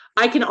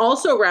I can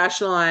also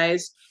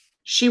rationalize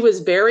she was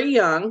very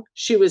young.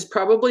 She was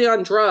probably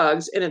on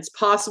drugs, and it's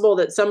possible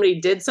that somebody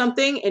did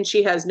something and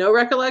she has no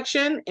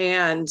recollection.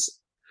 And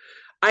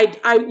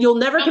you'll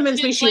never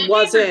convince me she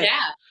wasn't.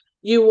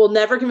 You will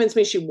never convince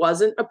me she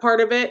wasn't a part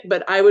of it,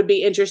 but I would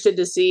be interested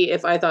to see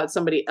if I thought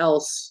somebody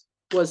else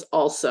was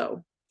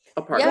also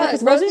a part of it. Yeah,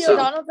 because Rosie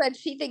O'Donnell said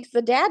she thinks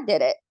the dad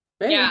did it.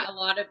 Maybe. Yeah, a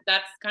lot of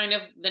that's kind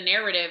of the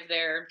narrative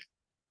there.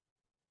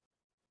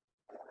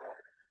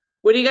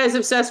 What are you guys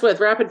obsessed with?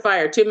 Rapid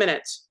fire, 2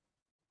 minutes.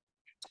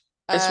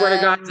 I swear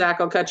to God, Zach,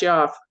 I'll cut you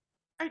off.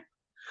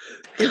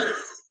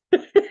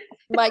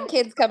 My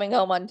kid's coming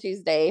home on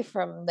Tuesday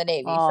from the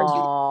Navy.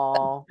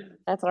 For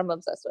that's what I'm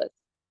obsessed with.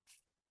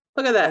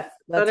 Look at that.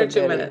 Under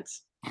 2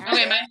 minutes.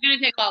 Okay, mine's going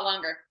to take a lot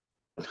longer.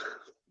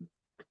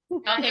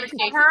 I'll take Cut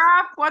Stacey. her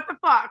off? What the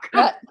fuck?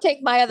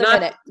 Take my other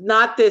minute.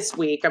 Not this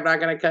week. I'm not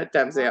going to cut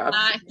Dempsey off.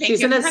 Thank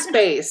She's you. in a I'm not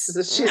gonna- space.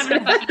 She's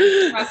I'm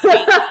gonna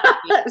fucking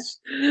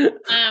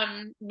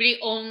the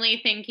only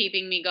thing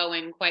keeping me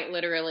going quite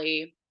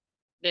literally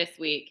this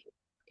week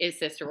is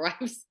Sister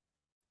Wives.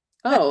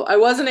 Oh, I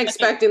wasn't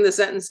expecting the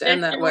sentence to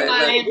end that way. Sister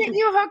but- Wives. Get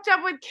you hooked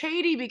up with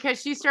Katie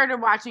because she started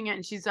watching it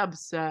and she's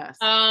obsessed.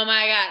 Oh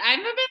my god. I've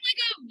been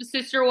like a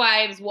Sister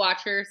Wives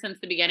watcher since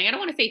the beginning. I don't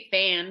want to say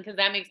fan because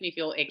that makes me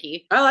feel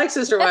icky. I like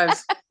Sister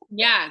Wives.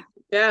 Yeah.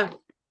 Yeah.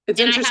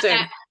 It's And interesting.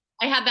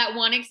 I had that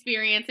one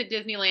experience at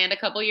Disneyland a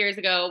couple years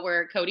ago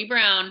where Cody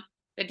Brown,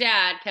 the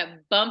dad,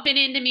 kept bumping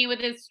into me with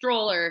his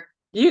stroller.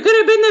 You could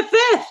have been the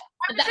fifth.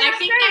 I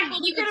think that's what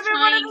he You could was have been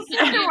one trying of the to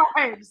Sister do.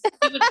 Wives.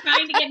 He was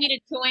trying to get me to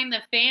join the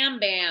fam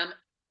bam.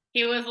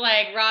 He was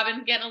like,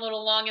 Robin's getting a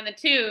little long in the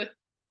tooth.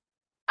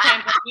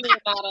 Time for a beer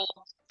bottle.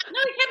 No,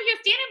 he was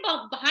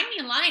standing behind me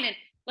in line, and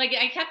like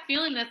I kept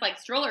feeling this like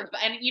stroller.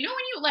 And you know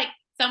when you like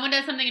someone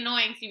does something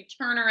annoying, so you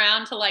turn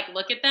around to like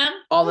look at them,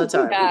 All the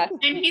time. Yeah.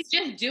 and he's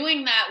just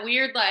doing that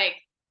weird like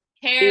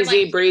hair,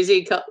 Easy like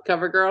breezy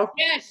cover girl.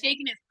 yeah,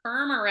 shaking his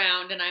perm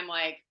around, and I'm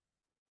like,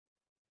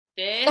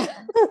 this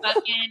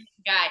fucking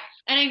guy.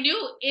 And I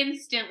knew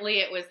instantly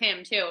it was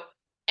him too.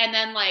 And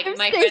then like If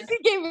my friend, Stacy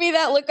gave me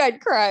that look, I'd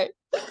cry.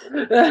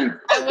 I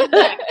was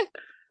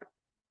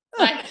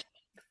like,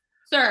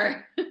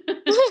 sir,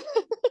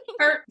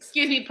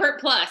 Pert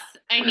Plus,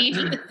 I need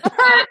you to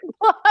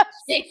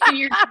stick to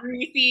your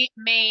greasy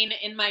mane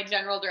in my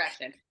general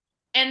direction.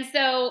 And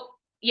so,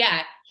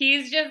 yeah,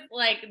 he's just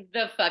like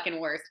the fucking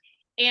worst.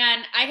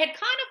 And I had kind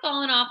of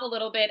fallen off a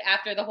little bit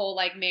after the whole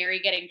like Mary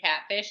getting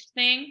catfished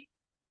thing.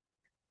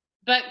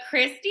 But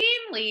Christine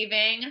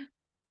leaving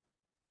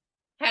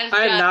has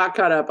I'm just, not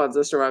caught up on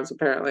Sister Wives,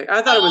 apparently.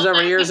 I thought it was Oh, over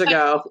that's years okay.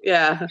 ago.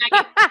 Yeah.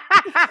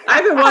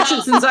 I've been watching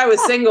since I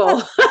was single.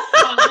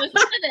 Well, listen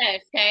to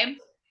this, okay?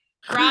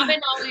 Robin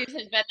always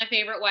has been the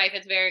favorite wife.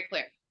 It's very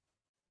clear.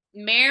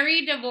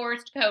 Mary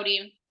divorced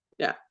Cody.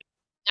 Yeah.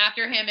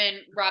 After him and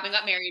Robin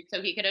got married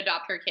so he could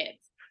adopt her kids.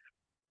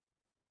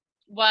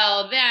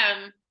 Well,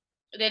 then,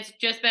 it's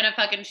just been a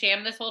fucking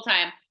sham this whole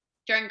time.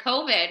 During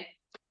COVID,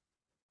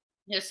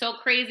 he was so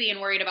crazy and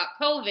worried about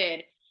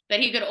COVID that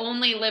he could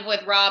only live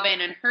with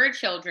Robin and her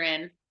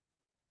children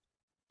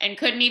and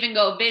couldn't even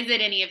go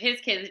visit any of his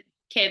kids,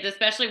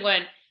 especially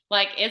when,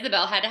 like,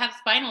 Isabel had to have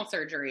spinal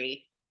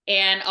surgery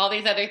and all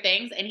these other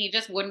things, and he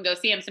just wouldn't go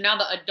see him. So now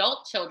the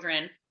adult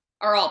children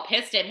are all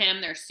pissed at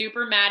him. They're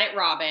super mad at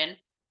Robin.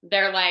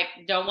 They're like,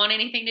 don't want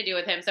anything to do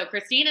with him. So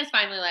Christina's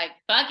finally like,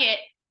 fuck it.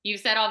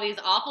 You've said all these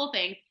awful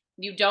things.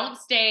 You don't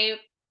stay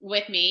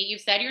with me. You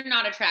said you're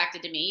not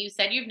attracted to me. You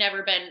said you've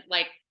never been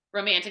like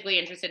romantically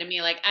interested in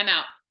me. Like, I'm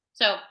out.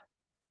 So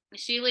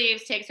she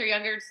leaves, takes her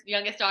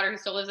youngest daughter who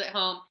still lives at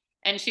home.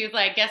 And she's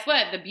like, guess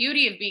what? The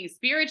beauty of being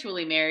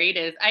spiritually married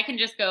is I can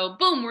just go,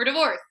 boom, we're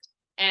divorced.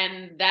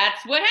 And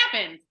that's what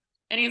happens.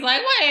 And he's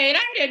like, wait,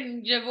 I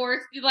didn't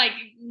divorce. Like,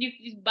 you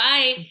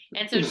bye.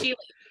 And so she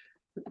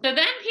leaves. So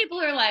then people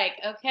are like,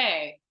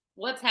 okay,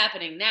 what's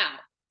happening now?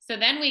 So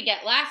then we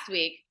get last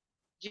week,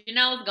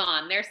 Janelle's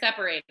gone. They're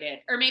separated.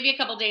 Or maybe a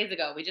couple days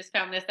ago, we just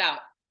found this out.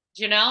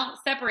 Janelle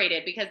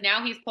separated because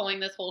now he's pulling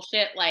this whole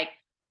shit. Like,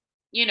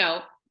 you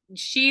know,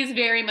 she's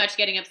very much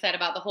getting upset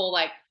about the whole,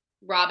 like,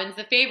 Robin's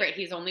the favorite.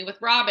 He's only with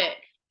Robin.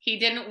 He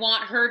didn't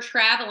want her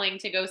traveling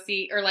to go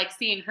see, or like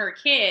seeing her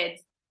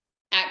kids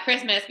at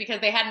Christmas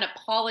because they hadn't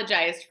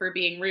apologized for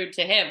being rude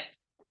to him.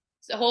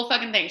 It's the whole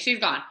fucking thing. She's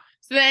gone.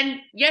 So then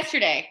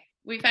yesterday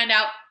we found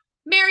out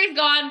Mary's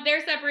gone.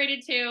 They're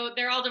separated too.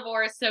 They're all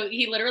divorced. So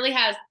he literally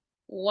has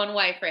one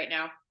wife right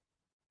now.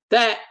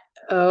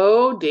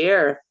 Oh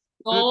dear.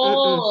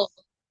 Oh,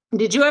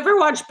 Did you ever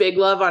watch Big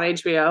Love on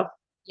HBO?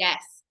 yes.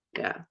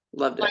 Yeah,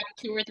 loved it. Like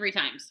 2 or 3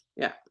 times.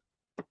 Yeah.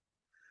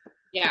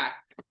 Yeah.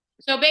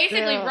 So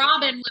basically Yeah.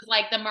 Robin was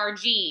like the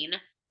Margine.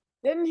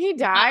 Didn't he Not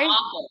die?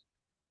 awful.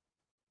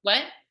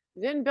 What?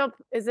 Didn't Bill?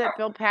 Is it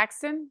Bill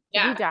Paxton? Did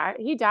Yeah. he die?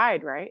 He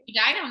died, right? He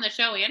died on the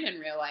show and in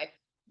real life.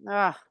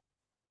 Ugh,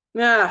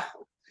 Yeah.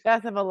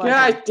 death of a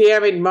legend. God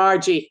damn it,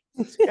 Margie.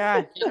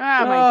 God. Oh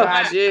my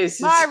God.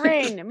 Jesus.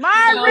 Maureen.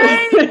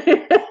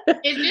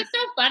 It's just so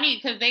funny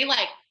because they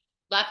like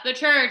left the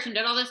church and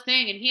did all this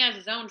thing, and he has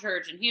his own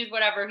church and he's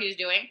whatever he's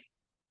doing.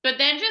 But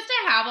then just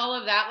to have all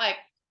of that, like,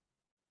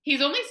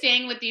 he's only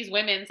staying with these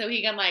women so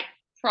he can like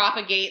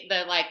propagate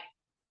the like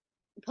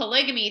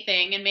polygamy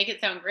thing and make it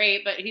sound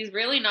great, but he's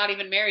really not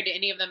even married to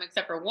any of them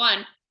except for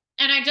one.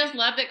 And I just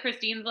love that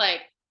Christine's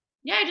like,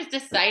 yeah, I just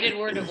decided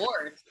we're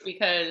divorced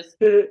because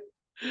we're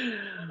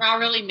not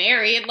really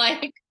married.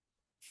 Like,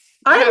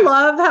 I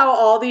love how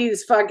all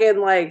these fucking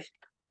like,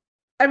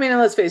 I mean,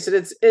 let's face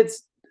it,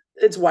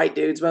 it's white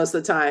dudes most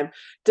of the time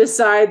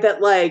decide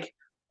that like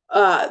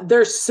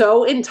they're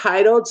so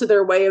entitled to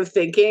their way of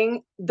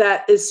thinking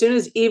that as soon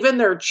as even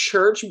their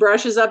church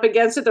brushes up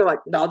against it, they're like,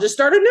 I'll just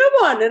start a new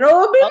one and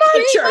it'll be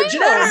my church.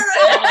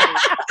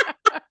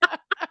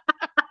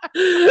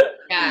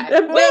 yeah.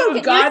 And boom,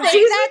 can God you say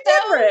sees that, me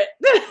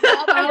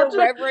different. I'll be a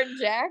Reverend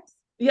Jax.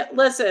 Yeah,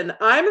 listen,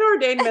 I'm an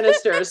ordained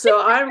minister,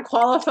 so I'm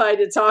qualified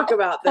to talk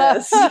about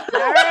this. All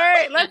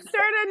right, let's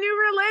start a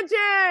new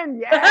religion.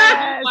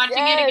 Yes. Watching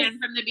yes. it again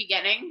from the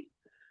beginning.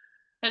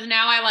 Because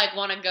now I like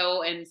want to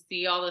go and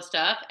see all the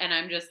stuff, and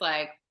I'm just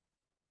like,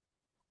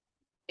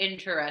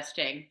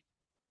 interesting.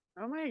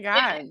 Oh my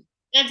God.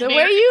 It's The way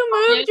very you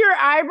obvious. moved your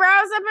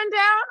eyebrows up and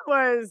down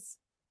was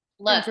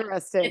Look,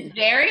 interesting. it's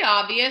very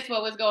obvious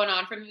what was going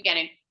on from the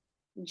beginning.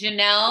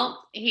 Janelle,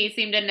 he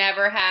seemed to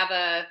never have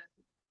a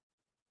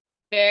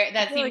very. I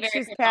That feel seemed like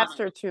very. she's past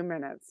her 2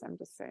 minutes. I'm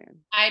just saying.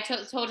 I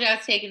told you I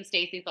was taking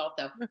Stacy's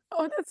also,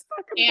 Oh, that's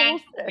fucking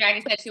and bullshit.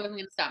 Jackie said she wasn't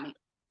going to stop me.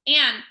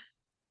 And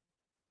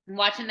I'm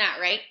watching that,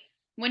 right?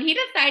 When he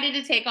decided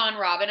to take on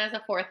Robin as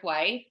a fourth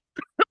wife,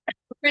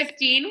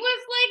 Christine was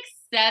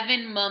like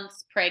 7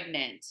 months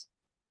pregnant.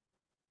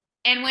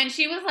 And when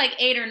she was like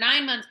 8 or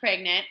 9 months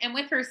pregnant and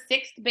with her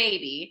 6th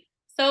baby,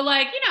 so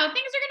like, things are going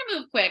to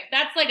move quick.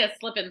 That's like a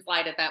slip and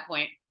slide at that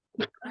point.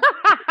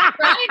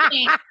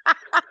 Driving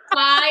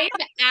 5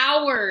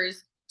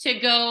 hours to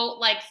go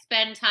like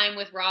spend time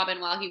with Robin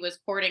while he was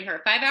courting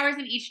her. 5 hours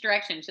in each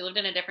direction. She lived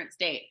in a different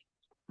state.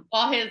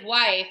 While his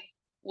wife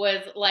was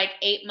like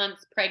 8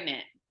 months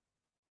pregnant.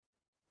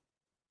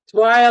 It's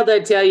wild, I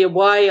tell you,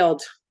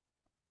 wild.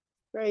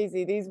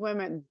 Crazy. These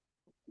women.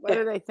 What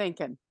are they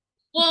thinking?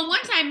 Well,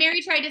 one time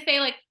Mary tried to say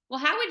like, well,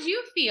 how would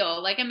you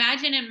feel? Like,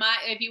 imagine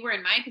if you were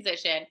in my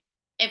position,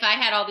 if I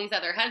had all these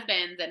other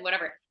husbands and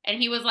whatever. And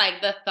he was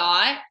like, the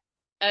thought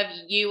of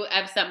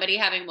somebody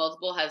having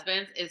multiple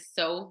husbands is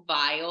so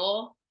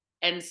vile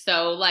and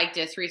so like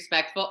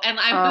disrespectful. And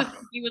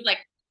he was like,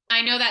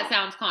 I know that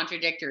sounds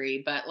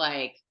contradictory, but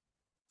like,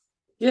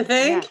 You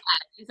think?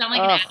 you sound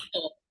like an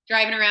asshole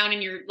driving around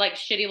in your like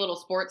shitty little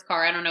sports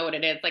car. I don't know what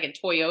it is, like a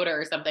Toyota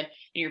or something. And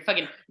you're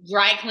fucking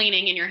dry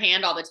cleaning in your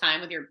hand all the time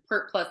with your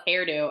Pert Plus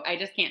hairdo. I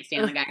just can't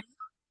stand the guy.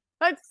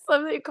 I just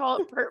love that you call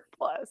it Pert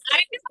Plus.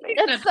 I just think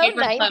That's it's a so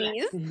paper cut.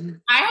 90s.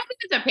 I hope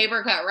it's a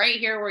paper cut right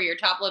here where your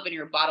top lip and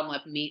your bottom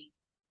lip meet.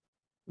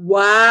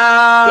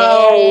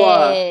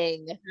 Wow.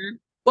 Dang.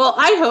 Well,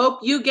 I hope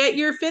you get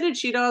your fitted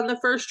sheet on the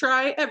first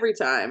try every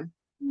time.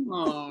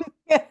 Oh.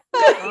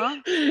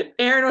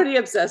 Erin, what are you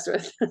obsessed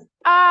with?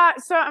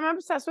 So I'm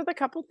obsessed with a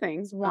couple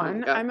things.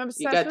 One, God. I'm obsessed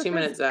You got with 2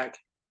 minutes, Zach.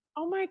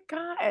 Oh my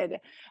God.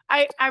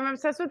 I'm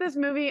obsessed with this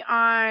movie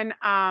on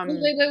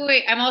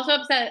Wait. I'm also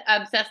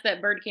obsessed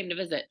that Bird came to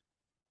visit.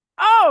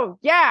 Oh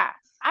yeah.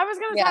 I was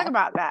gonna talk Yeah.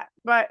 about that,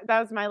 but that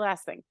was my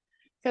last thing.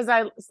 Because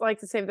I like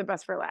to save the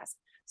best for last.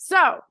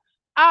 So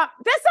that's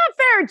not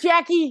fair,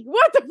 Jackie.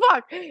 What the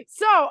fuck?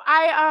 So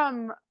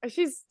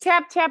she's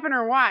tapping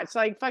her watch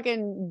like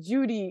fucking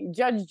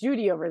Judge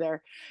Judy over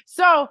there.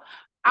 So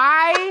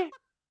I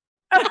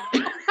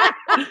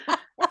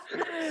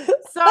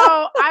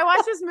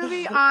watched this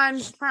movie on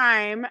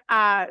Prime,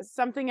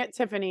 Something at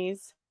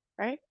Tiffany's,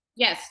 right?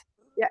 Yes.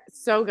 Yeah,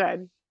 so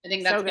good. I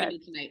think that's So going to good.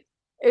 be tonight.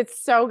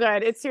 It's so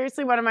good. It's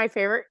seriously one of my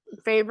favorite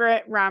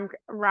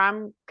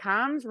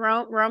rom-coms,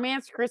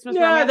 romance, Christmas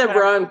romance. The whatever.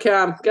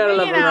 rom-com. Gotta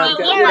love a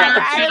rom-com. Whatever.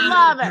 Yeah. I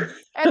love it.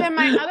 And then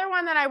my other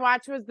one that I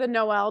watched was The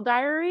Noel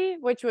Diary,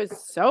 which was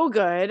so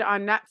good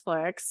on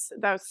Netflix.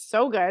 That was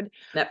so good.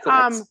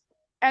 Netflix.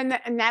 And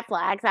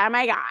Netflix. Oh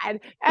my God.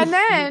 And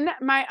then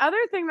my other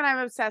thing that I'm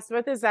obsessed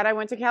with is that I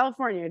went to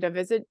California to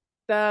visit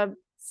the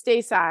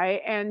Stacy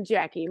and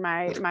Jackie,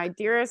 my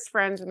dearest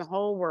friends in the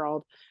whole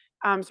world.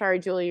 Sorry,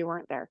 Julie, you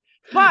weren't there.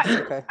 But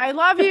Okay. I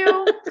love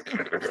you.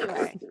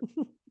 Anyway.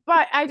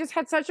 But I just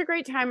had such a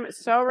great time,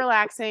 so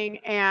relaxing.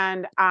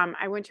 And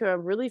I went to a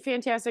really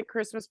fantastic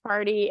Christmas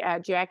party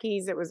at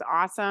Jackie's. It was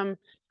awesome.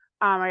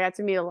 I got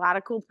to meet a lot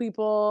of cool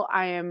people.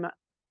 I am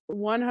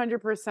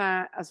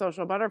 100% a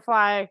social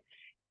butterfly.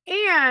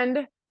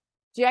 And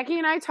Jackie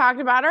and I talked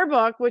about our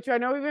book, which I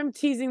know we've been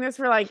teasing this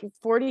for like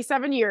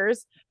 47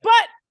 years, but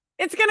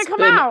it's going to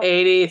come out.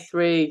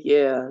 83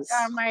 years.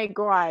 Oh my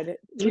God.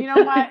 You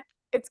know what?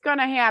 It's going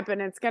to happen.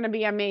 It's going to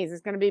be amazing.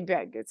 It's going to be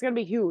big. It's going to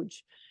be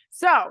huge.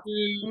 So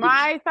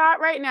my thought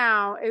right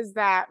now is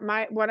that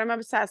what I'm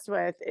obsessed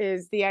with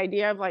is the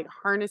idea of like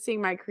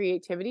harnessing my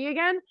creativity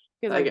again,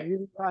 because I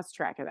really lost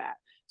track of that.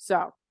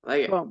 So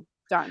boom,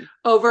 done.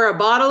 Over a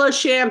bottle of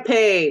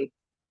champagne.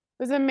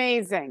 It was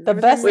amazing. The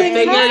best We thing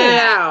figured ever. it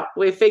out.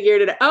 We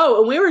figured it out. Oh,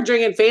 and we were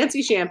drinking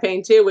fancy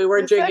champagne too. We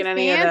weren't drinking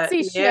any of that.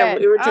 fancy Yeah,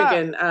 shit. we were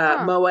drinking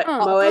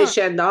Moet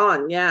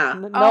Chandon. Yeah.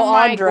 No Oh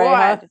my Andre,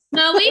 huh? God.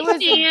 No, we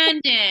was-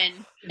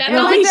 Shandon. That's It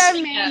all was I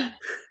amazing.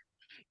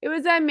 It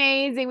was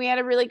amazing. We had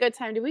a really good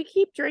time. Did we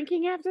keep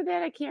drinking after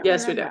that? I can't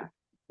Yes, we remember.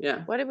 did.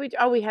 Yeah. What did we do?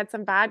 Oh, we had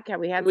some vodka.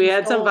 We had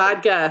some Stoli.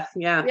 vodka.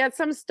 Yeah. We had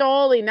some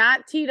Stoli,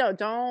 not Tito.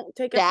 Don't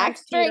take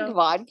Dax offense, drank Tito.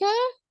 vodka?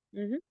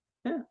 Mhm.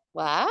 Yeah.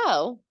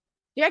 Wow.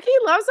 Jackie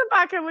loves a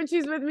vodka when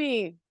she's with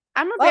me.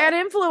 I'm a bad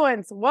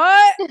influence.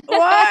 What?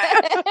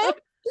 What?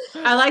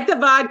 I like the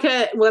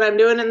vodka when I'm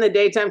doing it in the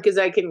daytime because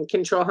I can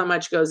control how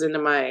much goes into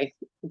my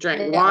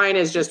drink. Yeah. Wine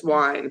is just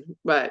wine,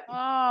 but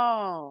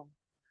Oh.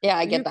 Yeah,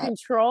 I You get that.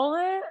 control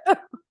it?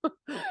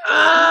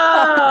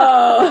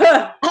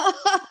 oh.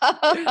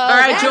 All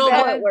right, That's Joel,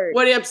 how it works.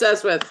 what are you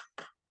obsessed with?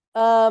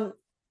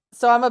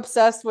 So I'm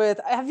obsessed with.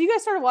 Have you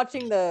guys started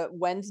watching the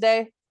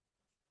Wednesday?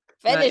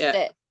 Finished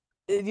yet.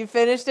 it. You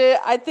finished it?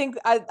 I think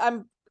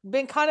I'm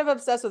been kind of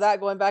obsessed with that,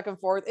 going back and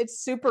forth. It's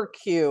super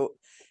cute.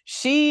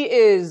 She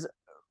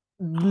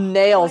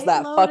nails White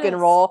that fucking Lotus.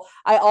 role.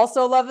 I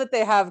also love that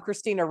they have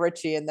Christina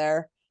Ricci in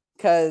there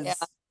because Yeah.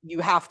 you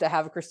have to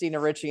have Christina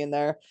Ricci in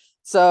there.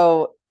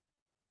 So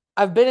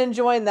I've been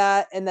enjoying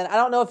that. And then I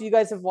don't know if you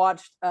guys have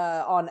watched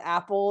on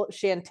Apple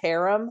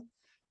Shantaram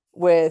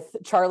with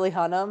Charlie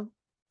Hunnam.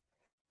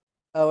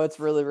 Oh, it's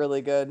really,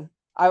 really good.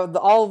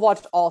 I'll watch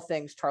all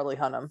things Charlie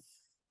Hunnam.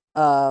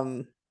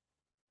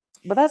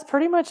 But that's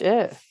pretty much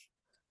it.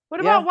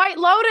 What Yeah. about White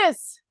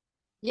Lotus?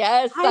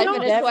 Yes, I I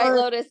don't finished White ever-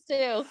 Lotus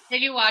too.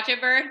 Did you watch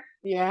it, Bird?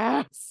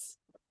 Yes.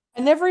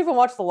 I never even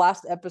watched the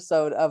last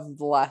episode of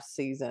the last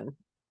season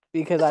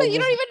because So I you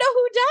don't even know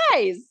who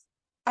dies.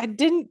 I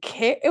didn't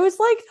care. It was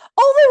like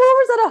all they were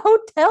was at a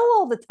hotel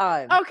all the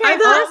time. Okay, I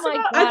first thought- of my all,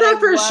 God. I thought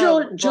for love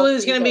sure both Julie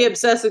was going to be seasons.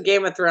 obsessed with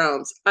Game of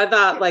Thrones. I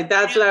thought like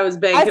that's what I was I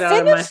banking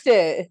on. finished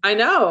it. I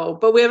know,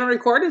 but we haven't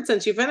recorded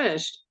since you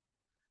finished.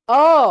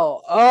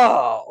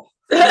 Oh.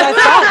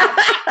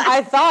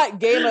 I thought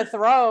Game of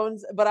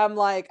Thrones, but I'm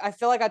like, I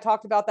feel like I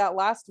talked about that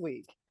last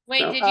week.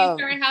 Wait, No. did you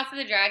start House of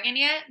the Dragon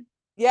yet?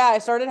 Yeah, I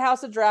started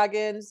House of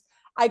Dragons.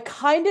 I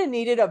kind of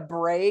needed a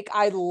break.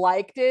 I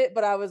liked it,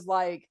 but I was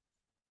like,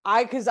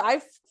 because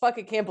I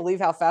fucking can't believe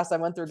how fast I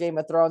went through Game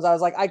of Thrones. I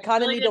was like, I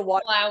kind of Really need to just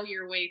watch. plow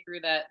your way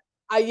through that.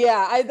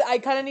 I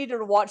kind of needed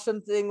to watch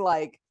something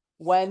like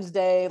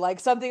Wednesday, like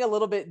something a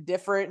little bit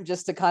different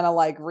just to kind of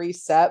like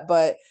reset.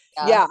 But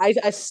yeah, I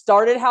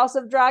started House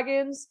of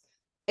Dragons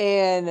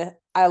and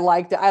I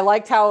liked it. I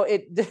liked how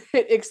it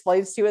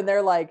explains to you in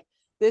there, like,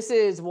 this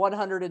is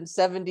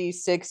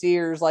 176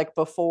 years like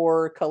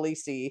before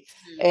Khaleesi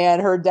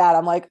and her dad.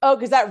 I'm like, oh,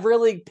 because that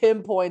really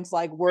pinpoints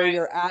like where Right.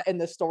 you're at in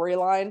the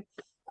storyline.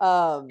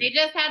 They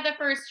just had the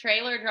first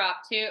trailer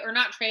drop too, or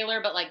not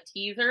trailer, but like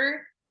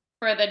teaser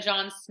for the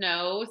Jon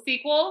Snow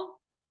sequel.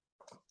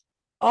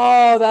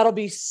 Oh, that'll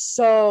be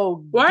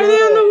so Why are they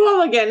on the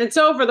wall again? It's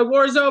over. The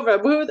war's over.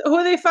 Who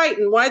are they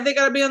fighting? Why'd they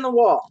got to be on the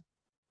wall?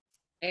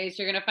 Hey,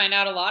 so you're gonna find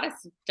out a lot of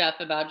stuff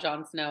about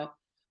Jon Snow,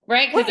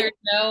 right? Because Wait. there's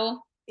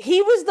no.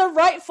 He was the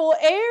rightful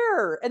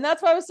heir, and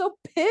that's why I was so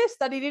pissed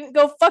that he didn't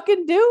go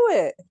fucking do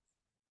it.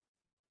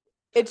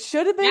 It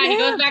should have been Yeah, he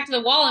him. goes back to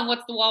the wall, and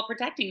what's the wall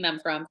protecting them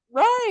from?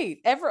 Right.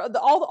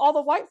 All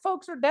the white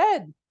folks are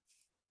dead.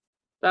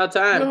 About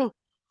time.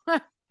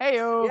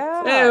 Hey-o.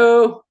 Yeah.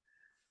 Ew.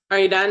 Are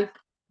you done?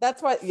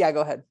 That's why. Yeah,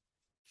 go ahead.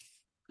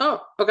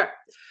 Oh, okay.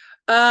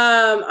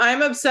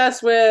 I'm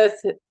obsessed with.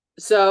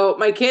 So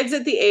my kid's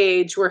at the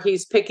age where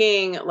he's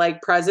picking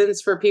like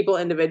presents for people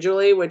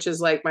individually, which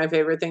is like my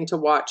favorite thing to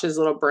watch his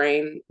little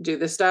brain do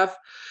this stuff.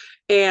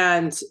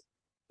 And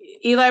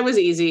Eli was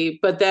easy,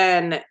 but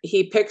then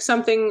he picked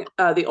something.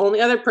 The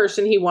only other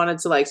person he wanted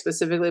to like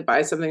specifically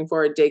buy something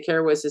for at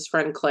daycare was his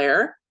friend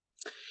Claire.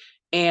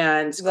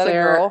 And Is that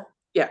Claire, a girl?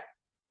 yeah.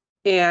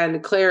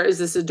 And Claire is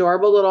this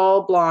adorable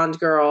little blonde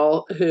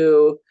girl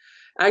who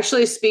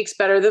actually speaks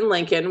better than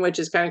Lincoln, which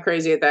is kind of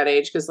crazy at that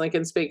age because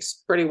Lincoln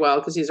speaks pretty well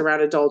because he's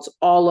around adults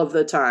all of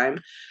the time.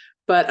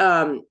 But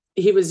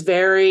he was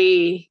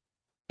very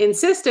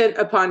insistent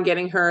upon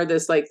getting her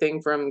this like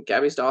thing from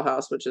Gabby's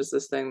Dollhouse, which is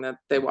this thing that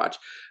they watch.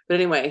 But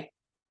anyway,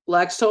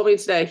 Lex told me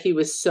today he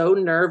was so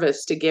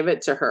nervous to give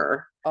it to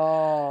her.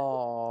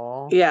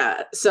 Oh.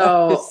 Yeah.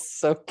 So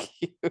so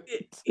cute.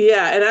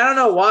 yeah, and I don't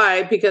know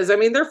why, because I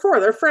mean they're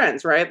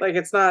friends, right? Like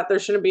it's not, there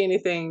shouldn't be any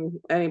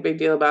big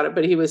deal about it,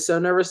 but he was so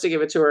nervous to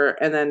give it to her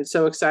and then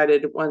so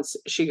excited once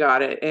she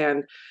got it.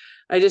 And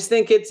I just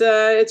think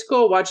it's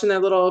cool watching their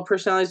little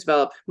personalities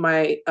develop.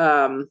 My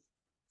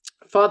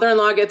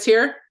father-in-law gets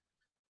here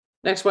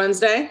next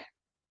Wednesday.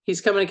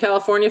 He's coming to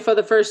California for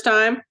the first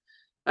time.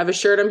 I've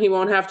assured him he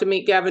won't have to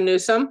meet Gavin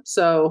Newsom,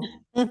 so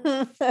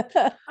Oh,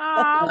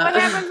 what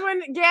happens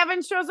when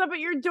Gavin shows up at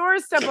your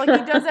doorstep like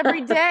he does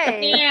every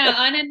day? Yeah,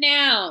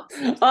 unannounced.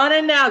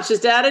 unannounced,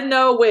 just out of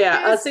nowhere,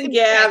 us and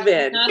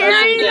Gavin. Not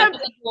Carrying lined a-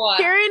 up with what?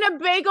 Carrying a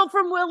bagel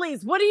from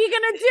Willie's. What are you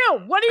gonna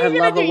do? What are I you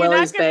love gonna a do? You're not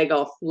Willie's gonna-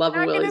 bagel. Love a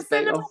not gonna Willie's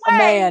send him bagel. away.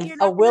 Man, You're a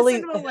not gonna Willie-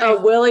 send him away. A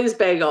Willie's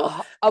bagel.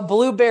 A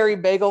blueberry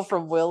bagel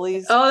from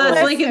Willie's. Oh, that's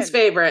Listen. Lincoln's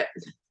favorite.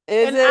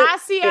 Is An it?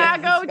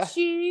 Asiago Yeah.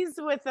 cheese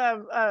with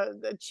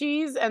the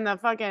cheese and the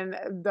fucking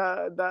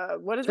the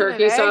what is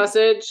Turkey it? An egg?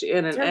 sausage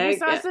and an Turkey egg.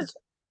 sausage.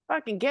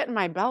 Fucking get in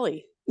my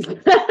belly. She do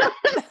you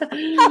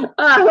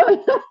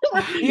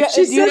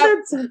said have-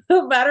 that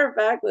so matter of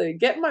factly.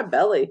 Get in my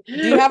belly. Do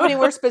you have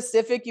anywhere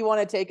specific you want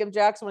to take him,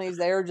 Jax, when he's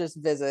there, or just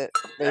visit,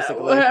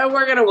 basically?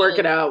 We're gonna work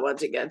it out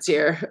once it gets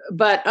here.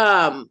 But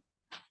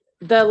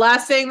the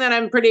last thing that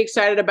I'm pretty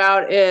excited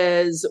about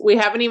is we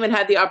haven't even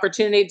had the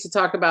opportunity to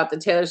talk about the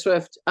Taylor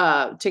Swift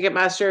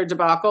Ticketmaster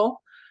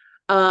debacle.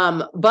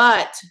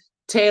 But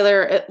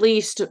Taylor at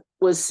least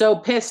was so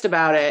pissed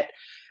about it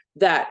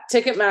that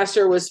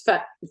Ticketmaster was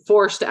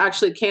forced to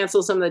actually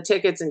cancel some of the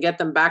tickets and get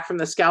them back from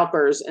the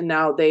scalpers. And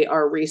now they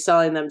are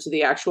reselling them to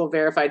the actual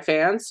verified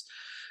fans.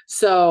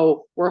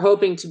 So we're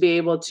hoping to be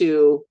able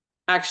to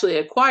actually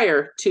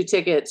acquire 2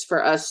 tickets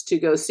for us to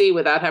go see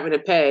without having to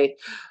pay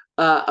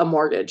a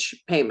mortgage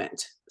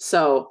payment.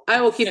 So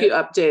I will keep you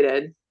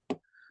updated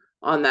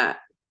on that.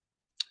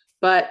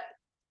 But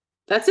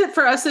that's it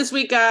for us this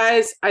week,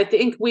 guys. I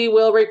think we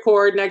will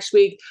record next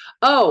week.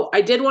 Oh,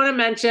 I did want to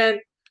mention,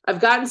 I've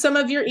gotten some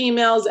of your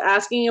emails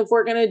asking if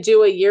we're going to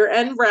do a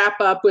year-end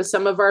wrap-up with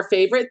some of our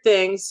favorite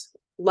things.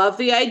 Love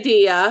the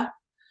idea.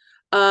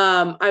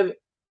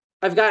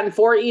 I've gotten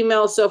 4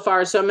 emails so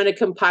far, so I'm going to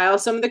compile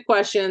some of the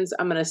questions.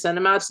 I'm going to send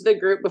them out to the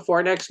group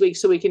before next week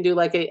so we can do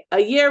like a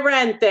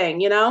year-end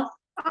thing, you know?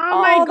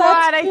 Oh my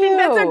God, I think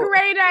that's a cute.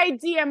 great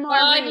idea, Oh,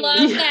 I Maureen.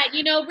 love that.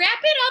 You know, wrap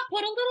it up,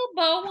 put a little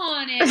bow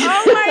on it.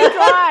 Oh my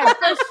God,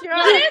 for Let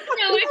sure. us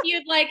know if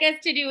you'd like us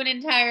to do an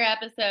entire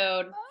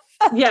episode.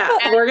 Yeah,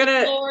 we're going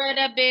to...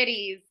 Florida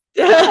Biddies.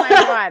 Oh my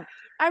God.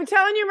 I'm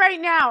telling you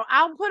right now,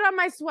 I'll put on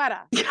my sweater.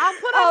 I'll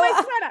put on my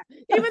sweater,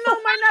 even though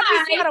it might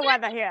not be sweater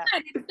weather here.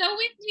 It's so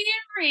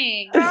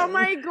endearing. Oh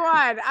my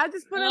God. I'll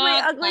just put on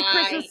my ugly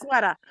Christmas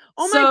sweater.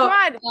 Oh my So-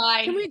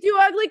 God. Can we do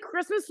ugly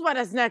Christmas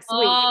sweaters next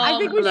week? I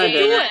think we I'm not should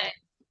doing do that. it.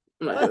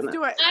 I'm not Let's doing that.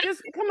 do it. I-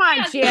 Just come on,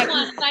 Yeah,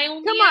 Jackie.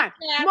 Come on.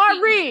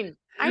 Maureen,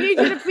 I need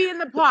you to be in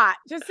the pot.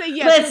 Just say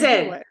yes.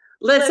 We'll do it.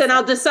 Listen,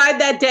 I'll decide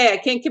that day. I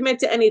can't commit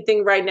to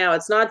anything right now.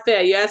 It's not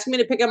fair. You asked me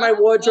to pick out my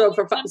wardrobe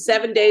for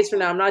 7 days from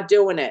now. I'm not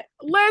doing it.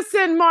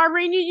 Listen,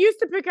 Maureen, you used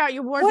to pick out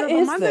your wardrobe a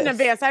is month in this?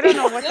 advance. I don't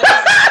know what.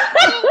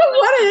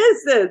 What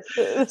is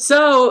this?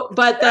 So,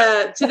 but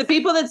to the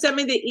people that sent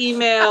me the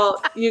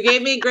email, you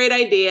gave me a great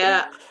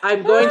idea.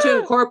 I'm going to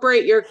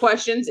incorporate your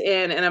questions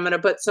in, and I'm going to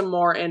put some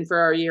more in for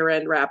our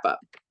year-end wrap-up.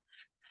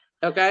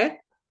 Okay?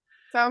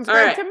 Sounds All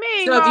great right. to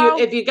me. So Mo.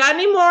 if you got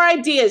any more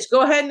ideas,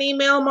 go ahead and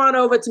email them on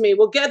over to me.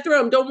 We'll get through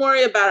them. Don't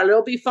worry about it.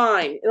 It'll be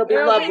fine. It'll be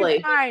lovely.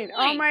 Fine.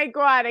 Oh my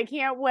God, I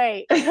can't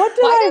wait. What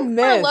did Why I does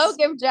miss? Merlot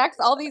give Jax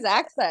all these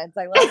accents?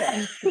 I love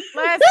it.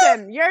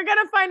 Listen, you're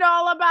gonna find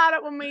all about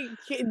it when we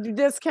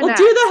disconnect.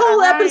 We'll do the whole all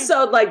right?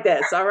 episode like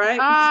this. All right.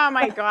 Oh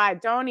my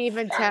God, don't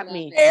even tempt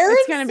me. Erin's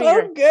It's gonna be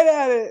so great. good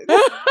at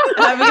it.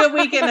 Have a good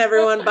weekend,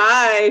 everyone.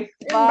 Bye.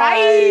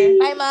 Bye.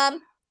 Hi,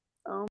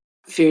 Mom.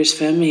 Fierce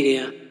Femme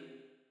Media.